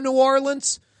Metro New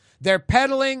Orleans, they're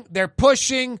peddling, they're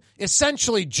pushing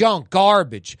essentially junk,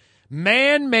 garbage.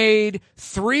 Man-made,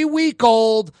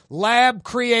 3-week-old,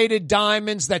 lab-created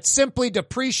diamonds that simply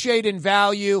depreciate in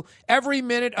value every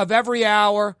minute of every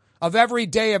hour, of every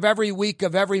day, of every week,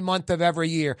 of every month, of every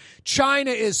year.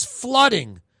 China is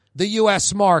flooding the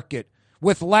U.S. market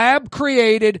with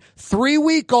lab-created,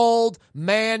 3-week-old,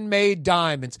 man-made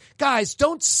diamonds. Guys,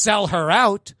 don't sell her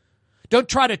out. Don't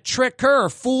try to trick her or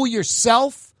fool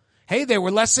yourself. Hey, they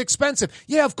were less expensive.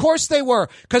 Yeah, of course they were,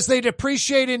 because they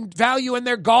depreciate in value and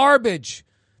they're garbage.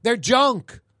 They're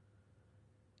junk.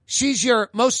 She's your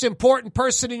most important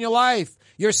person in your life,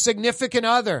 your significant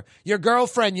other, your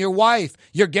girlfriend, your wife.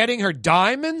 You're getting her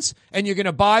diamonds, and you're going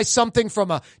to buy something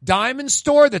from a diamond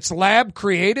store that's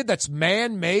lab-created, that's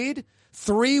man-made,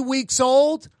 3 weeks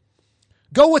old?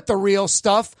 Go with the real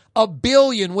stuff. $1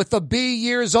 billion with a B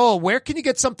years old. Where can you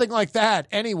get something like that?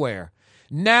 Anywhere.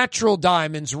 Natural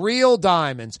diamonds, real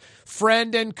diamonds.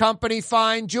 Friend and Company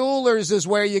Fine Jewelers is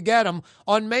where you get them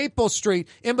on Maple Street,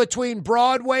 in between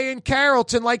Broadway and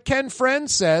Carrollton, like Ken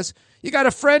Friend says. You got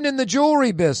a friend in the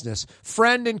jewelry business.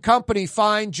 Friend and Company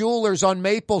Fine Jewelers on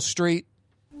Maple Street.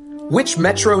 Which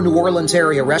Metro New Orleans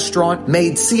area restaurant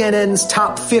made CNN's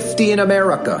top 50 in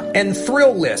America and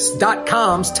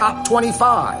ThrillList.com's top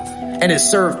 25 and has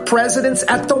served presidents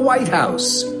at the White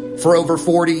House for over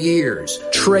 40 years?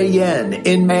 Trey Yen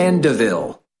in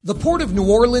Mandeville. The Port of New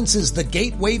Orleans is the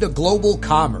gateway to global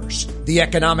commerce, the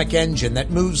economic engine that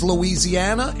moves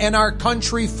Louisiana and our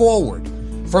country forward.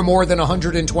 For more than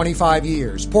 125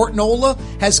 years, Port Nola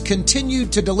has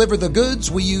continued to deliver the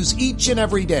goods we use each and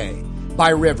every day. By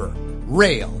river,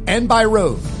 rail, and by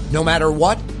road. No matter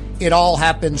what, it all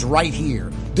happens right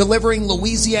here, delivering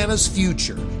Louisiana's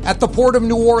future at the Port of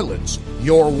New Orleans,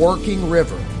 your working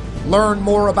river. Learn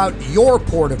more about your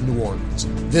Port of New Orleans.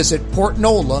 Visit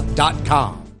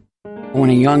portnola.com. When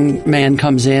a young man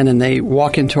comes in and they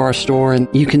walk into our store, and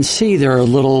you can see they're a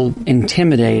little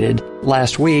intimidated.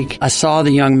 Last week, I saw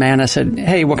the young man. I said,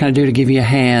 "Hey, what can I do to give you a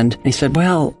hand?" And he said,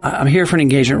 "Well, I'm here for an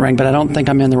engagement ring, but I don't think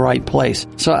I'm in the right place."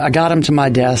 So I got him to my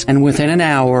desk, and within an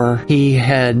hour, he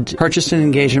had purchased an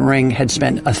engagement ring, had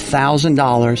spent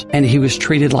 $1,000, and he was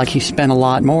treated like he spent a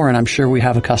lot more, and I'm sure we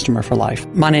have a customer for life.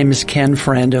 My name is Ken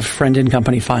Friend of Friend &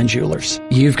 Company Fine Jewelers.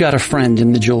 You've got a friend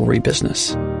in the jewelry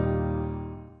business.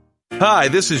 Hi,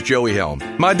 this is Joey Helm.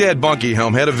 My dad, Bunky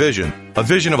Helm, had a vision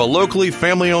of a locally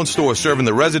family-owned store serving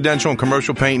the residential and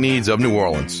commercial paint needs of New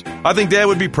Orleans. I think Dad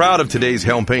would be proud of today's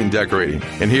Helm Paint and Decorating,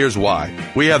 and here's why.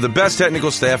 We have the best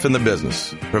technical staff in the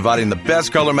business, providing the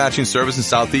best color matching service in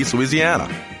Southeast Louisiana.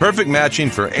 Perfect matching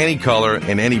for any color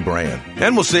and any brand.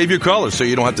 And we'll save your colors so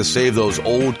you don't have to save those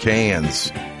old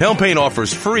cans. Helm Paint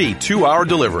offers free 2-hour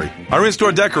delivery. Our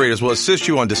in-store decorators will assist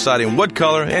you on deciding what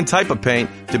color and type of paint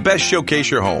to best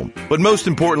showcase your home. But most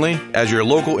importantly, as your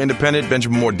local independent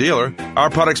Benjamin Moore dealer,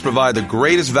 our products provide the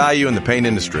greatest value in the paint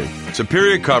industry,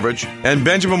 superior coverage, and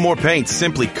Benjamin Moore paint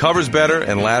simply covers better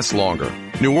and lasts longer.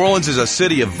 New Orleans is a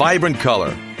city of vibrant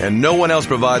color, and no one else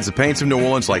provides the paints of New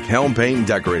Orleans like Helm Paint and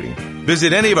Decorating.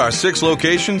 Visit any of our 6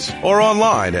 locations or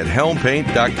online at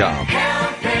helmpaint.com.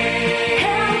 Helm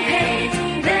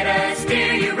Paint, let us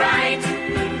steer you right.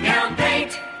 Helm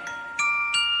Paint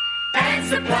and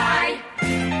Supply.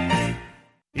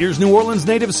 Here's New Orleans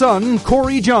native son,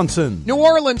 Corey Johnson. New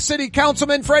Orleans City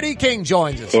Councilman Freddie King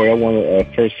joins us. So I want to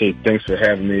first say thanks for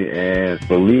having me. And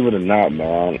believe it or not,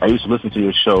 man, I used to listen to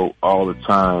your show all the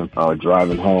time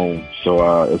driving home.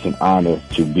 So it's an honor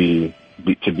to be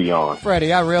on.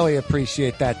 Freddie, I really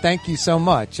appreciate that. Thank you so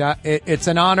much. It's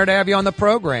an honor to have you on the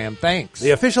program. Thanks.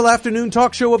 The official afternoon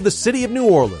talk show of the city of New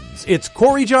Orleans. It's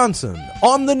Corey Johnson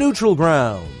on the neutral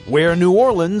ground, where New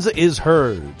Orleans is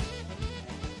heard.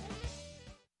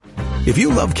 If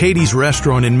you love Katie's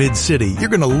Restaurant in Mid-City, you're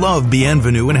going to love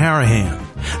Bienvenue in Harahan.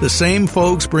 The same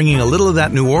folks bringing a little of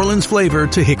that New Orleans flavor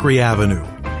to Hickory Avenue.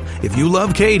 If you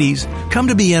love Katie's, come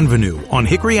to Bienvenue on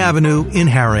Hickory Avenue in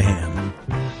Harahan.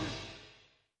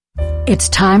 It's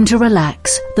time to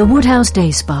relax. The Woodhouse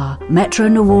Day Spa, Metro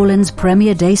New Orleans'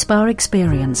 premier day spa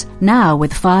experience, now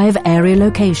with 5 area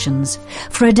locations.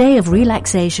 For a day of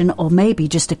relaxation or maybe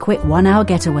just a quick 1-hour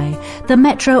getaway, the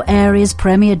Metro area's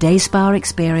premier day spa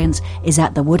experience is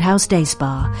at the Woodhouse Day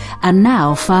Spa, and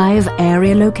now 5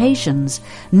 area locations: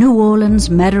 New Orleans,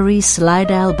 Metairie,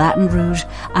 Slidell, Baton Rouge,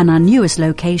 and our newest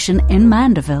location in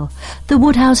Mandeville. The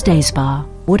Woodhouse Day Spa,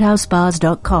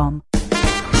 woodhousespas.com.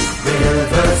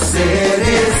 River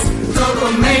City's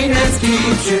total maintenance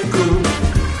keeps you cool.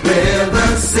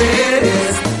 River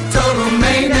City's total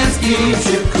maintenance keeps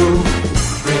you cool.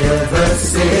 River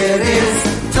City's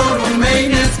total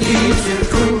maintenance keeps you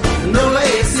cool.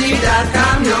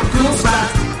 NolaAC.com, your cool spot.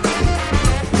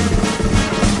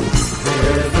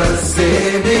 River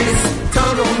City's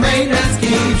total maintenance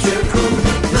keeps you cool.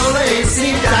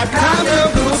 NolaAC.com, your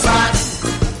cool spot.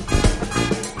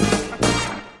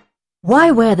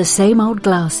 Why wear the same old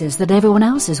glasses that everyone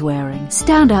else is wearing?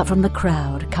 Stand out from the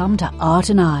crowd. Come to Art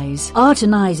and Eyes. Art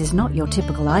and Eyes is not your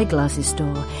typical eyeglasses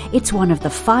store. It's one of the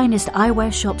finest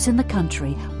eyewear shops in the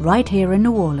country, right here in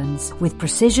New Orleans, with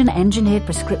precision-engineered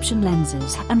prescription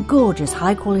lenses and gorgeous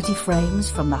high-quality frames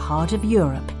from the heart of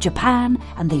Europe, Japan,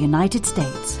 and the United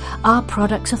States. Our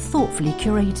products are thoughtfully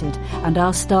curated, and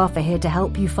our staff are here to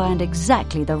help you find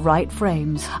exactly the right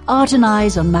frames. Art and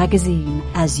Eyes on Magazine,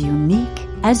 as unique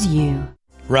as you.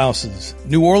 Rouse's,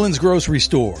 New Orleans grocery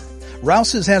store.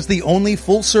 Rouse's has the only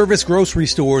full-service grocery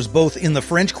stores both in the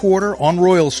French Quarter on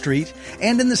Royal Street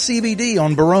and in the CBD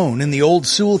on Baronne in the old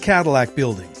Sewell Cadillac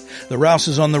building. The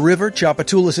Rouse's on the river,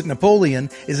 Tchoupitoulas at Napoleon,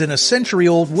 is in a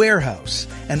century-old warehouse.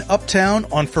 And uptown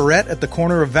on Ferret at the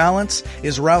corner of Valence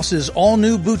is Rouse's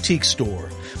all-new boutique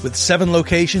store. With 7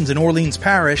 locations in Orleans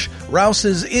Parish,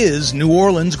 Rouse's is New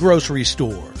Orleans grocery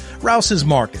store. Rouse's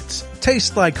Markets.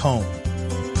 Taste like home.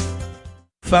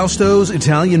 Fausto's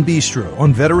Italian Bistro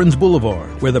on Veterans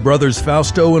Boulevard, where the brothers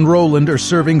Fausto and Roland are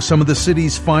serving some of the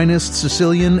city's finest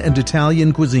Sicilian and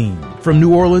Italian cuisine. From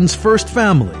New Orleans' first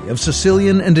family of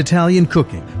Sicilian and Italian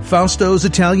cooking, Fausto's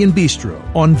Italian Bistro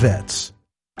on Vets.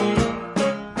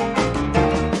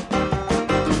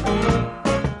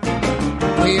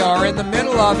 We are in the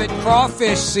middle of it,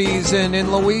 crawfish season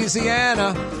in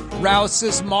Louisiana.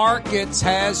 Rouse's Markets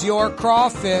has your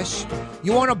crawfish.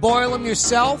 You want to boil them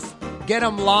yourself? Get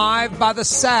them live by the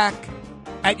sack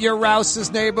at your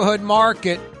Rouse's neighborhood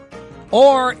market.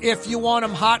 Or if you want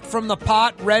them hot from the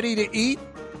pot, ready to eat,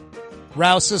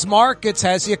 Rouse's Markets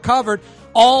has you covered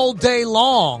all day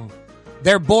long.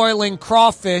 They're boiling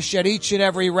crawfish at each and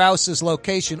every Rouse's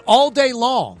location all day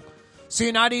long. So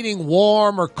you're not eating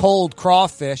warm or cold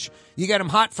crawfish. You get them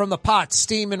hot from the pot,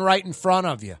 steaming right in front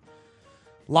of you.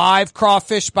 Live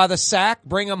crawfish by the sack.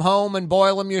 Bring them home and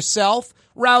boil them yourself.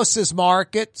 Rouse's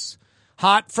Markets.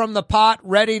 Hot from the pot,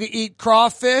 ready to eat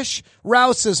crawfish.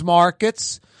 Rouse's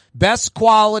Markets. Best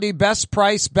quality, best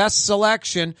price, best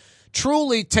selection.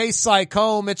 Truly tastes like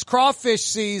home. It's crawfish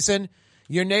season.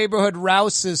 Your neighborhood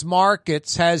Rouse's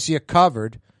Markets has you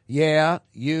covered. Yeah,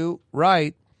 you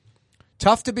right.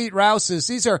 Tough to beat Rouse's.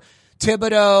 These are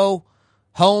Thibodeau,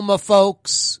 Homa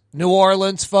folks, New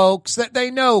Orleans folks, that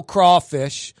they know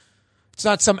crawfish. It's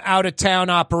not some out-of-town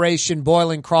operation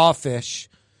boiling crawfish.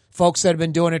 Folks that have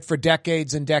been doing it for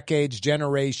decades and decades,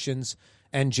 generations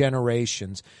and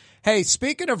generations. Hey,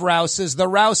 speaking of Rouse's, the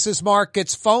Rouse's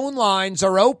Markets phone lines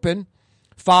are open.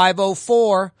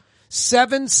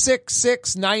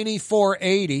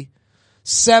 504-766-9480.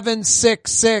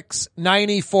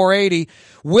 766-9480.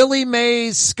 Willie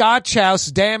Mae's Scotch House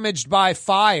damaged by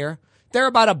fire. They're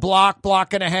about a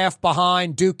block and a half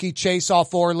behind Dookie Chase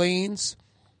off Orleans.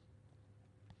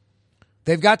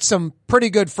 They've got some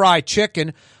pretty good fried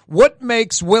chicken. What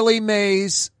makes Willie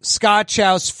Mae's Scotch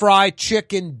House fried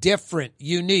chicken different,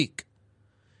 unique?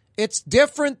 It's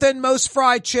different than most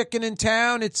fried chicken in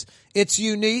town. It's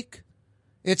unique.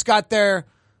 It's got their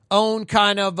own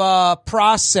kind of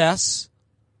process.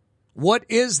 What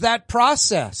is that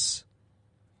process?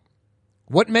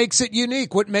 What makes it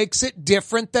unique? What makes it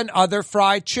different than other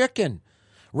fried chicken?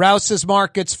 Rouse's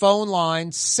Markets phone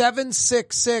line,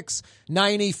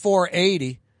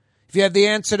 766-9480. If you have the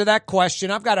answer to that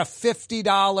question, I've got a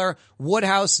 $50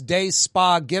 Woodhouse Day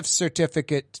Spa gift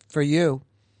certificate for you.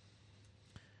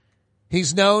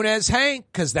 He's known as Hank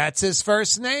because that's his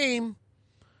first name.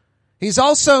 He's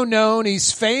also known,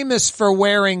 he's famous for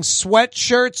wearing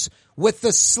sweatshirts with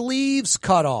the sleeves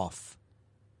cut off.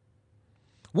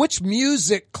 Which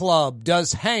music club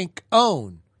does Hank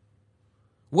own?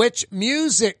 Which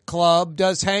music club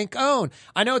does Hank own?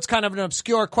 I know it's kind of an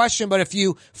obscure question, but if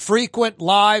you frequent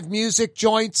live music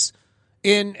joints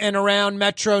in and around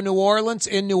Metro New Orleans,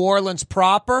 in New Orleans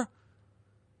proper,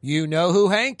 you know who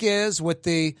Hank is with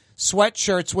the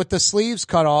sweatshirts with the sleeves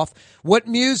cut off. What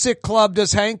music club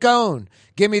does Hank own?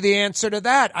 Give me the answer to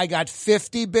that. I got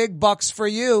 50 big bucks for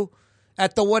you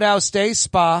at the Woodhouse Day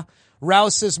Spa.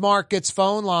 Rouse's Markets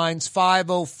phone lines,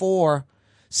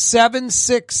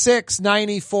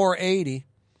 504-766-9480.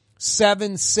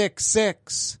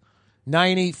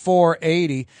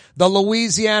 766-9480. The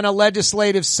Louisiana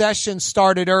legislative session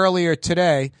started earlier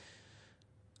today.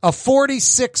 A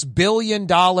 $46 billion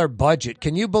budget.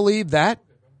 Can you believe that?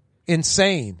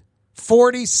 Insane.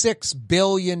 $46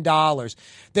 billion.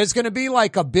 There's going to be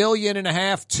like $1.5 billion,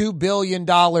 $2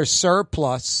 billion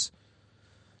surplus.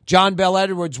 John Bell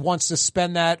Edwards wants to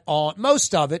spend that on,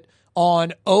 most of it,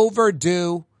 on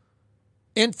overdue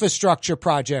infrastructure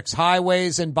projects,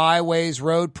 highways and byways,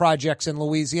 road projects in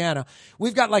Louisiana.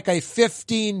 We've got like a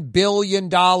 $15 billion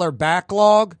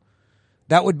backlog.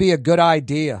 That would be a good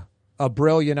idea. a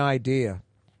brilliant idea.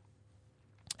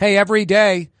 Hey, every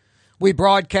day we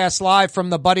broadcast live from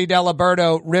the Buddy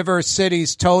Diliberto River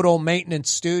City's Total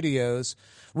Maintenance Studios.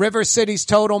 River City's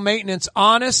Total Maintenance,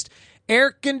 honest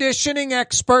air conditioning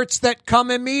experts that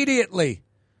come immediately.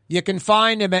 You can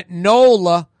find them at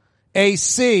NOLAAC.com.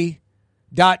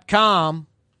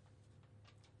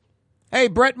 Hey,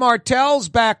 Brett Martel's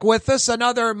back with us.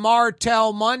 Another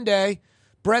Martel Monday.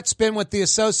 Brett's been with the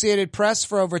Associated Press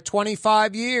for over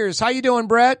 25 years. How you doing,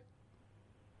 Brett?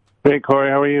 Hey,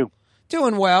 Corey. How are you?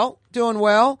 Doing well.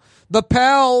 The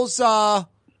Pels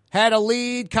had a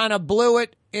lead, kind of blew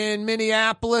it in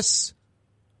Minneapolis.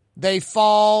 They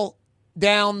fall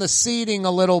down the seeding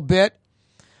a little bit.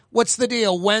 What's the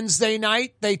deal? Wednesday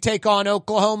night, they take on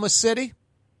Oklahoma City?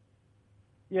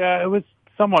 Yeah, it was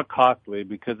somewhat costly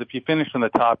because if you finish in the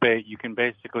top 8, you can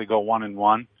basically go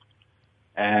 1-1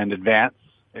 and advance.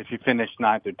 If you finish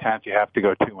 9th or 10th, you have to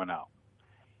go 2-0.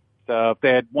 So if they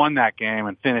had won that game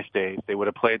and finished 8th, they would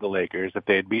have played the Lakers. If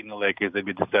they had beaten the Lakers, they'd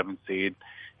be the 7th seed.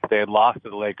 If they had lost to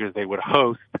the Lakers, they would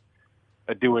host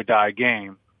a do-or-die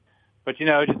game. But,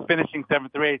 just finishing 7th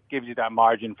or 8th gives you that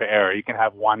margin for error. You can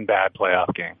have one bad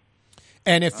playoff game.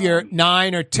 And if you're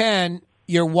 9 or 10,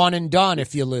 you're one and done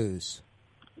if you lose.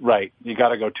 Right. You got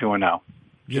to go 2-0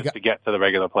 to get to the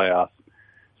regular playoffs.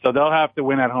 So they'll have to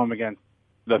win at home against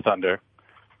the Thunder,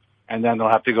 and then they'll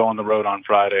have to go on the road on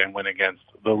Friday and win against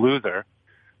the loser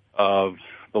of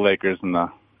the Lakers and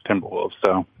the Timberwolves.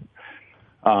 So,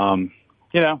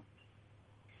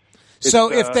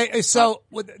 So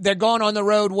they're going on the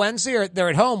road Wednesday, or they're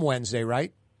at home Wednesday,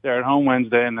 right? They're at home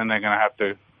Wednesday, and then they're going to have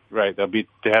to. Right, they have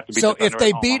to beat. So the if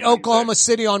they beat Oklahoma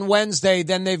Wednesday. City on Wednesday,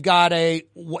 then they've got a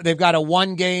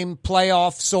 1-game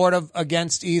playoff sort of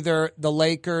against either the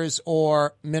Lakers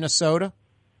or Minnesota.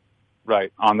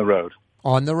 Right, on the road.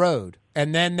 On the road,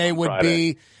 and then they would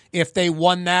Friday. be, if they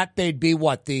won that, they'd be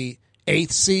what, the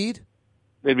 8th seed?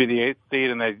 They'd be the 8th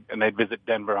seed, and they'd visit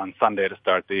Denver on Sunday to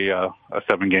start the a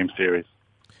 7-game series.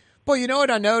 Well, you know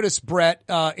what I noticed, Brett,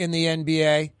 in the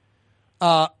NBA.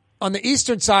 On the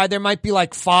Eastern side, there might be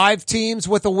like 5 teams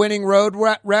with a winning road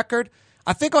record.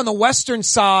 I think on the Western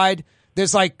side,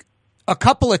 there's like a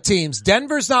couple of teams.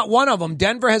 Denver's not one of them.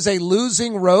 Denver has a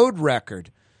losing road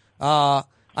record. I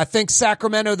think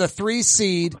Sacramento, the 3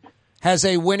 seed, has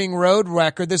a winning road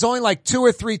record. There's only like 2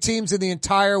 or 3 teams in the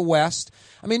entire West.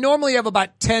 I mean, normally you have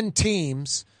about 10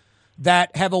 teams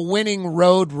that have a winning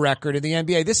road record in the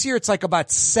NBA. This year it's like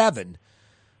about 7.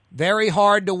 Very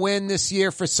hard to win this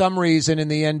year for some reason in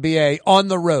the NBA on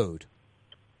the road.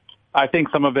 I think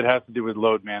some of it has to do with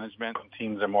load management.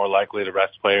 Teams are more likely to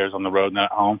rest players on the road than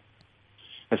at home,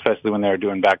 especially when they're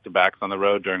doing back-to-backs on the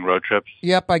road during road trips.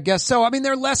 Yep, I guess so. I mean,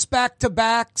 they're less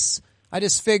back-to-backs. I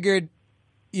just figured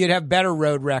you'd have better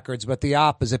road records, but the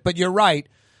opposite. But you're right.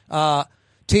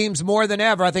 Teams more than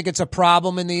ever, I think it's a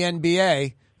problem in the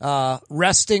NBA,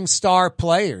 resting star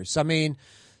players. I mean,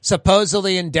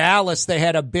 supposedly in Dallas, they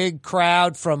had a big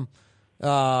crowd from,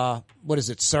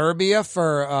 Serbia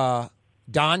for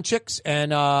Doncic,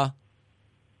 and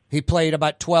he played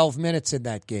about 12 minutes in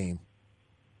that game.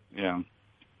 Yeah.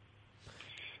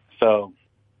 So,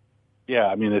 yeah,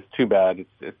 I mean, it's too bad.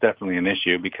 It's definitely an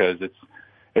issue because it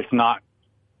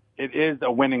is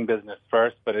a winning business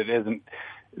first, but it is an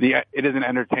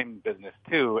entertainment business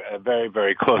too, a very,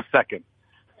 very close second.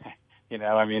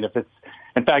 I mean, if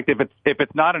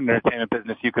it's not an entertainment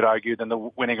business, you could argue then the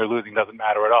winning or losing doesn't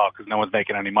matter at all because no one's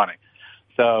making any money.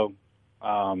 So,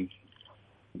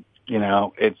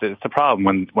 it's a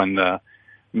problem when the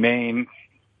main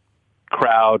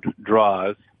crowd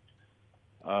draws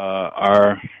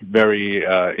are very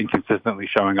inconsistently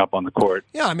showing up on the court.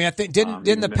 Yeah, I mean, I think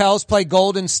didn't the Pels play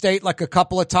Golden State like a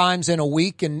couple of times in a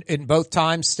week, and in both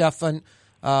times Steph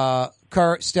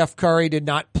Curry did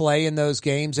not play in those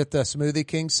games at the Smoothie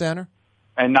King Center?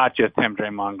 And not just him,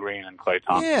 Draymond Green and Klay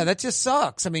Thompson. Yeah, that just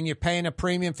sucks. I mean, you're paying a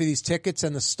premium for these tickets,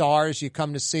 and the stars you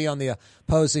come to see on the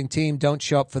opposing team don't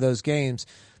show up for those games.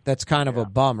 That's kind of a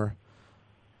bummer.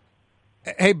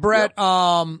 Hey, Brett,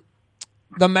 the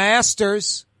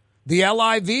Masters, the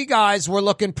LIV guys were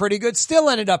looking pretty good, still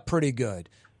ended up pretty good.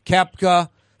 Koepka,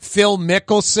 Phil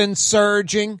Mickelson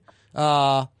surging,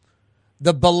 the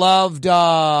beloved,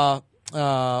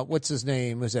 what's his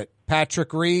name? Was it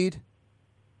Patrick Reed?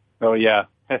 Oh, yeah.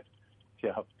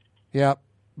 Yeah.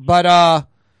 But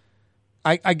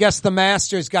I guess the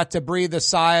Masters got to breathe a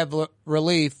sigh of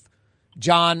relief.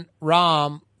 John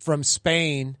Rahm from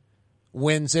Spain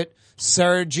wins it.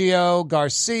 Sergio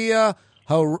Garcia,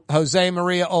 Jose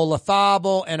Maria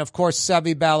Olazabal, and, of course,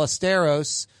 Seve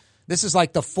Ballesteros. This is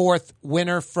like the 4th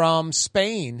winner from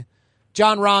Spain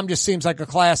John Rahm just seems like a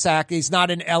class act. He's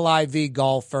not an LIV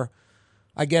golfer.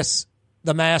 I guess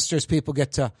the Masters people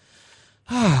get to,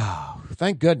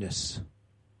 thank goodness.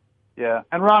 Yeah,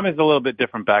 and Rahm is a little bit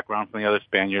different background from the other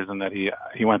Spaniards in that he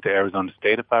went to Arizona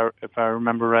State, if I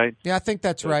remember right. Yeah, I think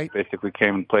that's right. Basically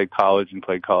came and played college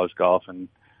golf in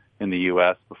the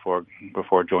U.S. before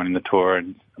joining the tour,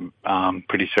 and I'm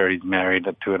pretty sure he's married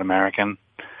to an American,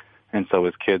 and so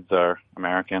his kids are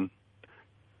American.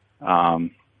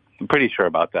 I'm pretty sure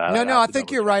about that. No, I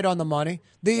think you're right on the money.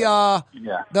 The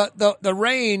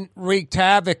rain wreaked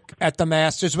havoc at the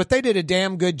Masters, but they did a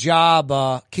damn good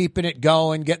job keeping it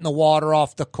going, getting the water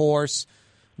off the course,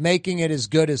 making it as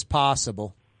good as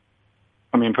possible.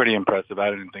 I mean, pretty impressive.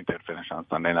 I didn't think they'd finish on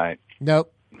Sunday night.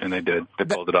 Nope. And they did. They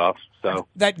pulled it off. So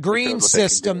that green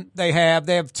system they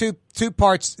have two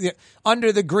parts.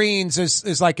 Under the greens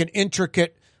is like an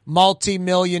intricate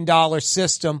multi-million-dollar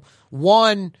system.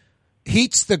 One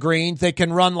heats the greens. They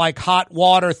can run like hot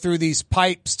water through these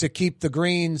pipes to keep the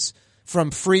greens from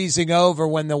freezing over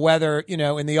when the weather,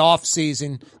 in the off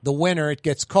season, the winter, it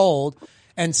gets cold.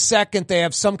 And second, they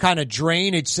have some kind of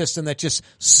drainage system that just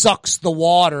sucks the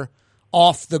water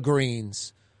off the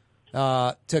greens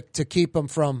to keep them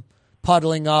from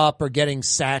puddling up or getting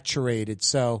saturated.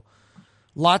 So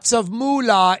lots of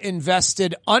moolah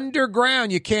invested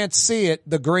underground. You can't see it,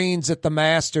 the greens at the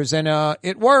Masters, and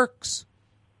it works.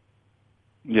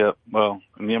 Yeah, well,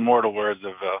 in the immortal words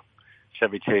of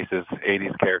Chevy Chase's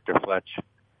 80s character Fletch, it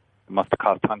must have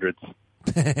cost hundreds.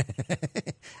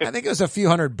 I think it was a few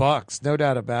 $100, no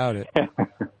doubt about it.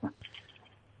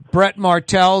 Brett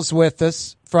Martel's with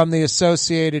us from the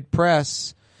Associated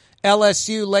Press.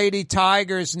 LSU Lady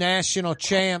Tigers national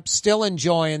champ, still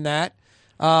enjoying that.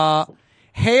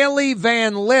 Haley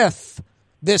Van Lith,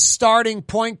 this starting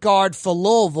point guard for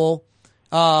Louisville,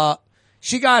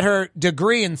 she got her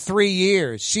degree in 3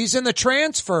 years. She's in the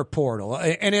transfer portal,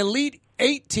 an Elite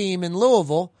 8 team in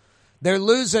Louisville. They're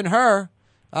losing her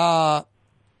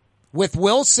with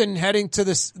Wilson heading to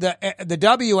the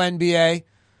WNBA.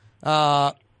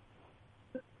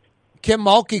 Kim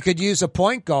Mulkey could use a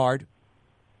point guard.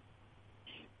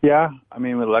 Yeah, I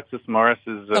mean, with Alexis Morris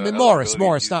is...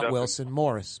 Morris, not Wilson.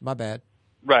 Morris, my bad.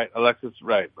 Right, Alexis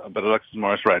Morris,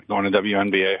 going to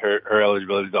WNBA, her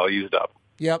eligibility is all used up.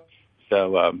 Yep.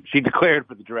 So she declared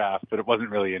for the draft, but it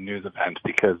wasn't really a news event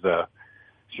because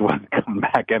she wasn't coming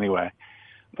back anyway.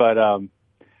 But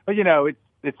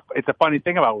it's a funny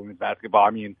thing about women's basketball.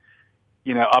 I mean,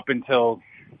 up until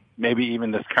maybe even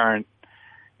this current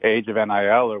age of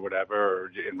NIL or whatever,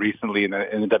 or recently in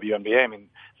the WNBA, I mean,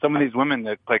 some of these women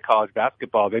that play college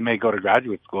basketball, they may go to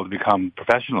graduate school to become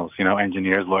professionals,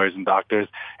 engineers, lawyers, and doctors,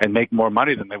 and make more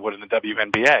money than they would in the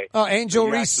WNBA. Oh, Angel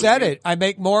Reese said it. I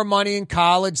make more money in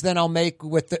college than I'll make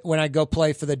when I go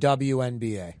play for the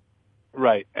WNBA.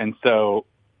 Right, and so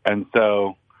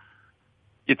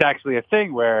it's actually a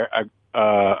thing where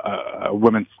a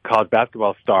women's college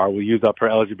basketball star will use up her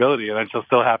eligibility, and then she'll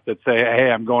still have to say,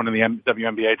 "Hey, I'm going to the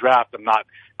WNBA draft. I'm not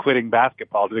quitting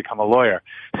basketball to become a lawyer."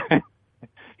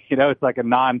 It's like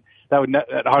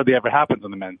that hardly ever happens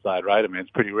on the men's side, right? I mean, it's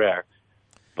pretty rare,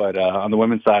 but on the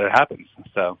women's side, it happens.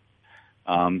 So,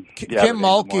 Kim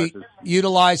Mulkey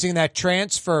utilizing that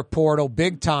transfer portal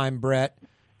big time, Brett,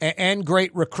 and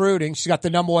great recruiting. She's got the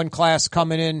 #1 class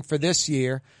coming in for this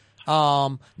year.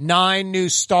 9 new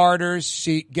starters.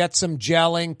 She gets them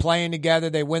gelling, playing together.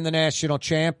 They win the national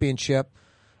championship.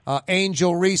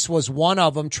 Angel Reese was one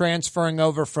of them, transferring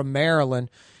over from Maryland.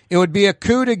 It would be a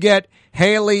coup to get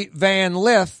Haley Van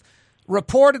Lith.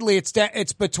 Reportedly,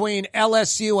 it's between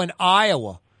LSU and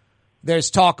Iowa.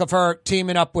 There's talk of her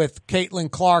teaming up with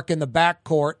Caitlin Clark in the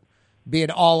backcourt, be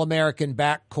an All-American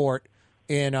backcourt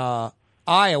in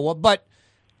Iowa. But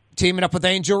teaming up with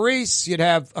Angel Reese, you'd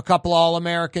have a couple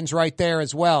All-Americans right there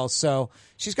as well. So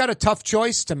she's got a tough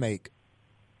choice to make.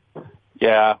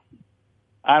 Yeah.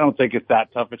 I don't think it's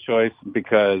that tough a choice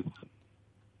because,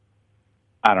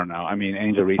 I don't know. I mean,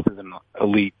 Angel Reese is an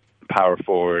elite power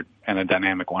forward and a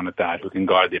dynamic one at that who can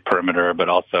guard the perimeter but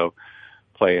also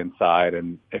play inside.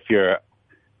 And if you're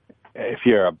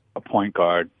a point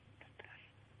guard,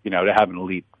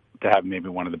 to have maybe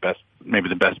one of the best, maybe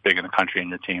the best big in the country in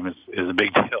your team is a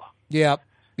big deal. Yep.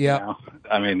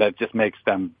 I mean, that just makes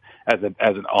them as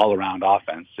an all-around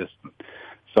offense just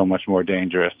so much more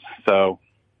dangerous. So,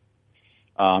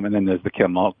 and then there's the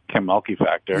Kim Mulkey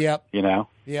factor. Yep.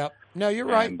 Yep. No, you're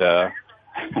right. And,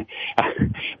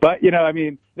 but I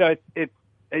mean,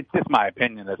 it's just my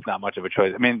opinion. That's not much of a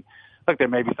choice. I mean, look, there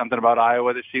may be something about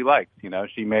Iowa that she likes.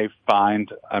 She may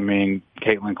find,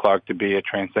 Caitlin Clark to be a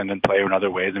transcendent player in other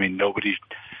ways. I mean, nobody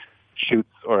shoots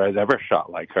or has ever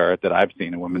shot like her that I've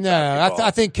seen in women's basketball.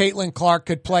 I think Caitlin Clark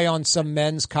could play on some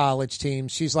men's college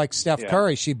teams. She's like Steph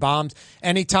Curry. She bombs.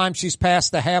 Anytime she's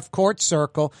past the half-court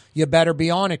circle, you better be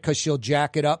on it because she'll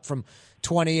jack it up from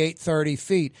 28, 30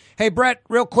 feet. Hey, Brett,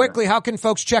 real quickly, how can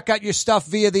folks check out your stuff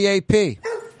via the AP?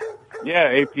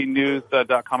 Yeah,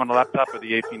 apnews.com on a laptop or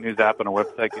the AP News app on a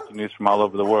website. Get your news from all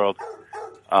over the world.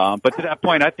 But to that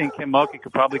point, I think Kim Mulkey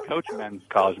could probably coach men's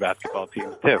college basketball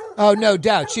teams, too. Oh, no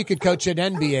doubt. She could coach an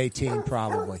NBA team,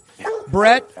 probably.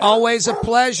 Brett, always a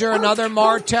pleasure. Another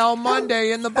Martel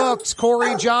Monday in the books.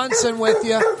 Corey Johnson with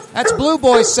you. That's Blue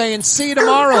Boys saying see you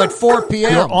tomorrow at 4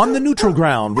 p.m. You're on the neutral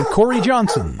ground with Corey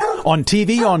Johnson. On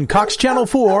TV on Cox Channel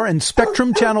 4 and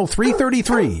Spectrum Channel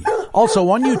 333. Also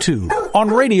on YouTube. On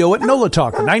radio at NOLA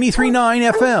Talk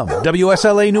 93.9 FM,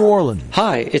 WSLA New Orleans.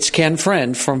 Hi, it's Ken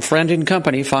Friend from Friend &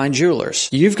 Company Fine Jewelers.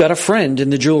 You've got a friend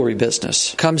in the jewelry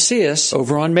business. Come see us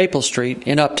over on Maple Street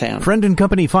in Uptown. Friend &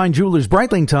 Company Fine Jewelers,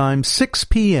 Breitling time, 6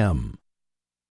 p.m.